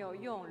movement. 朋友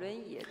用轮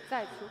椅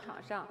在球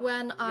场上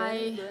When 人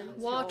I 轮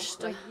球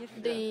watched 合一时，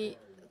 the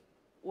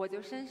我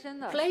就深深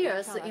地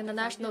players in the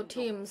national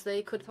teams,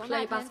 they could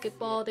play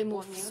basketball, they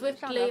moved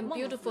swiftly and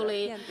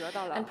beautifully and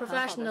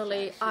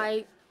professionally.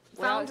 I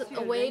found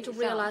a way to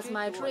realize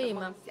my dream,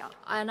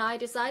 and I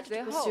decided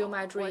to pursue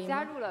my dream.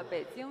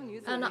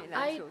 And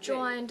I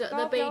joined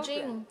the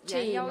Beijing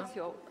team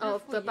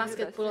of the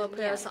basketball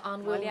players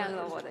on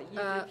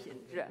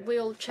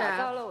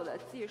wheelchair.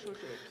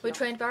 We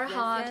trained very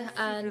hard,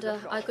 and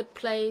I could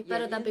play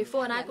better than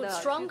before, and I got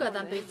stronger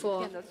than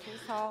before.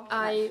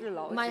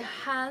 My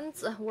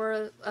hands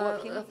were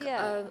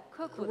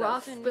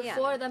rough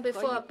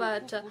before,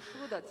 but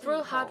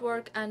through hard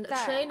work and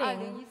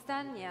training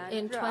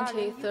in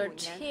 2013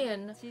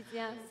 and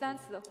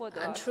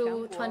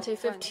through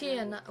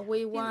 2015,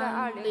 we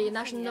won the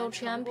national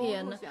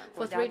champion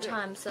for 3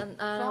 times, and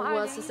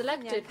was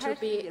selected to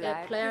be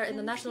a player in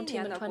the national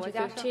team in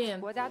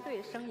 2015.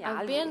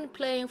 I've been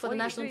playing for the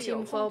national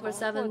team for over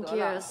 7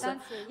 years.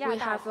 We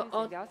have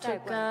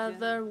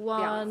altogether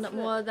won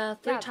more than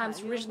 3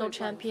 times regional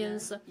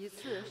champions,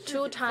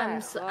 2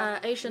 times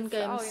Asian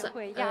Games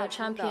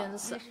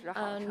champions,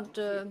 and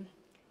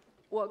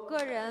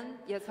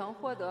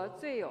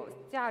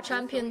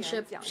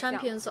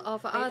champions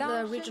of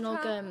other regional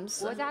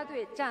games.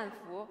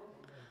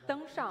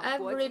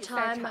 every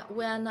time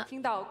when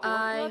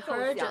I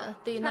heard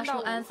the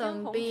national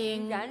anthem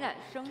being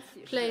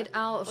played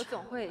out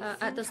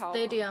at the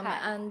stadium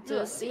and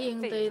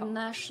seeing the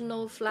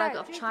national flag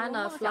of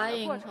China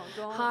flying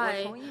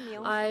high,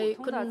 I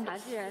couldn't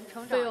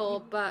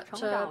feel but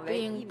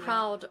being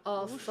proud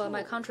of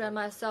my country and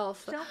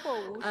myself.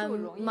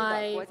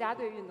 My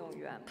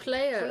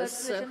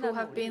players who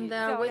have been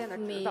there with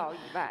me,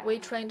 we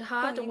trained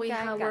hard. We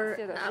were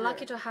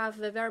lucky to have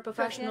very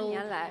professional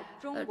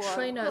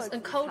trainers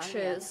and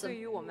coaches.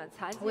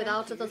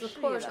 Without the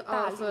support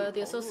of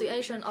the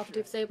Association of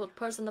Disabled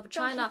Persons of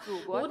China,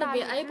 we wouldn't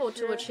be able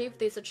to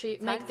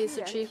make these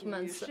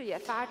achievements.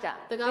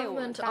 The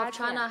government of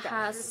China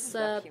has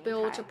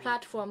built a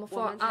platform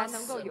for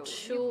us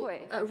to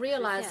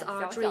realize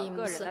our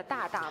dreams.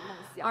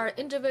 Our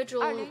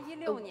individual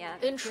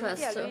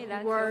interests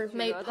were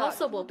made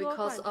possible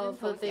because of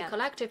the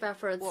collective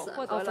efforts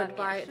offered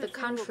by the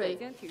country.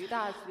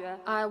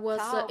 I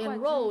was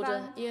enrolled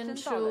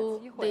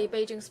into the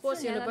Beijing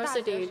Sports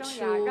University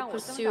to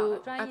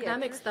pursue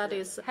academic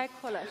studies.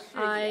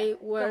 I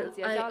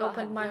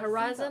opened my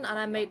horizon and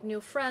I made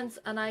new friends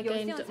and I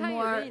gained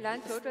more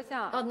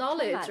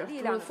knowledge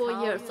through 4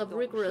 years of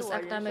rigorous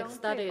academic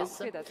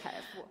studies.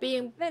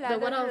 Being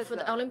one of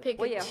the Olympic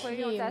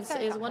teams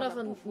is one of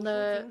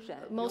the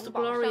most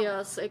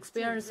glorious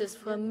experiences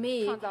for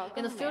me.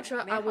 In the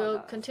future, I will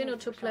continue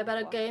to play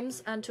better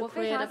games and to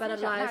create a better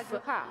life.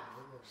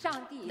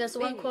 There's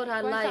one quote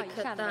I like,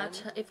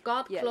 that if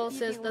God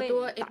closes the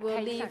door, it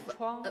will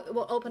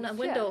open a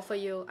window for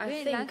you.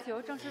 I think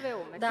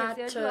that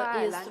is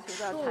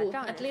true.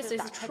 At least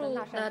it's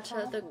true that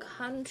the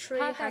country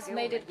has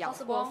made it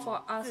possible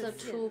for us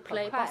to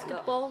play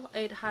basketball.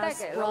 It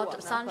has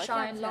brought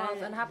sunshine,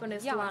 love, and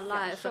happiness to our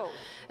life.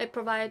 It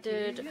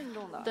provided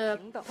the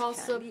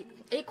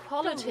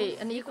equality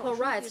and equal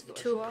rights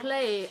to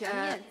play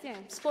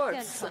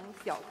sports.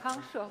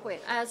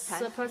 As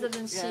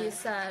President Xi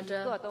said,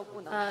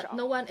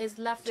 no one is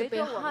left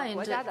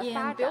behind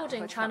in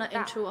building China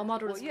into a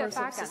moderate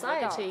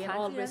society in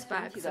all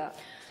respects.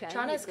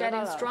 China is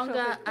getting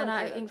stronger, and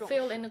I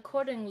feel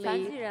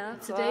accordingly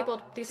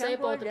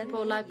disabled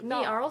people like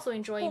me are also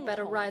enjoying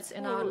better rights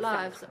in our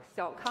lives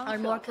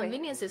and more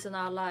conveniences in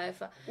our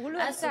life.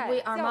 As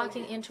we are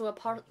marking into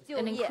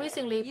an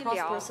increasingly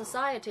prosperous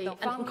society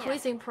and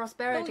increasing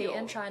prosperity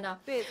in China,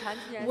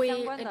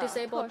 we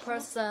disabled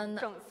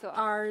persons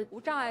are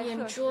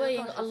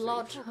enjoying a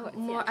lot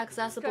more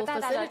accessible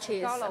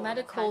facilities,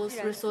 medical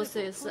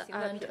resources,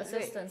 and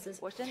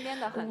assistances.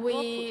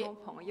 We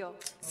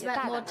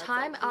spend more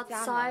time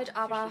outside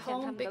of our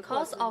home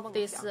because of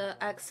this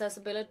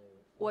accessibility.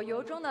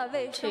 Because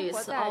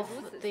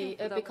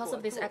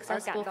of these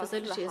accessible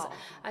facilities,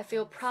 I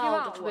feel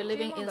proud to be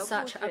living in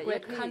such a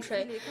great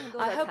country.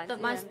 I hope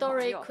that my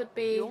story could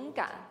be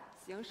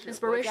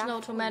inspirational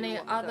to many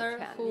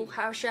others who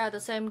have shared the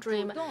same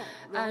dream,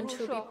 and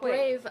to be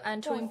brave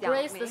and to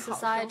embrace the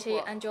society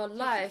and your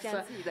life,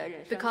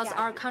 because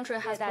our country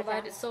has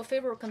provided so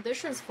favorable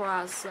conditions for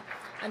us,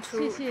 and to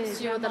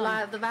pursue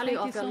the value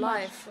of your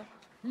life.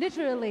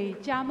 Literally,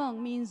 Jiameng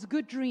means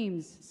good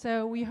dreams.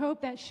 So we hope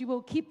that she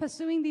will keep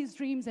pursuing these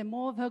dreams and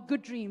more of her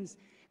good dreams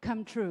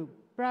come true.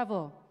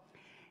 Bravo.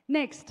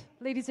 Next,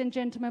 ladies and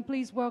gentlemen,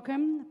 please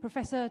welcome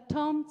Professor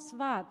Tom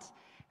Swart,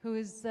 who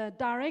is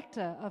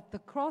director of the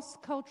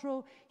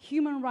Cross-Cultural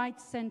Human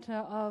Rights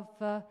Center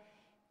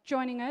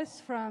joining us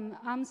from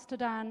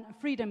Amsterdam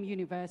Freedom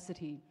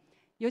University.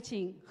 有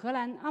请荷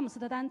兰阿姆斯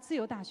特丹自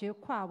由大学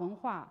跨文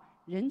化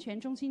人权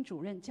中心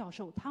主任教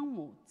授汤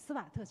姆·斯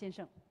瓦特先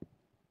生。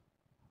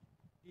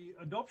 The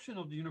adoption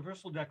of the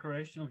Universal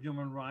Declaration of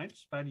Human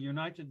Rights by the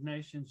United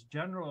Nations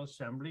General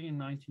Assembly in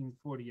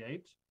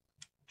 1948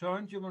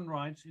 turned human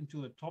rights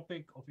into a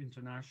topic of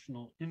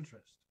international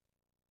interest.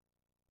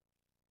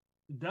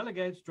 The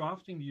delegates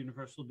drafting the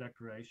Universal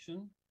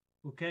Declaration,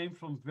 who came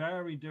from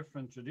very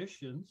different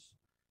traditions,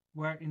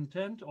 were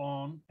intent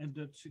on and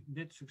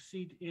did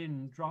succeed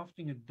in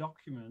drafting a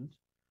document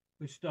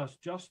which does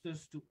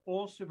justice to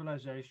all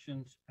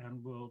civilizations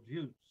and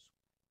worldviews.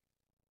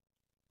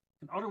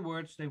 In other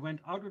words, they went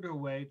out of their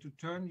way to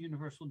turn the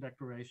Universal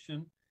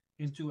Declaration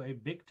into a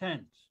big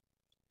tent.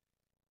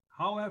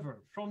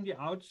 However, from the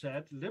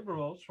outset,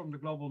 liberals from the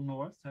global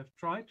north have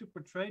tried to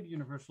portray the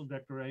Universal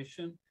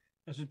Declaration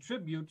as a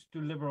tribute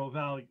to liberal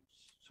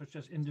values, such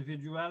as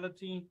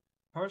individuality,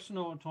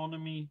 personal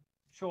autonomy,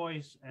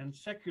 choice, and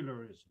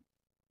secularism.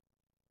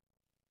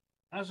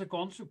 As a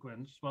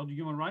consequence, while the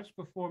human rights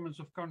performance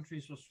of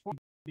countries was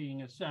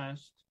being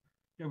assessed,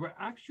 they were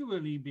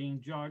actually being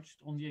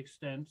judged on the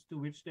extent to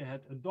which they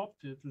had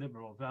adopted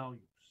liberal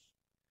values.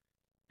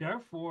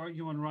 Therefore,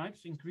 human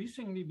rights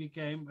increasingly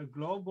became a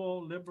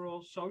global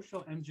liberal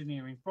social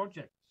engineering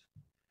project.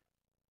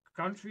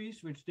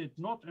 Countries which did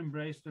not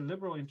embrace the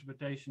liberal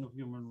interpretation of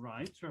human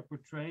rights were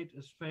portrayed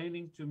as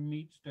failing to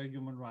meet their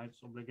human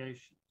rights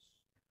obligations.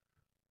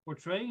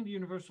 Portraying the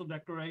Universal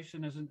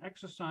Declaration as an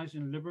exercise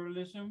in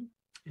liberalism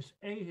is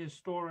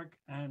ahistoric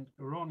and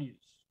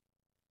erroneous.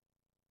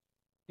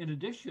 In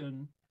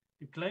addition,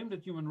 the claim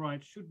that human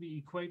rights should be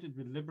equated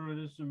with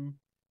liberalism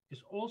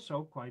is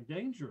also quite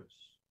dangerous.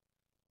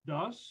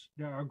 Thus,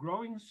 there are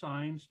growing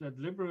signs that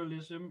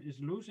liberalism is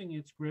losing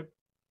its grip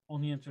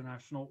on the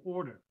international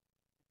order.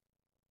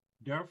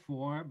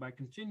 Therefore, by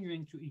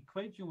continuing to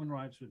equate human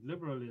rights with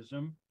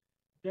liberalism,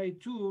 they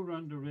too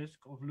run the risk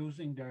of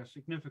losing their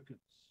significance.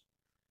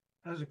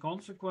 As a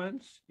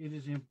consequence, it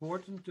is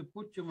important to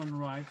put human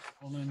rights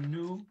on a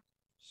new,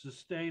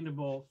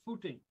 sustainable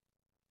footing.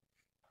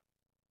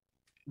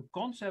 The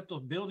concept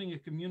of building a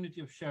community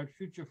of shared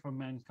future for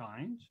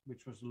mankind,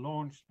 which was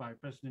launched by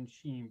President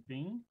Xi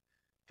Jinping,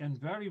 can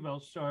very well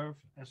serve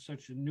as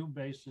such a new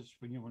basis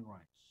for human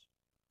rights.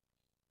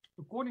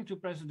 According to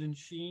President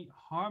Xi,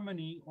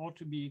 harmony ought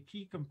to be a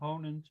key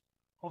component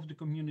of the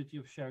community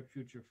of shared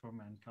future for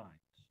mankind.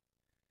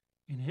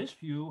 In his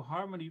view,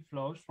 harmony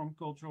flows from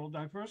cultural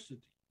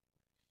diversity.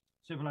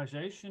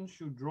 Civilizations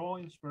should draw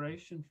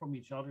inspiration from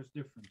each other's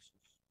differences.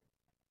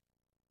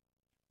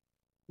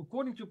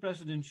 According to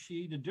President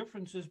Xi, the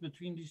differences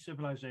between these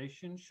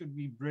civilizations should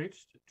be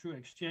bridged through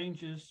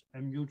exchanges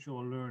and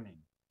mutual learning.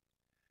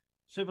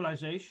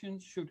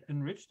 Civilizations should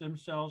enrich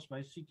themselves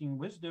by seeking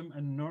wisdom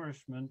and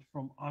nourishment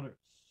from others.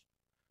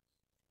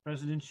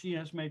 President Xi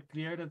has made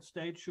clear that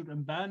states should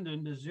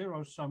abandon the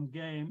zero-sum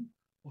game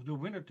of the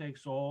winner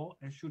takes all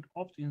and should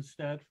opt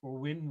instead for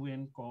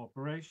win-win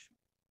cooperation.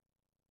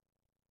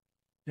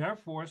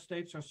 Therefore,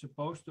 states are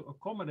supposed to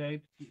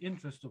accommodate the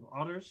interests of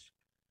others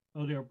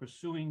while they are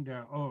pursuing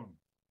their own.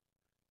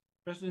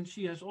 President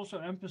Xi has also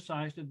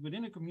emphasized that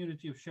within a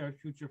community of shared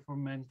future for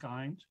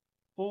mankind,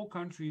 all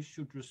countries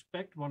should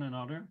respect one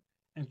another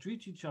and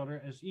treat each other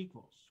as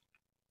equals.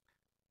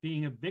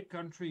 Being a big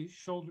country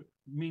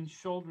means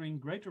shouldering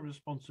greater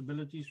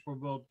responsibilities for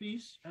world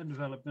peace and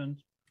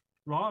development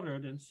rather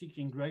than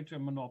seeking greater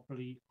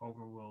monopoly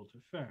over world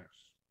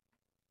affairs.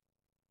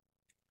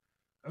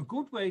 A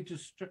good way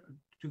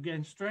to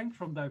gain strength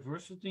from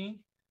diversity,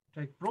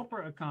 take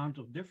proper account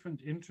of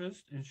different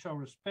interests, and show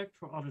respect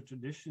for other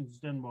traditions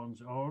than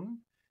one's own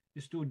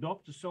is to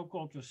adopt the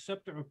so-called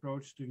receptor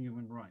approach to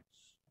human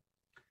rights.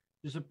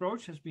 This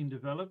approach has been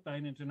developed by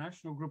an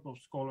international group of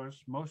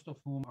scholars, most of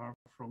whom are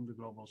from the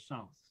Global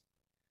South.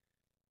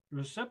 The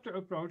receptor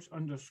approach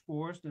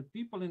underscores that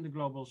people in the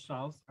Global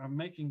South are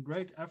making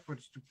great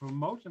efforts to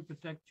promote and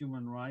protect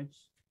human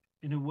rights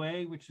in a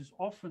way which is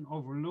often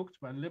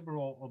overlooked by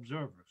liberal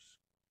observers.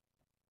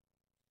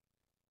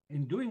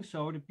 In doing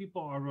so, the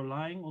people are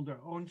relying on their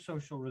own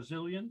social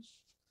resilience,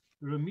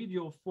 the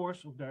remedial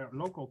force of their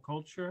local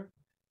culture,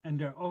 and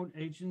their own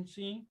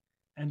agency,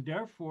 and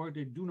therefore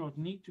they do not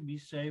need to be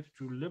saved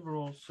through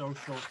liberal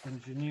social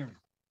engineering.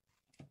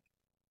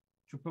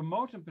 To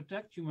promote and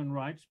protect human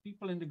rights,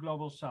 people in the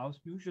Global South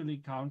usually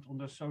count on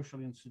their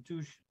social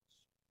institutions.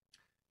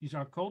 These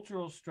are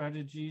cultural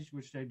strategies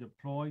which they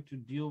deploy to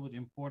deal with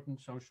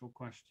important social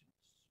questions.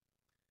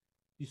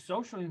 These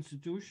social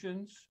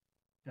institutions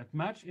that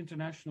match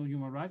international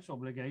human rights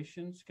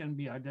obligations can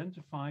be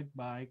identified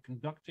by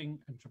conducting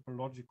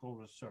anthropological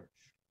research.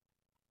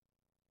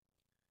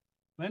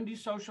 When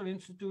these social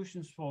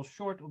institutions fall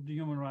short of the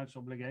human rights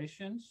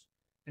obligations,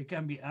 they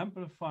can be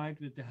amplified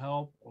with the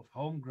help of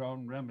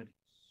homegrown remedies.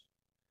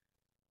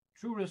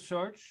 Through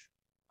research,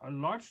 a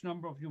large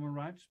number of human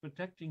rights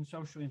protecting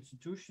social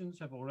institutions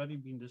have already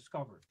been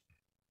discovered.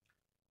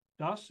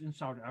 Thus, in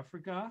South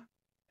Africa,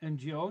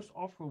 NGOs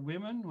offer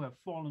women who have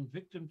fallen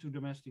victim to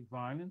domestic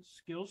violence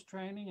skills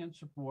training and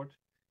support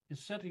in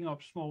setting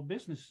up small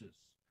businesses,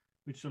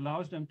 which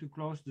allows them to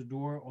close the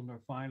door on their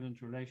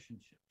violent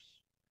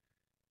relationships.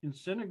 In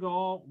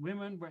Senegal,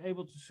 women were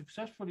able to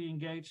successfully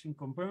engage in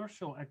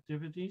commercial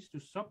activities to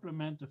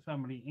supplement the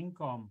family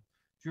income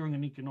during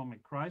an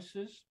economic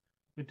crisis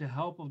with the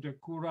help of their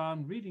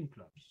Quran reading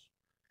clubs,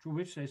 through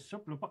which they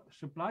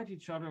supplied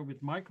each other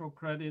with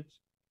microcredit,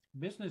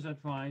 business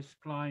advice,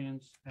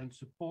 clients, and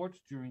support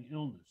during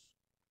illness.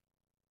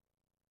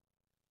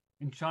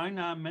 In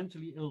China,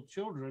 mentally ill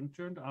children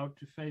turned out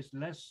to face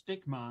less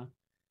stigma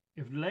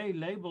if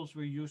labels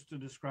were used to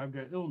describe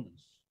their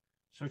illness,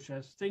 such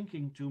as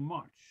thinking too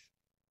much,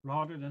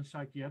 rather than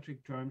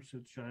psychiatric terms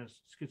such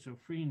as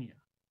schizophrenia.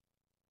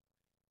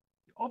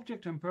 The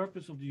object and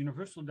purpose of the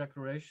Universal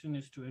Declaration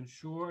is to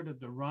ensure that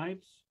the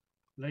rights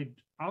laid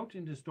out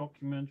in this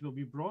document will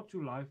be brought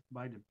to life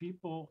by the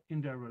people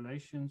in their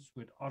relations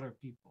with other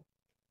people.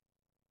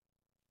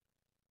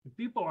 The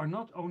people are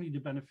not only the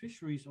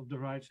beneficiaries of the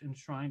rights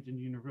enshrined in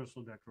the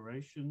Universal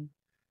Declaration,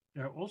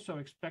 they are also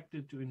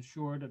expected to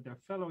ensure that their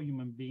fellow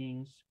human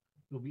beings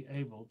will be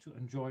able to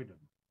enjoy them.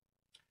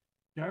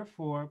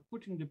 Therefore,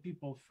 putting the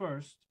people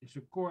first is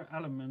a core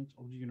element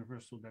of the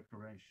Universal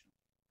Declaration.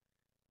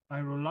 By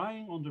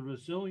relying on the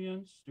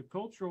resilience, the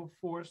cultural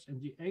force,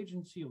 and the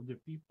agency of the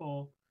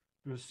people,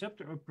 the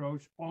receptor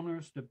approach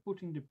honors the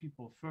putting the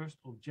people first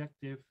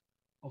objective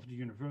of the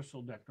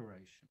Universal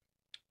Declaration.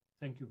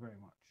 Thank you very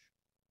much.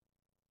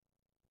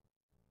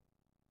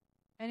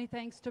 Many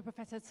thanks to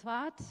Professor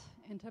Zwart,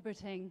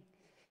 interpreting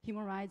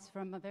human rights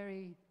from a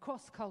very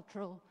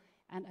cross-cultural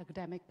and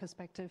academic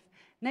perspective.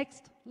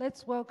 Next,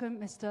 let's welcome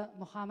Mr.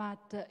 Muhammad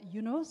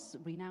Yunus,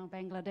 renowned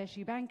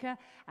Bangladeshi banker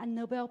and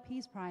Nobel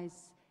Peace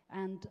Prize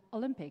and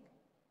Olympic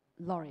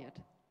laureate.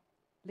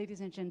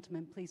 Ladies and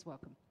gentlemen, please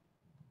welcome.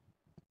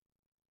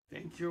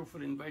 Thank you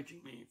for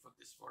inviting me for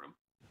this forum,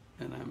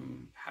 and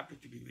I'm happy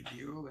to be with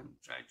you and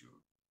try to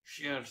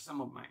share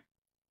some of my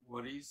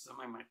worries, some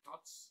of my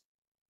thoughts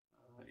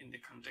in the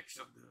context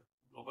of the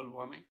global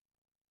warming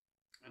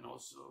and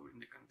also in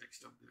the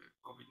context of the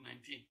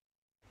COVID-19.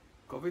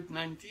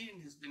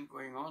 COVID-19 has been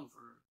going on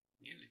for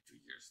nearly 2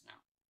 years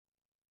now,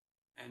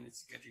 and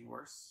it's getting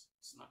worse.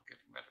 It's not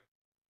getting better.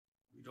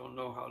 We don't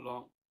know how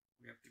long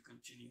we have to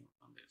continue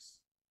on this.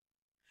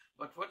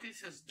 But what it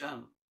has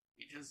done,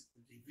 it has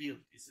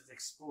revealed, it has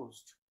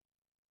exposed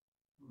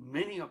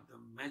many of the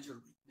major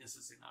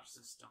weaknesses in our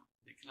system,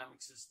 the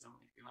economic system,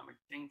 economic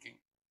thinking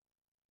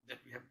that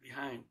we have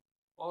behind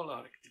all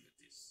our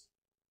activities.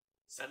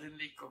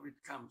 Suddenly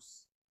COVID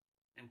comes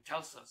and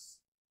tells us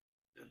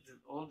that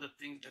all the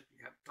things that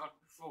we have taught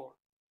before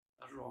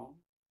are wrong.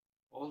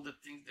 All the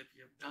things that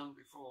we have done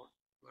before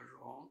were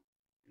wrong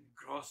and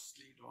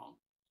grossly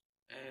wrong.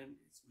 And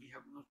we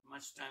have not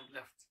much time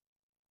left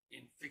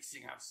in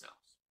fixing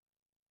ourselves.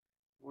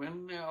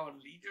 When our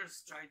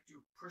leaders try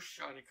to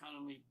push our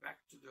economy back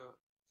to the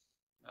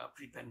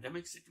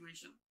pre-pandemic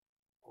situation,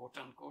 quote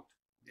unquote,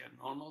 their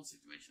normal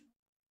situation,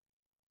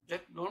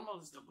 that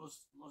normal is the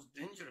most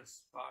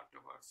dangerous part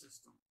of our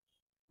system,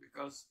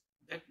 because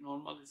that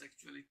normal is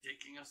actually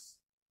taking us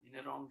in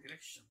a wrong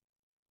direction.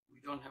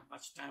 We don't have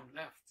much time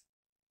left.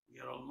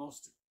 We are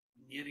almost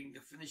nearing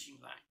the finishing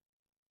line.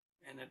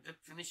 And at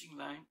that finishing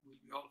line,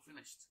 we'll be all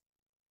finished.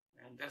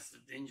 And that's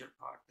the danger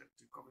part that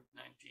the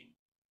COVID-19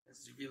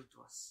 has revealed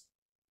to us.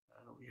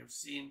 We have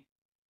seen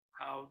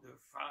how the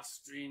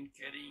fast train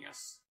carrying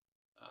us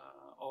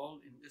all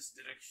in this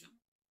direction,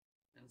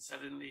 and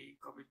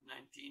suddenly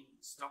COVID-19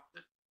 stopped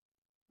it.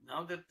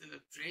 Now that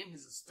the train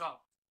has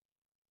stopped,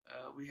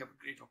 we have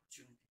a great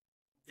opportunity.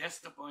 That's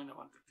the point I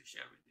wanted to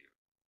share with you.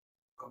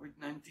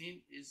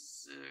 COVID-19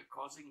 is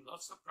causing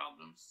lots of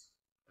problems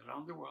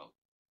around the world,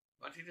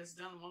 but it has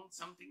done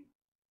something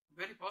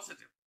very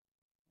positive,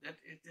 that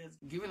it has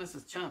given us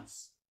a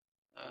chance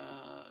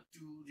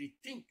to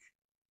rethink,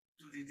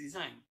 to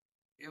redesign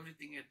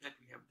everything that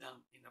we have done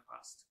in the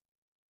past.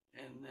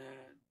 And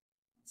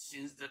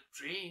since the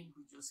train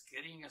which was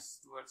carrying us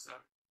towards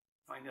our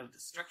final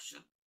destruction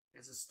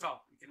has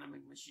stopped,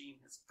 economic machine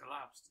has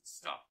collapsed, it's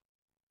stopped.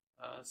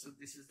 So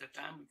this is the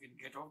time we can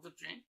get off the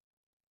train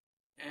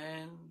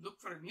and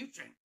look for a new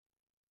train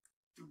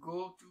to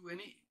go to a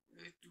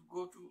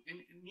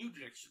new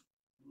direction,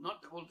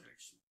 not the old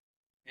direction.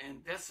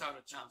 And that's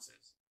our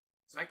chances.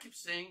 So I keep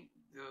saying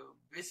the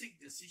basic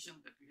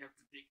decision that we have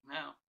to take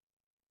now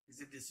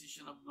is a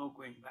decision of no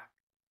going back.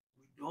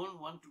 We don't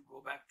want to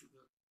go back to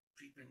the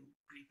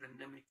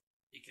pre-pandemic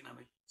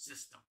economic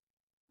system.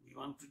 We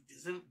want to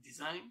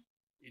design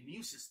a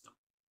new system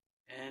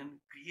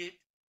and create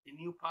a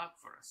new path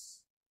for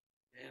us.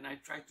 And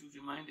I try to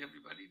remind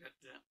everybody that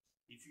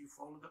if you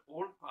follow the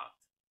old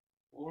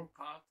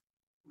path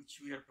which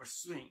we are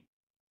pursuing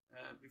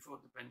before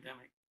the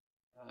pandemic,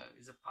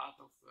 is a path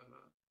of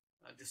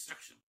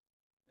destruction,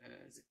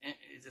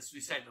 is a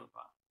suicidal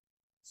path.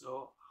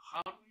 So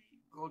how do we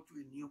go to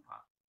a new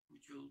path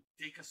which will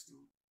take us to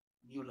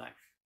new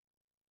life?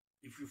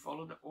 If you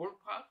follow the old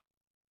path,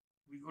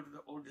 we go to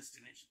the old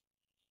destination.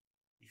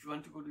 If you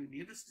want to go to a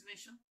new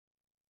destination,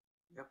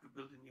 you have to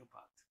build a new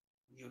path,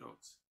 new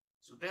roads.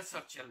 So that's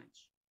our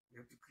challenge. We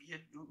have to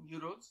create new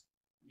roads.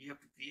 We have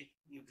to create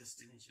new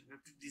destination. We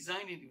have to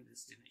design a new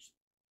destination.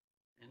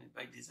 And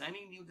by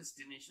designing new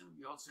destination,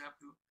 we also have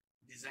to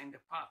design the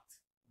path,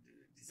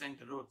 design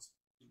the roads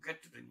to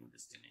get to the new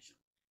destination.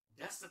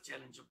 That's the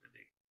challenge of the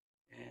day.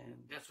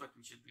 And that's what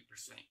we should be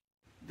pursuing.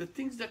 The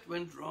things that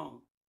went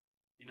wrong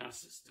in our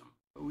system,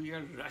 we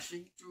are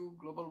rushing to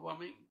global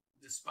warming,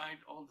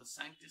 despite all the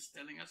scientists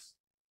telling us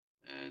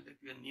that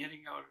we are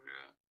nearing our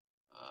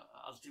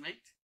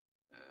ultimate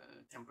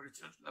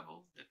temperature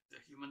level that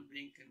the human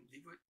being can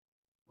live with,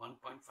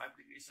 1.5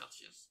 degrees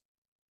Celsius.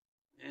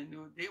 And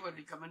they were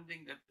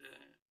recommending that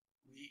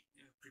we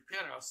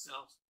prepare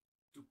ourselves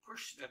to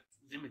push that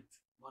limit,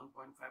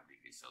 1.5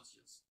 degrees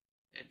Celsius,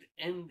 at the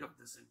end of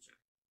the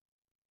century.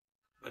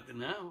 But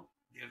now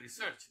their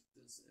research,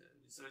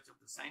 research of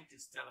the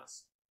scientists tell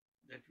us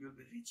that we'll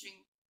be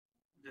reaching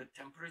the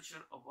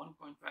temperature of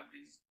 1.5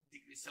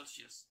 degrees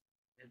Celsius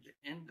at the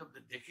end of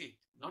the decade,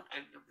 not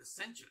end of the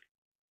century.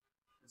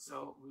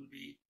 So we'll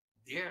be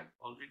there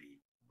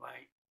already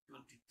by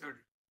 2030.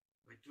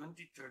 By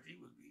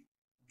 2030, we'll be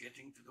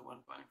getting to the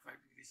 1.5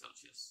 degrees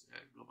Celsius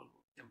global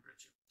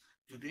temperature.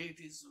 Today, it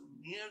is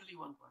nearly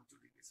 1.2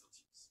 degrees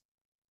Celsius.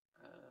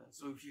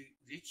 So if you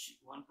reach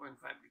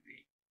 1.5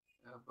 degree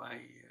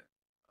by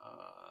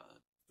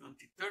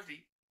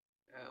 2030,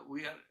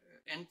 we are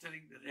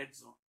entering the red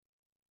zone.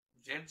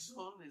 Red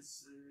zone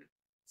is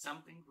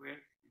something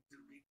where it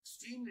will be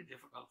extremely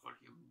difficult for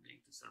human being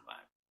to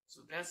survive.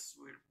 So that's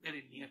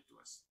very near to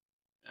us.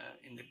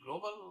 In the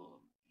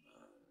global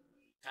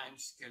time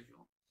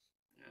schedule,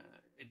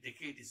 a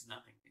decade is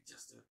nothing. It's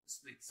just a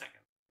split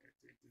second. It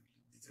will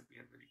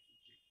disappear very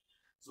quickly.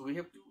 So we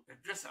have to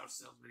address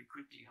ourselves very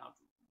quickly how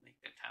to make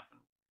that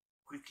happen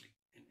quickly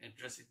and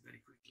address it very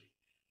quickly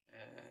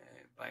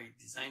by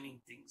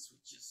designing things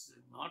which is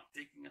not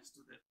taking us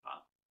to that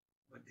path,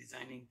 but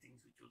designing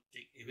things which will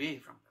take away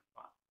from that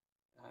path.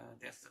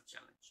 That's the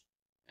challenge.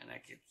 And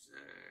I keep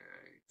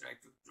try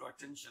to draw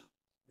attention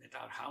that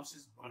our house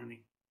is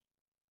burning,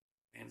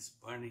 and it's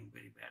burning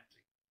very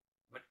badly.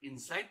 But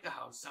inside the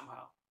house,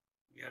 somehow,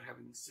 we are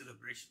having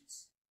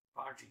celebrations,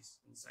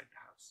 parties inside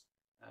the house.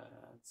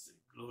 It's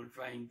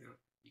glorifying the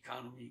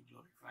economy,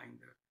 glorifying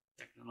the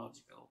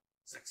technological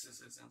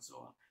successes and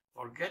so on,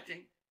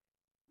 forgetting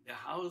the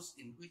house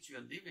in which you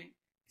are living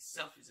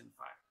itself is in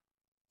fire.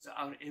 So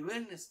our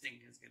awareness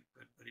thing has got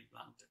very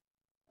blunted.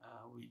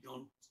 We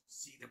don't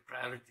see the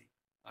priority.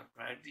 Our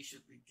priority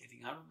should be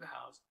getting out of the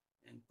house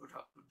and put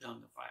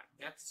down the fire.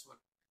 That's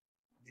what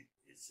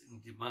is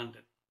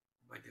demanded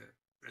by the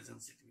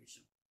present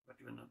situation, but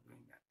we are not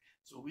doing that.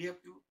 So we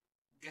have to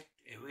get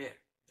aware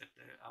that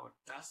our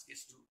task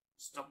is to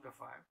stop the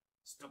fire,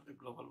 stop the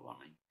global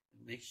warming,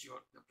 and make sure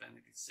the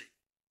planet is safe.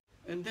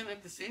 And then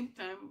at the same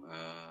time,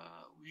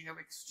 we have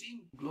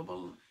extreme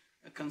global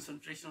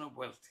concentration of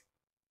wealth.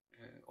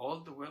 All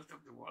the wealth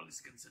of the world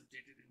is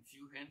concentrated in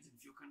few hands in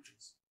few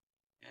countries.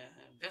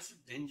 And that's a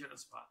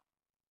dangerous path,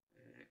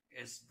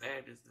 as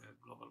bad as the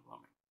global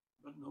warming.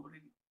 But nobody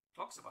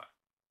talks about it.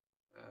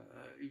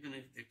 Even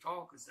if they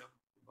talk, it's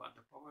about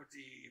the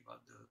poverty,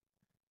 about the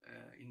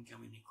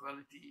income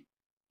inequality.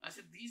 I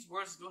said these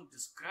words don't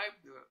describe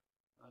the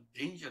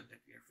danger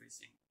that we are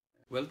facing.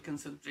 Wealth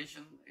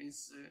concentration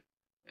is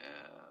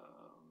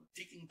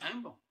ticking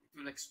time bomb. It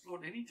will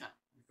explode anytime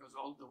because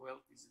all the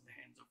wealth is in the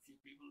hands of few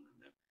people, and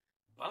the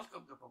bulk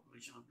of the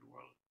population of the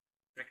world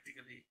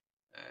practically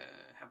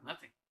have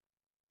nothing.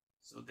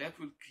 So that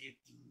will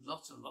create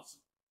lots and lots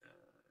of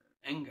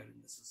anger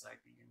in the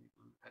society, and it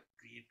will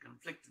create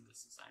conflict in the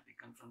society,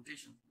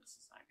 confrontation in the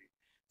society.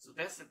 So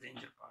that's the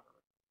danger part of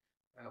it.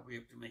 We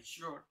have to make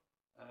sure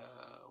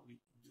we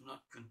do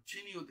not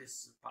continue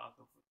this path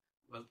of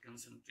wealth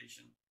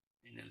concentration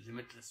in a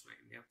limitless way.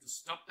 We have to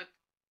stop that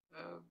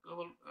the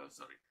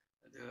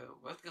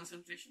wealth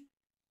concentration,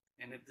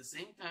 and at the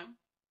same time,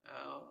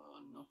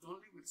 not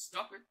only we'll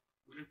stop it,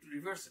 we'll have to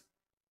reverse it,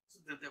 so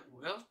that the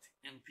wealth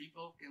and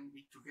people can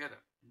be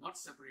together, not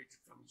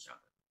separated from each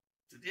other.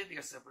 Today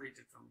they are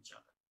separated from each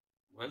other.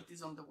 Wealth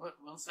is on the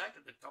one side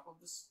at the top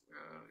of this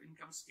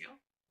income scale,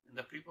 and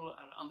the people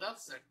are on the other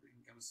side of the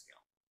income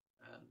scale.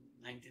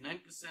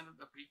 99% of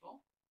the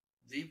people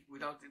live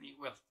without any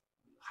wealth,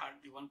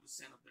 hardly 1%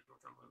 of the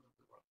total wealth of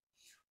the world.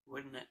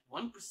 When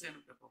 1%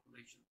 of the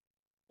population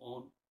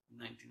own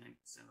 99%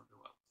 of the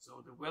wealth.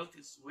 So the wealth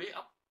is way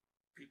up,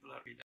 people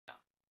are way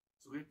down.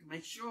 So we have to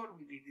make sure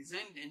we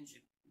redesign the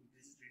engine, we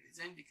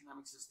redesign the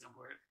economic system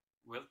where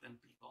wealth and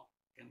people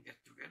can get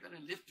together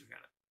and live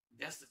together.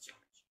 That's the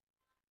challenge.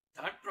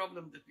 Third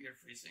problem that we are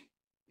facing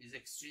is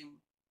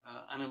extreme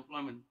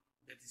unemployment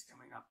that is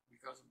coming up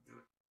because of the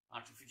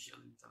artificial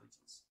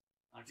intelligence.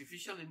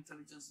 Artificial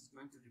intelligence is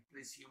going to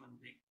replace human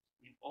beings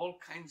in all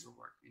kinds of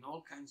work, in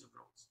all kinds of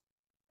roles.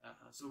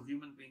 So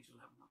human beings will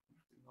have no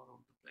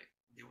role to play.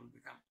 They will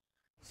become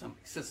some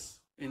excess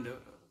in the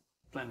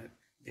planet.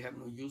 They have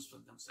no use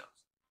for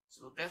themselves.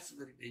 So that's a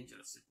very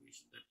dangerous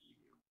situation that we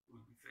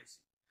will be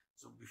facing.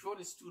 So before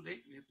it's too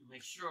late, we have to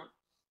make sure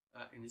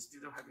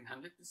instead of having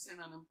 100%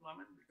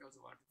 unemployment because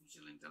of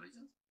artificial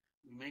intelligence,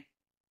 we make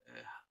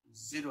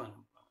zero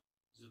unemployment.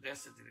 So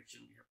that's the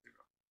direction we have to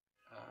go.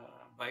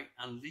 By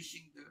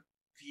unleashing the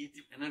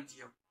creative energy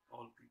of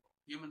all people.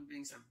 Human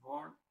beings are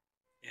born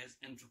as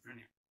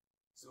entrepreneurs.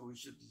 So we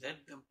should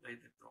let them play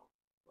that role.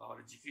 Our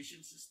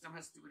education system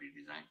has to be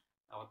redesigned.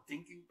 Our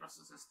thinking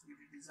process has to be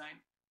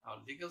redesigned.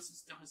 Our legal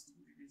system has to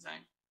be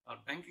redesigned.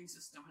 Our banking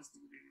system has to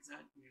be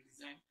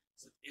redesigned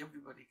so that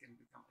everybody can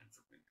become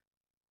entrepreneurs.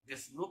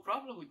 There's no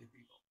problem with the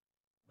people,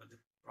 but the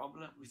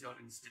problem with our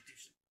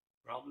institution,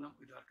 problem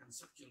with our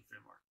conceptual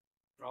framework,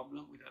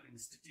 problem with our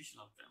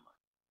institutional framework.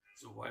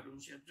 So why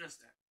don't you address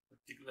that,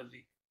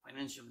 particularly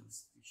financial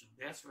institution?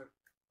 That's where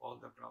all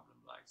the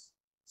problem lies.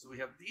 So we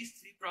have these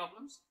three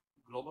problems: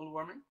 global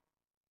warming,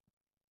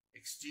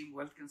 extreme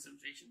wealth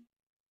concentration,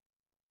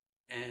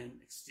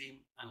 and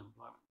extreme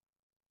unemployment.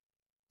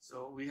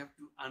 So we have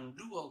to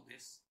undo all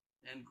this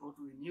and go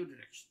to a new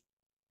direction.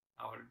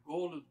 Our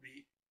goal would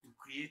be to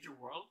create a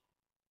world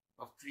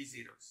of 3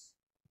 zeros.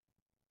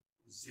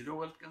 Zero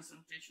wealth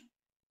concentration,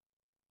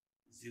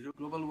 zero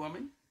global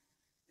warming,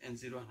 and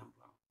zero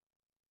unemployment.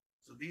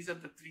 So these are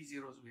the 3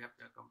 zeros we have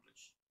to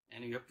accomplish.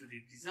 And we have to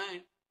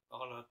redesign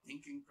all our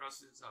thinking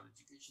process, our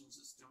education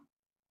system,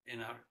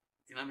 and our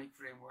economic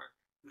framework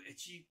to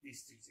achieve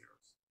these 3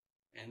 zeros.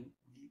 And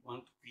we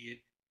want to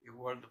create a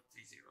world of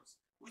 3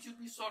 zeros, which will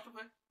be sort of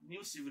a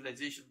new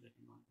civilization that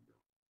we want to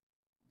build.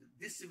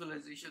 This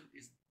civilization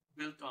is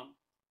built on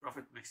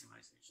profit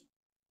maximization.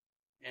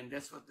 And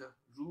that's what the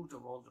root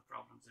of all the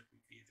problems that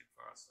we created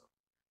for ourselves.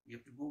 We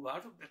have to move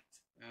out of that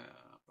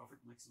profit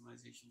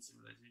maximization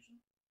civilization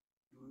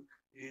to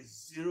a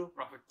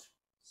zero-profit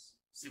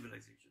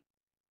civilization,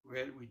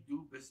 where we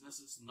do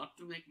businesses not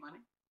to make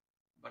money,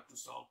 but to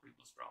solve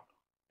people's problems.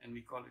 And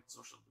we call it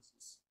social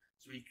business.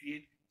 So we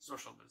create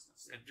social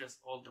business, address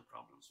all the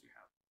problems we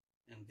have.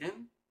 And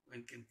then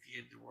one can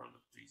create the world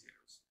of 3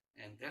 zeros.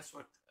 And that's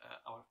what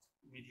our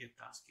immediate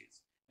task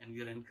is. And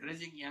we are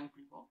encouraging young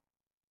people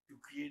to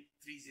create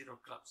 3-0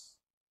 clubs.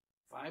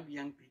 5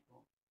 young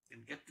people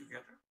can get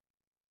together,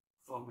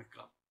 form a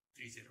club,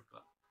 3-0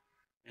 club.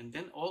 And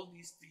then all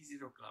these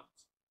 3-0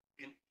 clubs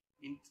can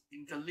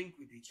interlink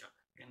with each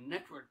other, can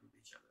network with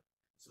each other,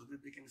 so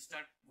that they can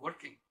start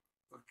working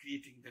for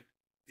creating that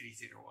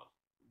 3-0 world.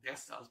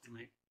 That's the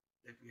ultimate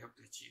that we have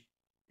to achieve,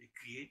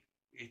 create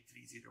a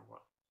 3-0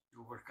 world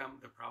to overcome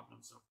the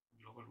problems of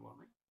global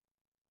warming,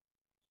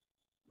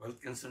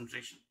 wealth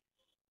concentration,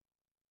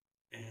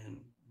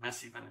 and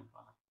massive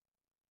unemployment.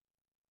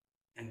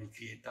 And we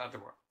create the other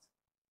world.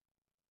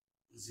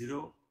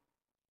 0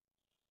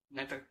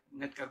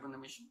 net carbon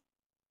emission,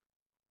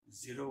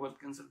 0 wealth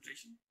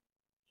concentration,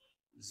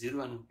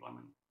 0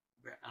 unemployment,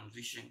 by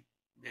unleashing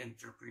the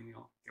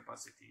entrepreneurial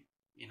capacity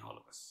in all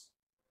of us.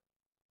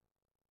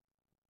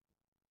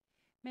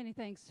 Many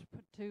thanks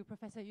to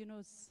Professor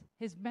Yunus.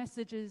 His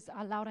messages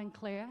are loud and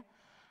clear.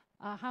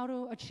 How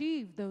to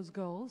achieve those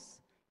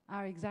goals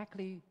are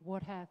exactly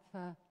what have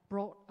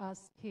brought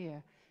us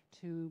here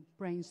to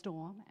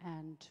brainstorm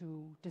and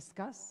to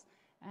discuss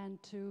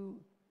and to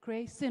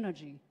create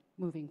synergy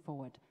moving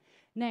forward.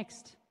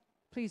 Next,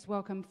 please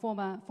welcome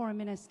former Foreign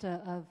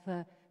Minister of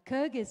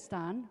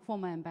Kyrgyzstan,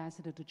 former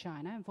Ambassador to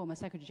China and former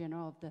Secretary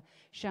General of the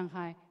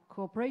Shanghai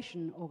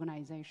Cooperation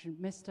Organization,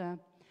 Mr.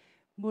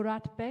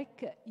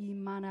 Muratbek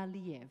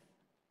Imanaliyev.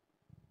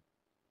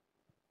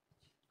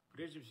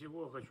 Прежде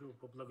всего, хочу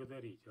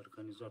поблагодарить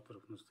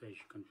организаторов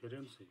настоящей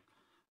конференции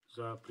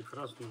за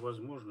прекрасную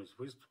возможность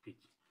выступить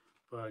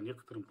по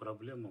некоторым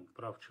проблемам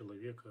прав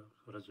человека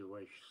в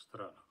развивающихся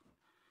странах.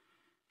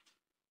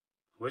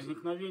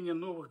 Возникновение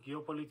новых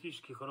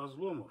геополитических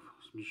разломов,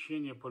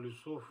 смещение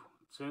полюсов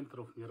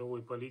центров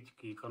мировой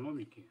политики и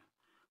экономики,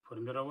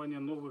 формирование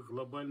новых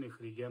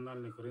глобальных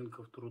региональных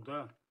рынков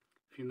труда,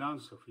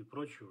 финансов и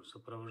прочего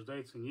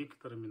сопровождается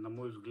некоторыми, на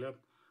мой взгляд,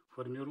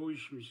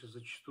 формирующимися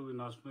зачастую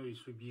на основе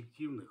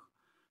субъективных,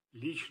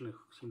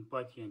 личных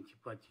симпатий и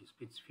антипатий,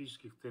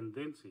 специфических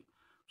тенденций,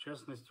 в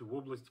частности в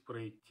области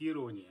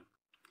проектирования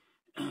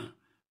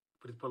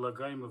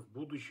предполагаемых в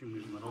будущем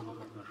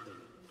международных отношений.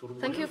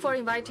 Thank you for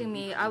inviting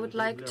me. I would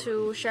like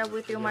to share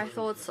with you my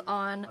thoughts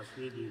on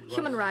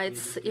human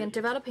rights in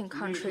developing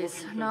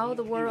countries. Now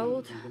the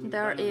world,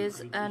 there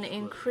is an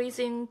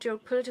increasing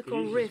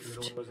geopolitical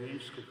rift.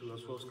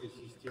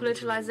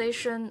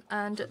 Politicization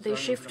and the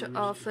shift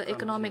of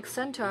economic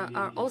center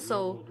are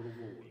also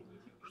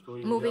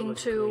moving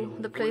to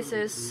the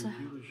places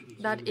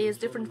that is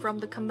different from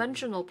the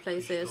conventional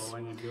places.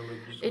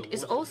 It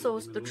is also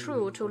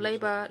true to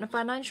labor and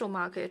financial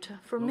market.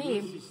 For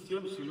me,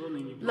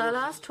 the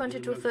last 20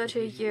 to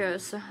 30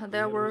 years,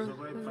 there were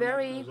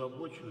very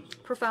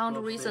profound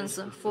reasons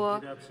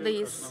for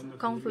these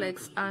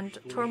conflicts and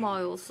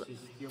turmoils.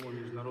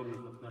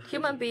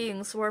 Human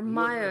beings were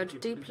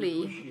mired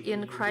deeply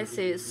in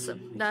crisis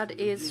that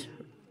is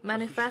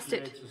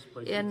manifested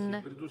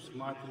in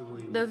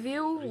the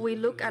view we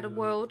look at the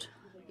world,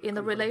 in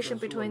the relation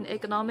between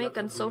economic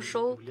and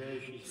social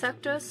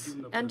sectors,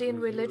 and in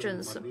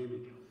religions.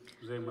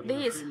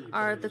 These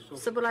are the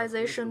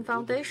civilization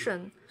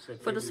foundation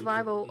for the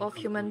survival of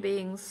human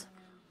beings.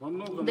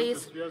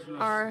 These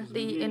are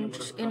the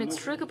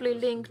inextricably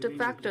linked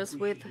factors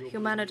with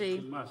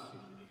humanity.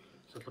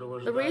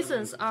 The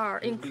reasons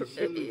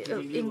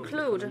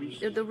include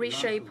the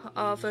reshape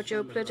of a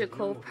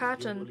geopolitical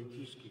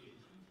pattern,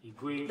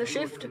 the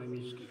shift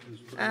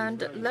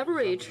and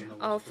leverage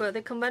of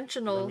the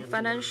conventional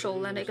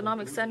financial and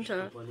economic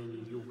center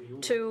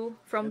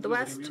from the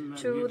west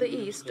to the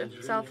east.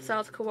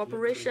 South-South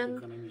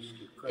cooperation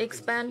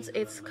expands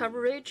its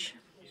coverage.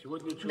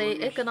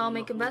 The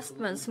economic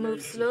investments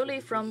move slowly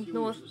from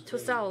north to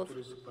south.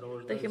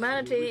 The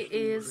humanity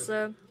is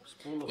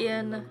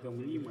in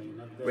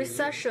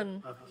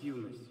recession,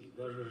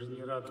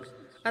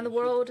 and the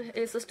world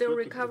is still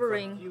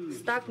recovering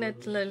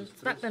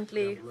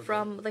stagnantly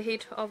from the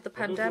heat of the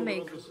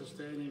pandemic.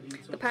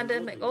 The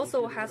pandemic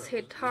also has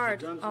hit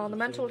hard on the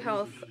mental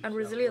health and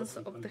resilience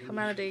of the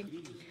humanity.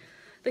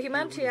 The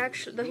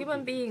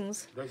human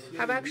beings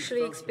have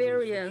actually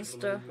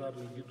experienced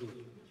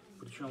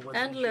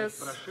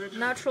endless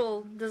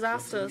natural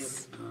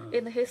disasters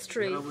in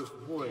history.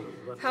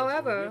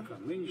 However,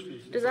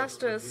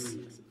 disasters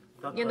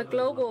in a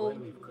global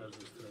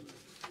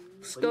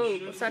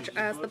scope, such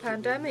as the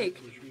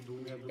pandemic,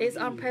 is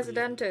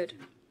unprecedented.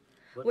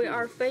 We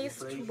are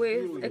faced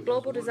with a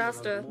global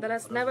disaster that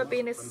has never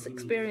been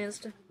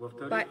experienced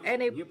by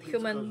any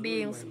human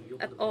beings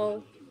at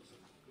all.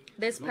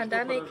 This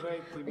pandemic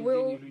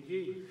will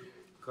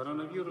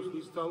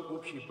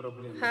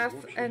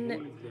have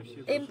an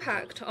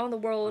impact on the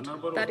world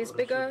that is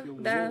bigger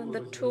than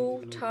the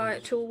two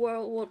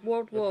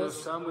world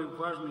wars.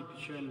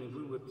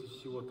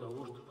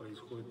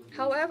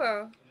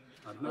 However,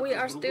 we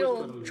are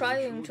still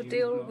trying to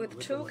deal with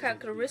two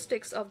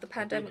characteristics of the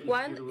pandemic.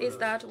 One is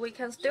that we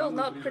can still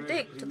not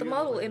predict the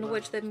model in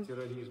which the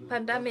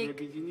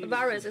pandemic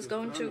virus is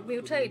going to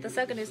mutate. The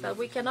second is that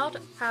we cannot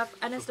have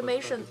an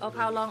estimation of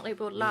how long it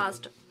will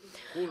last.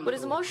 What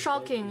is most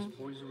shocking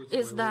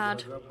is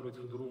that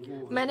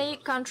many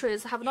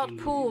countries have not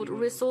pooled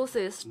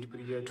resources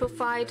to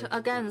fight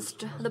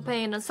against the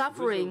pain and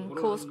suffering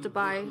caused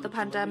by the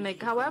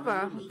pandemic.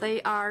 However,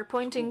 they are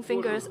pointing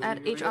fingers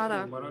at each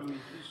other.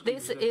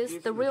 This is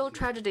the real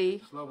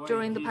tragedy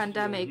during the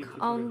pandemic.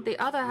 On the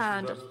other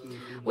hand,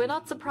 we're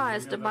not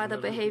surprised by the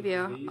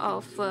behavior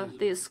of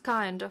this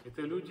kind.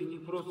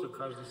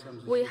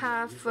 We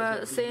have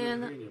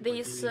seen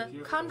these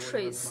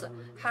countries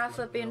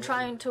have been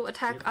trying to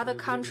attack other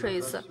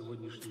countries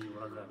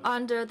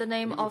under the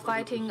name of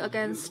fighting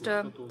against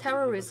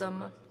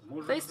terrorism.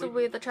 Faced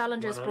with the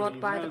challenges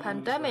brought by the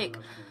pandemic,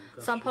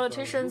 some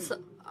politicians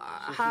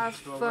have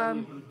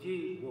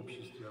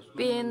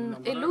been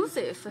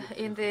elusive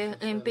in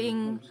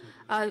being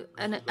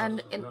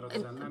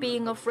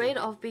afraid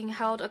of being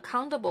held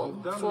accountable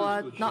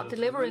for not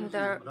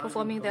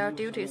performing their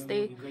duties.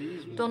 They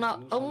do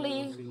not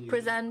only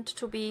present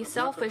to be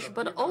selfish,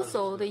 but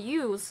also they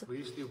use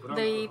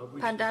the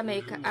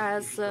pandemic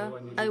as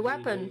a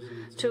weapon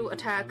to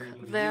attack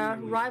their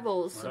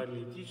rivals.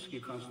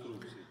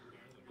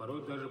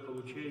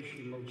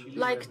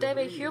 Like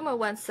David Hume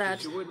once said,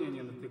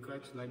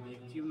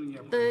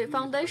 the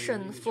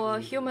foundation for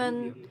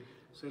human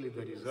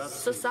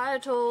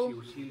societal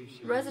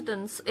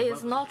residence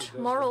is not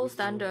moral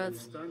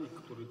standards,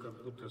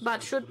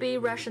 but should be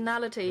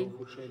rationality.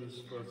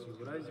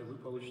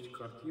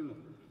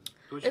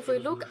 If we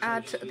look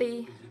at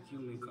the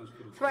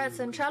threats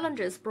and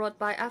challenges brought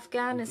by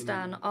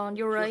Afghanistan on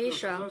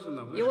Eurasia,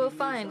 you will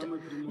find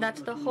that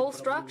the whole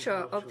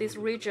structure of this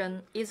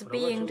region is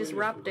being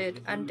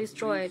disrupted and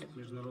destroyed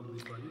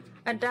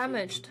and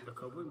damaged.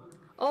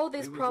 All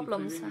these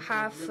problems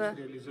have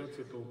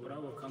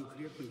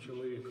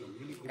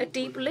a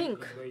deep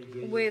link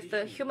with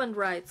human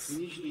rights,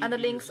 and the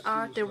links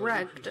are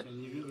direct.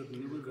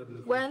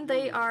 When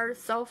they are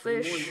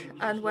selfish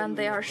and when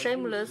they are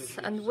shameless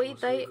and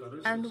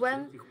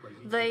when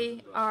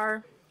they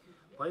are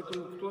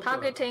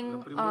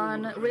targeting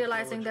on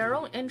realizing their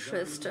own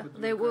interest,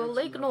 they will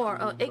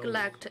ignore or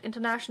neglect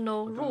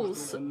international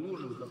rules.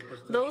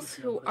 Those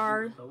who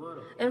are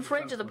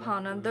infringed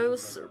upon and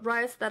those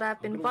rights that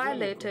have been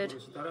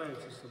violated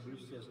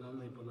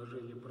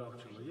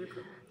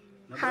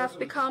have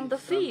become the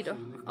feed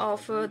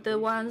of the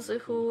ones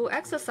who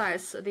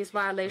exercise these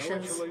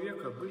violations.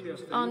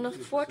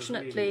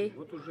 Unfortunately,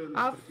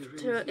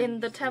 in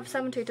the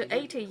 70 to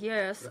 80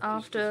 years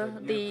after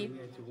the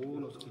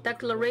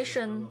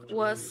declaration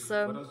was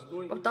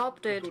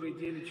adopted,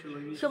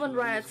 human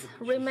rights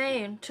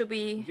remain to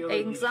be an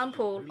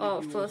example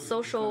of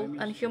social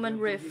and human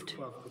rift.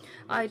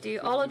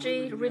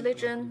 Ideology,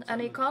 religion,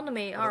 and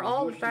economy are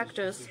all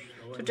factors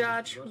to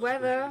judge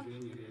whether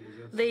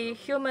the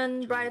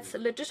human rights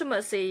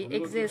legitimacy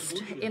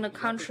exists in a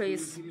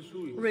country's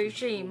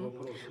regime.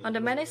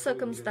 Under many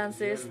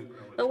circumstances,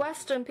 the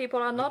Western people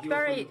are not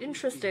very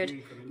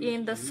interested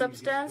in the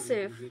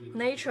substantive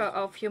nature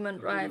of human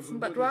rights,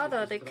 but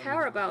rather they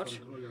care about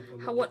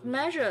what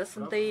measures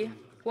they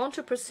want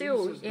to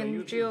pursue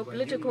in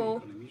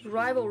geopolitical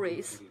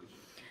rivalries.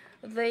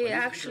 They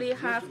actually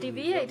have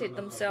deviated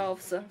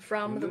themselves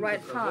from the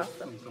right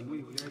path.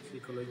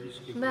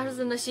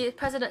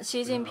 President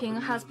Xi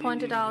Jinping has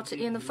pointed out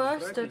in the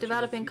first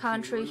Developing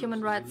Country Human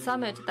Rights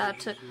Summit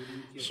that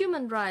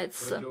human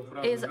rights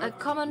is a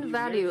common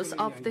values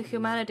of the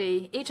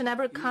humanity. Each and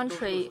every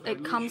country,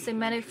 it comes in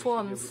many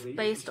forms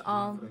based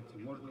on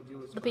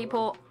the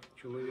people's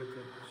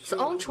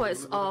own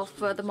choice of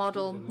the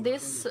model.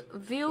 This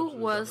view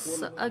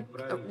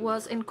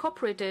was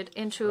incorporated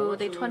into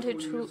the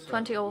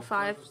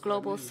 2005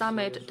 Global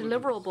Summit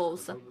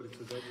deliverables.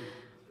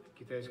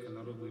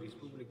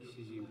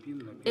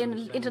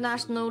 In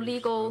international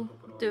legal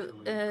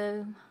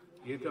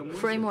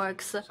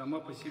frameworks,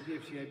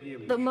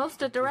 the most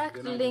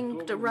direct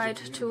linked right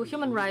to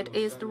human right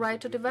is the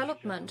right to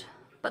development.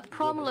 But the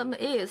problem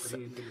is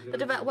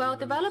that while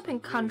developing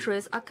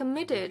countries are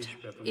committed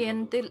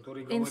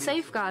in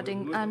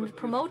safeguarding and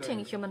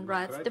promoting human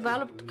rights,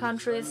 developed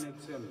countries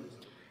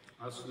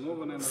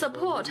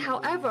support,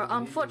 however,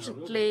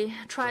 unfortunately,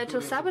 try to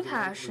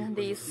sabotage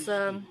these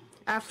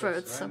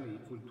efforts.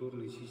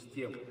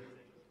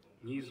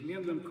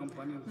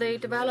 The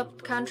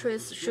developed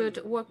countries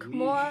should work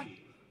more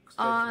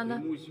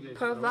on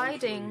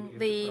providing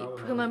the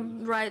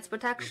human rights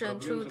protection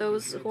to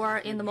those who are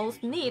in the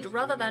most need,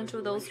 rather than to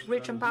those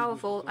rich and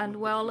powerful and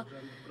well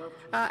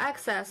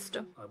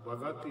accessed.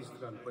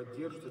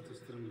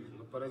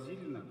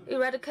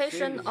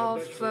 Eradication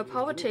of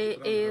poverty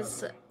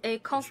is a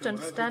constant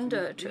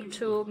standard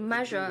to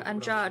measure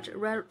and judge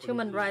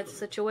human rights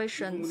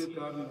situations.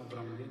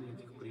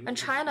 And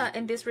China,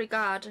 in this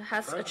regard,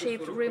 has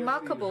achieved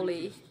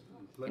remarkably.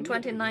 In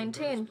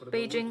 2019, in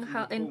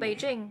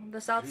Beijing,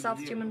 the South-South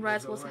Human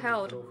Rights was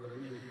held.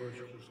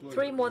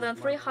 More than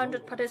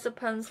 300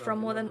 participants from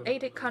more than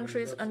 80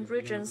 countries and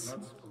regions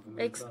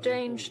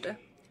exchanged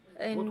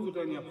in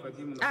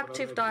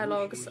active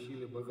dialogues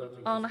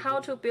on how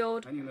to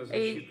build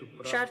a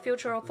shared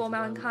future for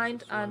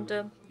mankind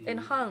and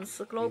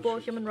enhance global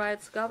human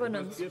rights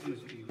governance.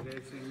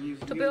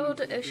 To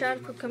build a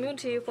shared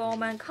community for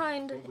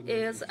mankind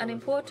is an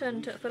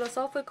important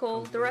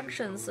philosophical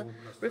direction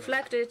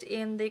reflected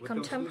in the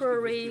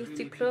contemporary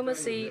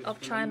diplomacy of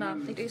China.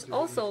 It is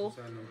also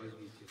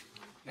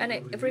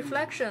a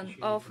reflection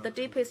of the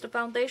deepest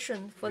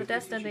foundation for the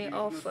destiny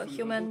of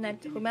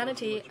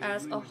humanity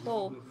as a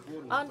whole.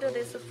 Under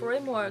this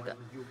framework,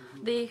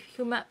 the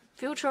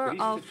future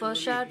of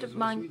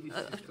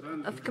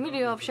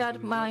community of shared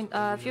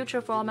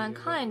future for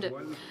mankind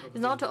is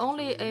not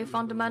only a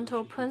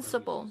fundamental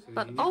principle,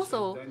 but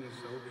also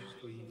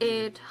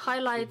it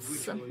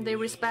highlights the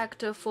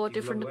respect for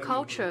different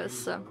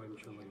cultures,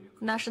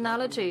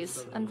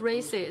 nationalities, and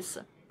races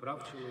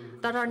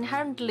that are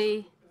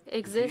inherently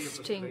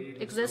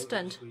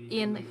existent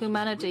in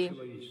humanity.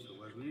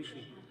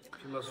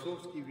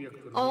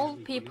 All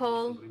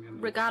people,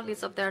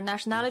 regardless of their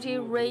nationality,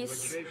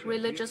 race,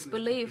 religious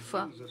belief,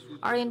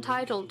 are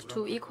entitled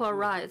to equal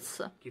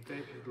rights.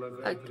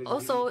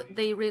 Also,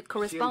 the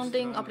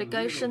corresponding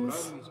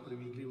obligations.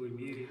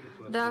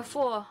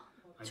 Therefore,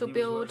 to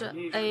build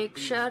a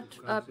shared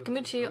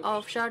community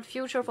of shared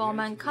future for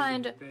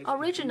mankind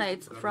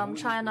originates from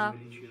China.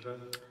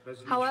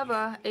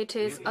 However, it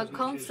is a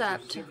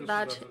concept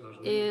that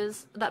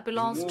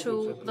belongs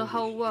to the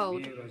whole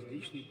world.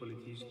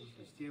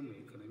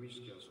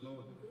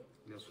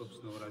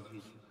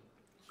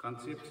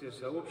 Концепция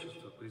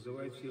сообщества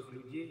призывает всех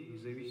людей,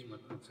 независимо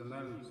от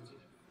национальности,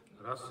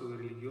 расовой и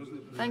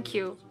религиозной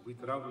принадлежности,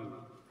 быть равными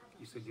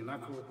и с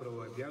одинаково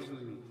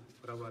правообязанными,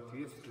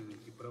 правоответственными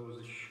и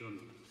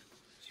правозащищенными.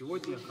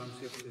 Сегодня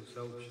концепция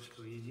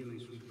сообщества единой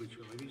судьбы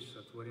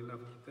человечества сотворена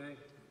в Китае,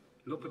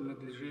 но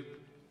принадлежит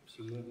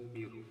всему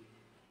миру.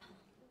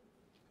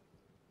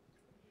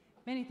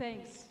 Many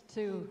thanks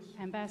to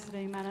Ambassador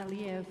Emmanuel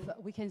Liev.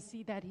 We can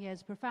see that he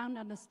has profound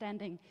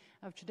understanding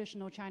of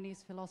traditional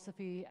Chinese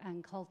philosophy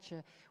and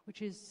culture,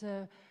 which is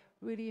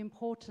really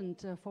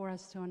important for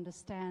us to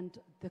understand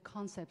the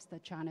concepts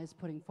that China is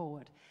putting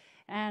forward.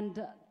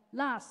 And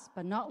last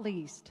but not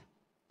least,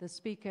 the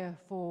speaker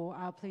for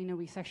our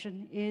plenary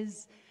session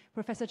is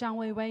Professor Zhang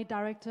Weiwei,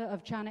 Director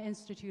of China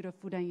Institute of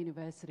Fudan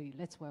University.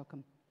 Let's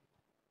welcome.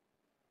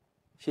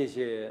 谢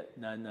谢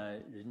南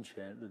南人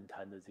权论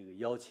坛的这个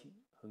邀请。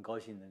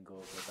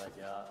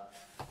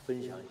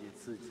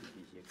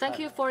 Thank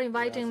you for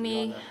inviting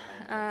me.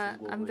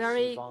 I'm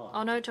very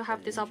honored to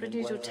have this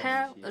opportunity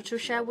to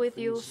share with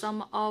you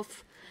some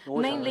of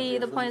mainly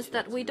the points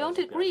that we don't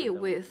agree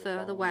with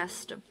the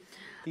West.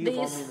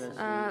 These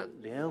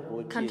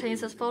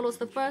contains as follows.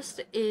 The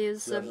first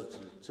is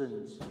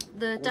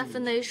the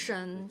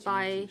definition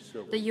by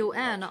the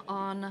UN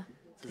on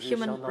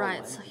human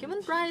rights.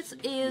 Human rights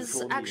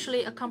is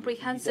actually a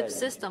comprehensive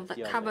system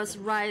that covers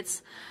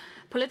rights,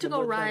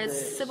 political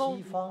rights,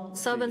 civil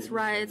servants'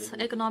 rights,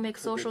 economic,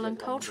 social, and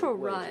cultural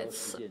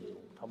rights.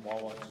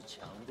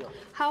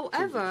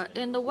 However,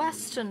 in the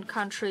Western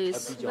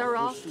countries, very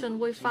often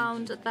we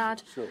found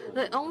that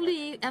the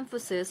only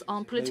emphasis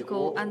on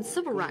political and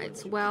civil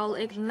rights while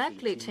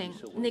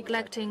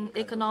neglecting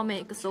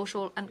economic,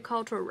 social, and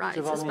cultural rights,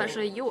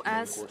 especially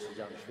U.S.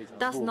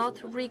 does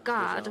not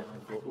regard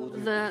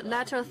the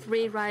latter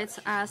three rights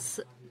as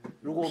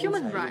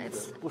human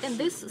rights. In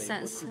this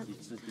sense,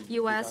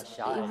 U.S.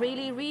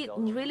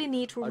 really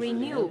need to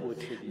renew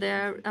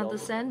their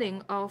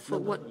understanding of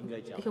what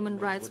human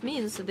rights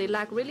means. They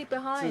lag really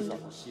behind.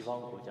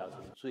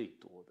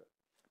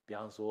 比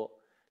方说，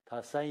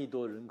他3亿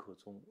多人口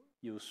中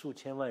有数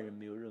千万人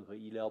没有任何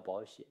医疗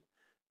保险，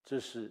这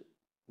是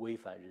违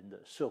反人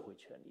的社会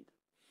权利的。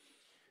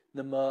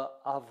那么，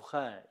阿富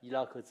汗、伊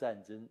拉克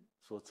战争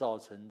所造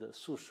成的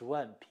数十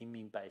万平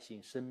民百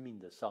姓生命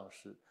的丧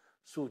失。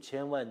 数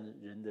千万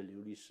人的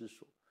流离失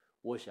所，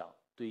我想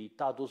对于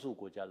大多数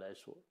国家来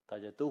说，大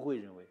家都会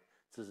认为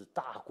这是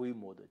大规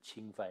模的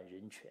侵犯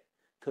人权，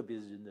特别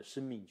是人的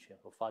生命权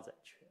和发展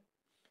权。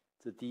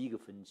这第一个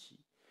分歧。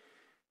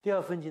第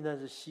二分歧呢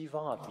是西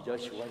方比较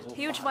喜欢从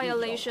huge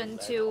violation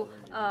to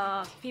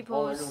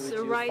people's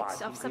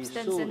rights of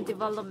substance and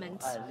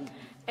development,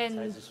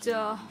 and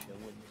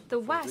the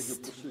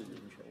West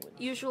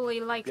usually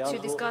like to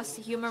discuss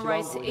human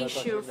rights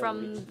issue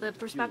from the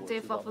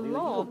perspective of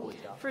law.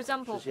 For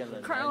example,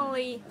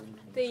 currently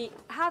they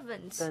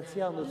haven't,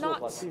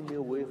 not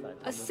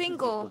a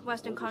single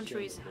Western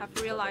countries have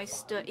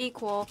realized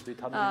equal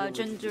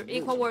gender,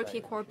 equal work,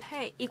 equal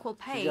pay.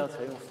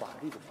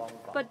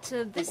 But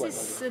this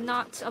is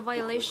not a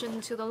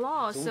violation to the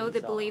law, so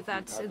they believe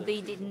that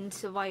they didn't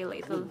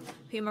violate the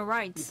human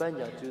rights.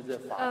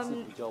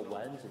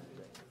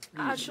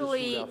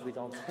 Actually,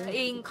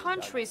 in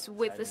countries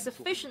with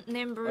sufficient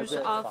numbers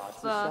of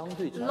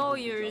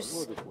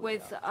lawyers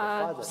with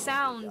a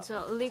sound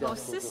legal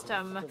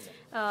system,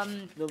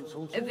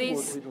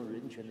 this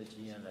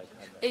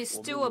is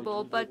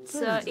doable. But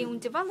in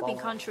developing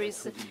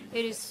countries,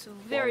 it is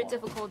very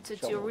difficult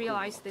to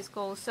realize this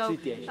goal. So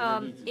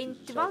in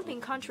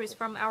developing countries,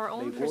 from our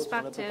own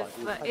perspective,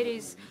 it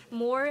is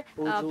more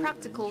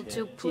practical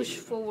to push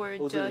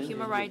forward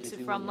human rights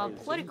from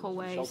political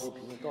ways.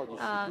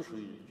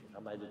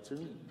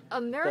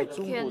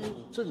 American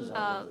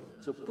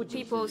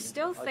people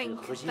still think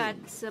that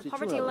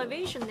poverty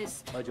alleviation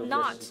is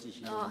not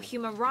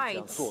human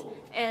rights,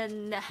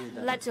 and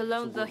let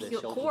alone the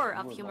core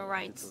of human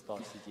rights.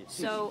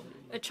 So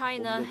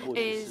China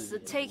is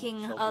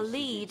taking a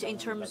lead in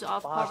terms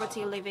of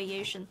poverty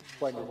alleviation.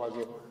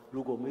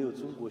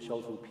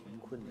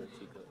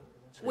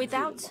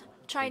 Without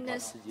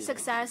China's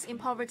success in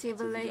poverty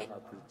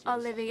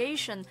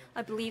alleviation,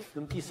 I believe.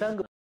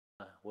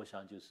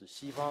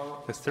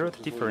 The third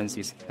difference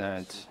is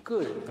that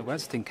the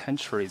Western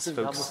countries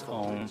focus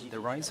on the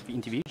rights of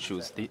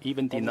individuals. They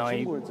even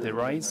deny the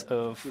rights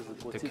of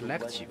the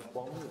collective.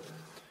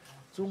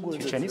 To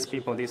Chinese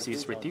people, this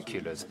is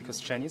ridiculous because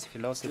Chinese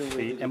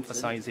philosophy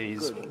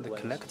emphasizes the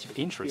collective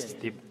interest.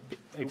 They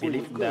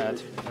believe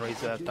that there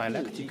is a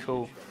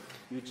dialectical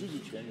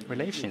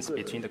relations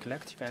between the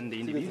collective and the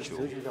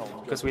individual,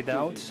 because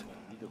without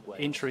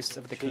interests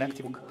of the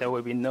collective, there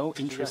will be no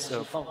interests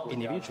of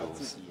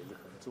individuals.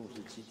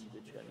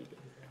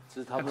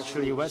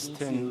 Actually,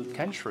 Western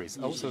countries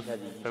also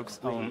focus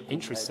on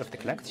interests of the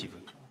collective.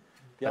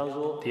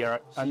 But they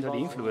are under the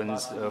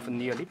influence of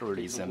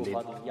neoliberalism. They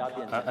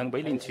are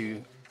unwilling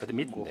to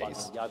admit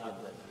this.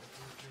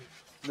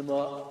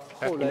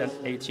 Back in the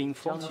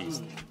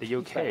 1840s, the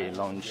UK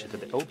launched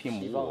the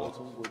Opium War.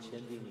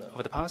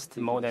 Over the past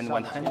more than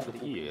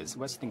 100 years,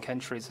 Western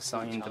countries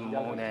signed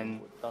more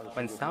than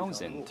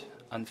 1,000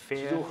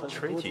 unfair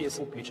treaties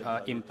which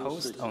are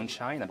imposed on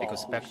China,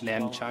 because back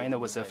then China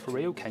was a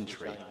frail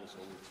country.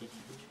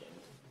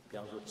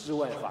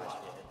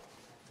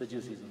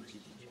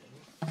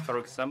 For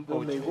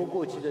example,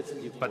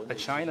 but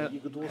China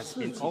has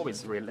been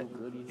always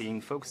been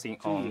focusing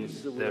on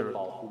the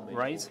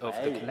rights of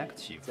the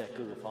collective.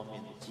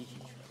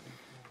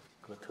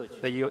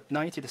 The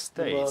United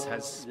States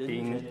has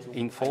been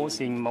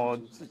enforcing more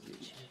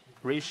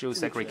racial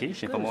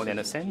segregation for more than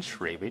a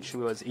century, which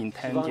was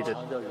intended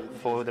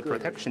for the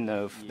protection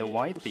of the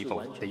white people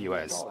of the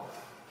U.S.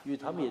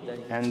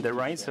 and the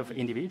rights of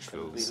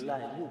individuals.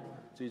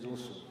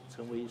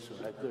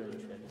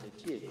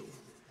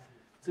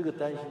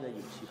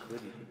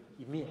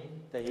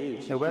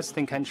 The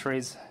Western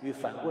countries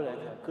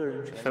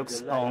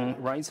focus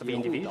on rights of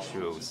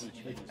individuals.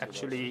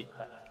 Actually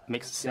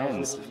makes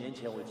sense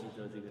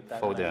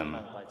for them,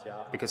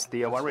 because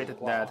they are worried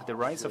that the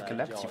rights of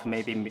collective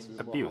may be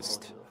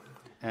abused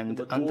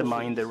and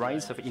undermine the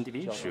rights of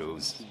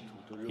individuals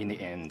in the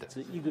end.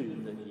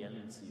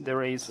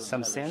 There is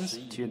some sense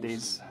to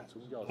this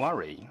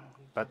worry,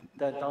 but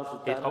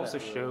it also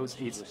shows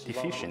its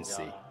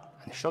deficiency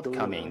and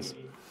shortcomings.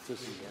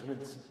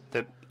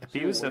 The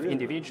abuse of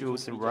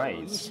individuals'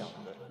 rights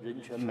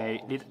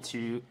may lead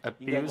to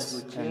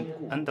abuse and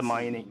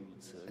undermining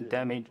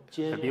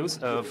abuse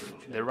of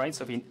the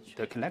rights of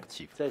the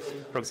collective.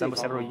 For example,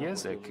 several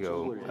years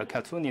ago, a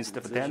cartoonist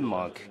of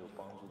Denmark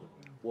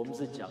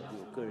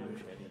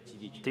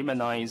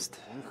demonized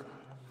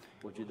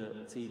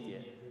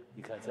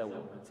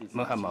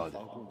Muhammad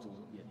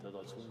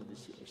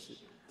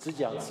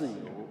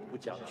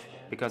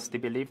because they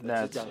believe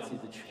that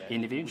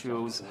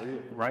individuals'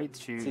 right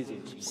to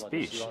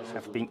speech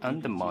have been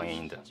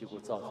undermined,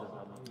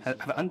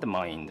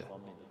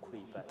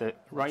 the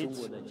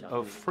right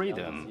of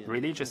freedom,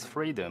 religious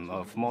freedom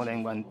of more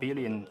than 1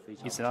 billion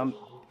Islam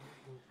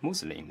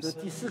Muslims.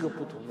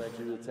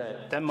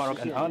 Denmark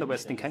and other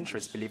Western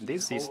countries believe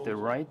this is the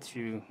right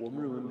to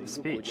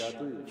speech,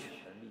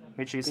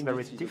 which is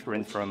very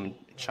different from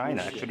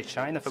China. Actually,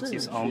 China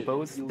focuses on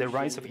both the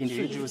rights of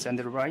individuals and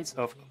the rights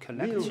of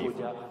collective.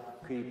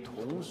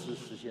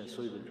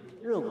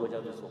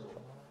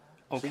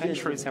 All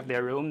countries have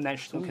their own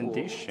national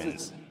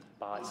conditions,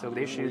 so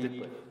they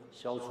should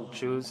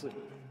choose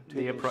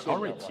their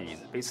priorities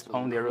based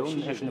on their own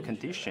national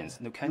conditions.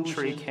 No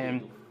country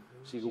can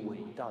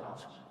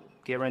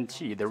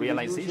guarantee the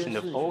realization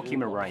of all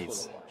human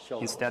rights.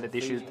 Instead, they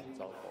should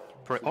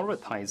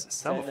prioritize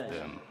some of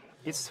them.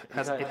 It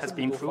has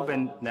been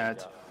proven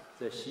that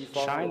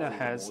China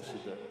has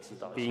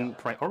been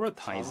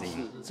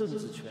prioritizing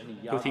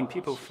putting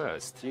people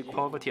first,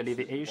 poverty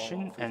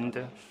alleviation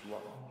and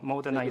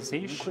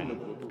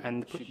modernization,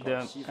 and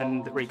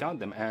regard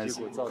them as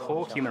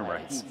core human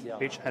rights,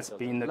 which has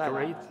been a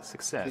great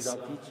success.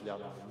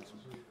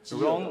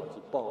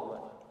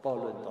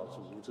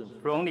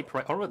 Wrongly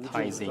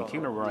prioritizing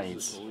human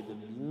rights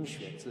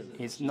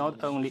is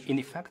not only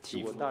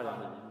ineffective,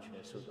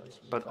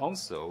 but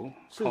also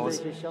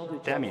cause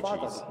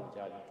damages.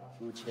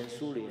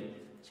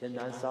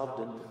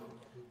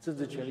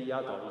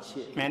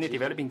 Many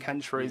developing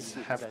countries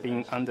have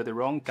been under the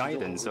wrong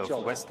guidance of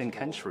Western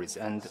countries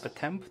and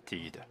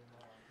attempted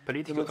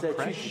political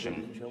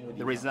oppression.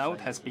 The result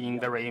has been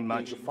very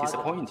much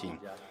disappointing.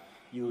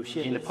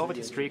 In the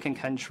poverty-stricken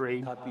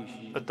country,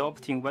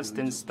 adopting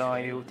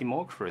Western-style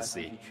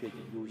democracy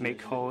may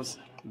cause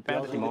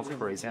bad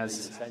democracy,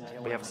 as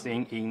we have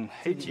seen in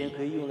Haiti,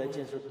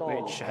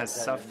 which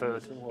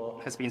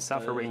has been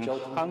suffering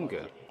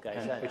hunger,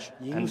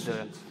 and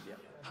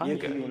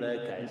hunger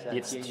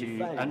leads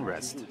to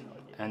unrest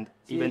and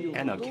even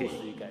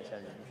anarchy.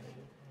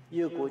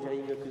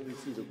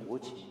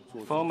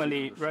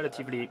 Formerly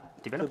relatively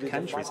developed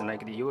countries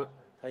like the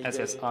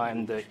USSR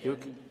and the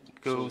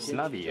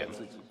Yugoslavia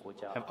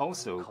have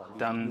also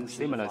done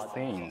similar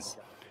things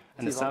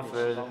and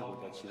suffered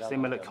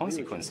similar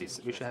consequences,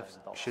 which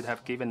should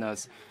have given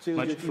us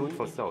much food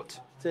for thought.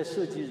 That's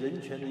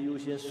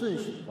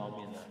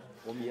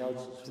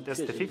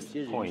the fifth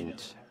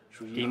point.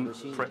 In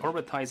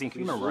prioritizing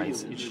human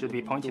rights, it should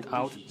be pointed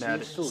out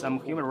that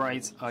some human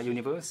rights are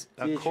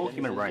core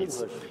human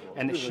rights,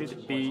 and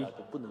should be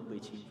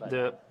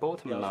the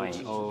bottom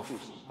line of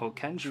all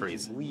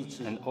countries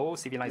and all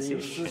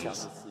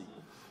civilizations.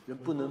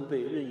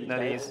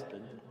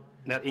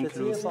 That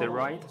includes the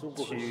right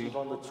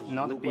to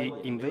not be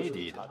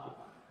invaded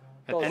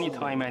at any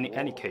time and in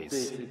any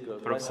case.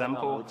 For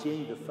example,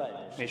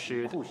 we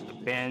should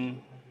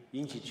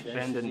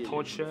abandon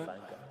torture,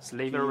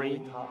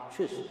 slavery,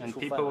 and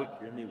people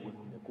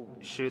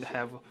should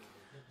have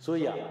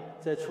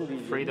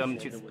freedom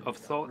of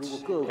thought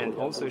and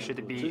also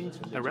should be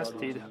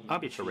arrested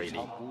arbitrarily.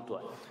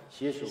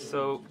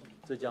 So,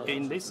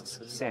 in this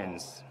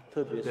sense,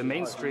 the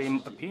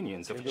mainstream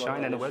opinions of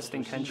China and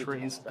Western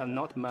countries are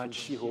not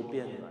much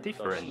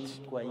different.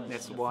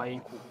 That's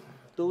why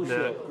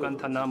the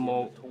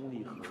Guantanamo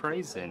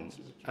prison,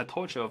 a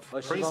torture of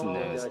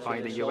prisoners by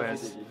the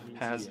US,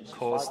 has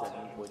caused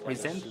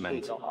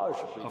resentment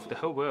of the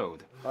whole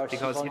world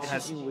because it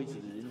has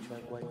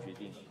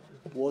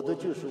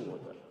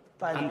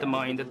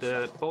undermined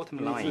the bottom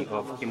line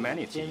of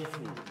humanity.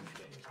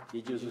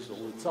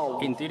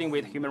 In dealing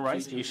with human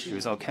rights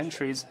issues, our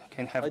countries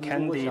can have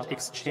candid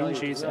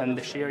exchanges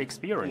and share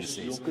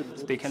experiences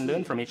so they can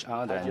learn from each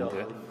other and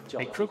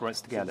make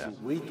progress together.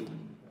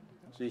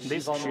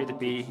 This should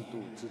be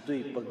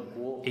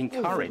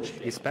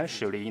encouraged,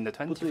 especially in the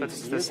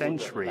 21st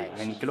century,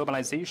 when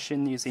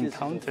globalization is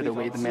encountered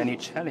with many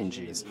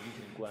challenges,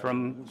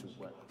 from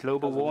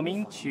global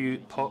warming to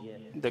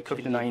the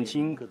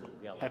COVID-19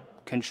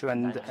 control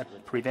and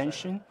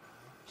prevention.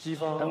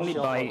 Only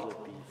by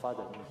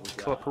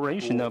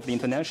cooperation of the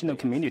international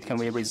community can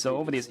we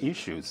resolve these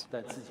issues.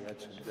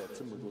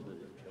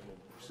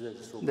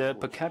 The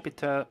per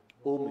capita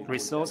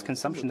resource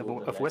consumption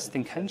of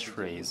Western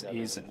countries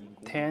is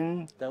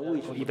 10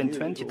 or even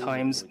 20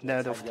 times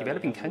that of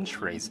developing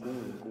countries.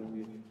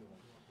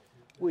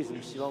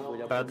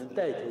 But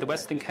the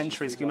Western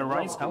countries' human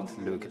rights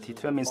outlook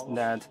determines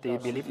that they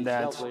believe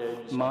that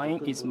mine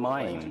is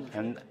mine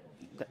and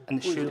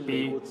should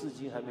be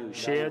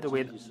shared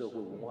with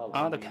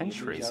other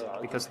countries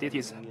because it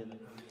is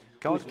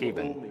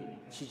God-given.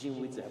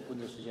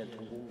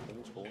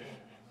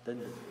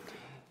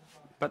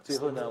 But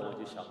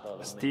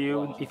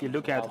still, if you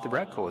look at the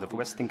record of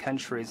Western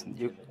countries,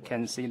 you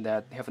can see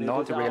that they have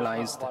not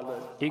realized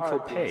equal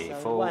pay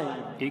for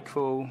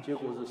equal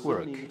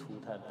work.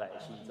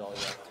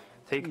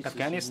 Take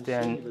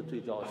Afghanistan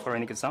for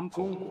an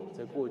example.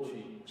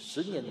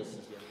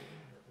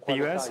 The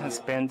US has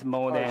spent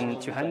more than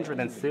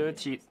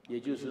 230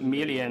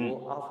 million,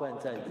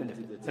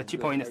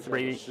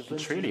 2.3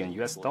 trillion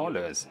US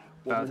dollars,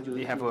 but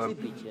they have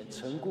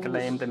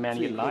claimed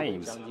many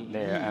lives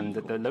there, and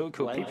the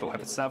local people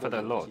have suffered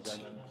a lot.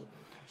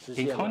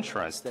 In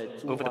contrast,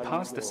 over the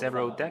past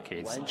several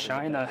decades,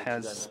 China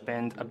has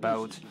spent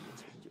about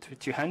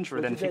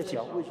 250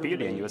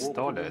 billion US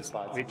dollars,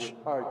 which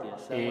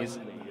is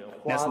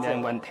less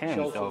than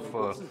 1/10 of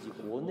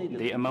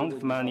the amount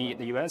of money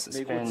the US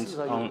spent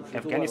on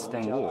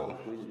Afghanistan war.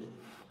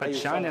 But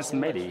China has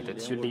made it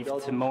to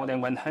lift more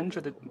than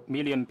 100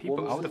 million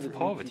people out of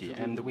poverty,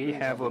 and we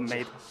have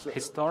made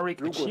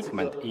historic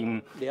achievement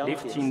in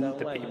lifting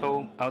the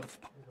people out of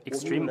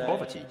extreme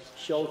poverty.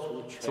 So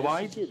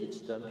why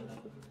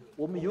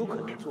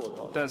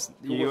does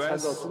the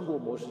US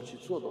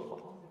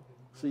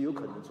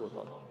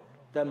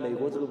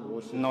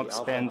not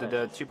spend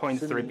the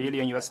 2.3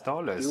 billion US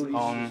dollars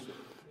on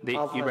the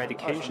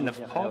eradication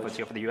of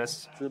poverty of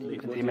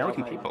the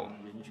American people,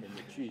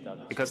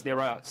 because there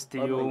are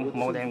still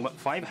more than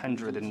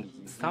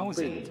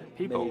 500,000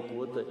 people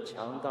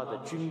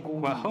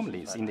who are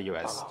homeless in the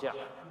U.S.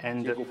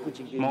 And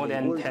more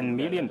than 10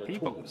 million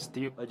people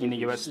in the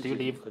U.S. still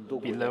live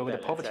below the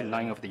poverty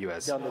line of the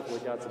U.S.,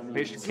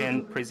 which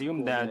can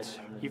presume that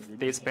if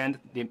they spend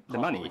the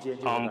money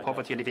on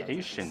poverty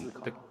alleviation,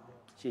 the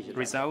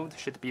result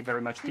should be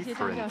very much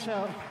different.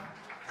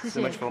 So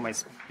much for my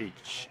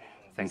speech.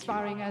 Thank you.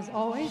 Inspiring as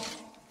always.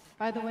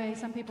 By the way,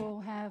 some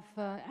people have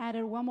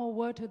added one more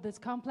word to this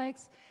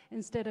complex.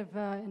 Instead of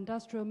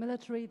industrial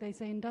military, they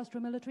say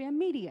industrial military and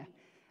media.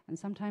 And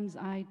sometimes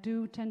I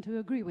do tend to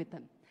agree with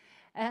them.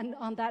 And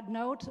on that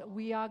note,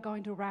 we are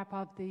going to wrap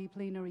up the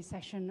plenary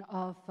session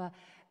of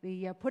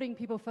the Putting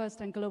People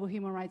First and Global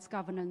Human Rights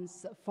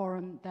Governance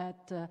Forum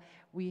that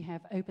we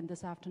have opened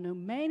this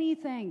afternoon. Many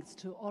thanks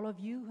to all of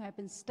you who have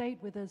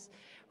stayed with us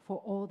for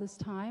all this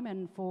time,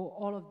 and for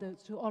all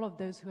of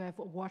those who have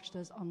watched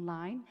us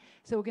online.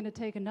 So we're going to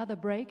take another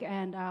break,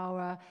 and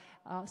our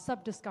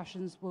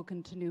sub-discussions will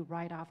continue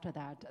right after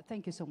that.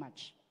 Thank you so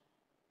much.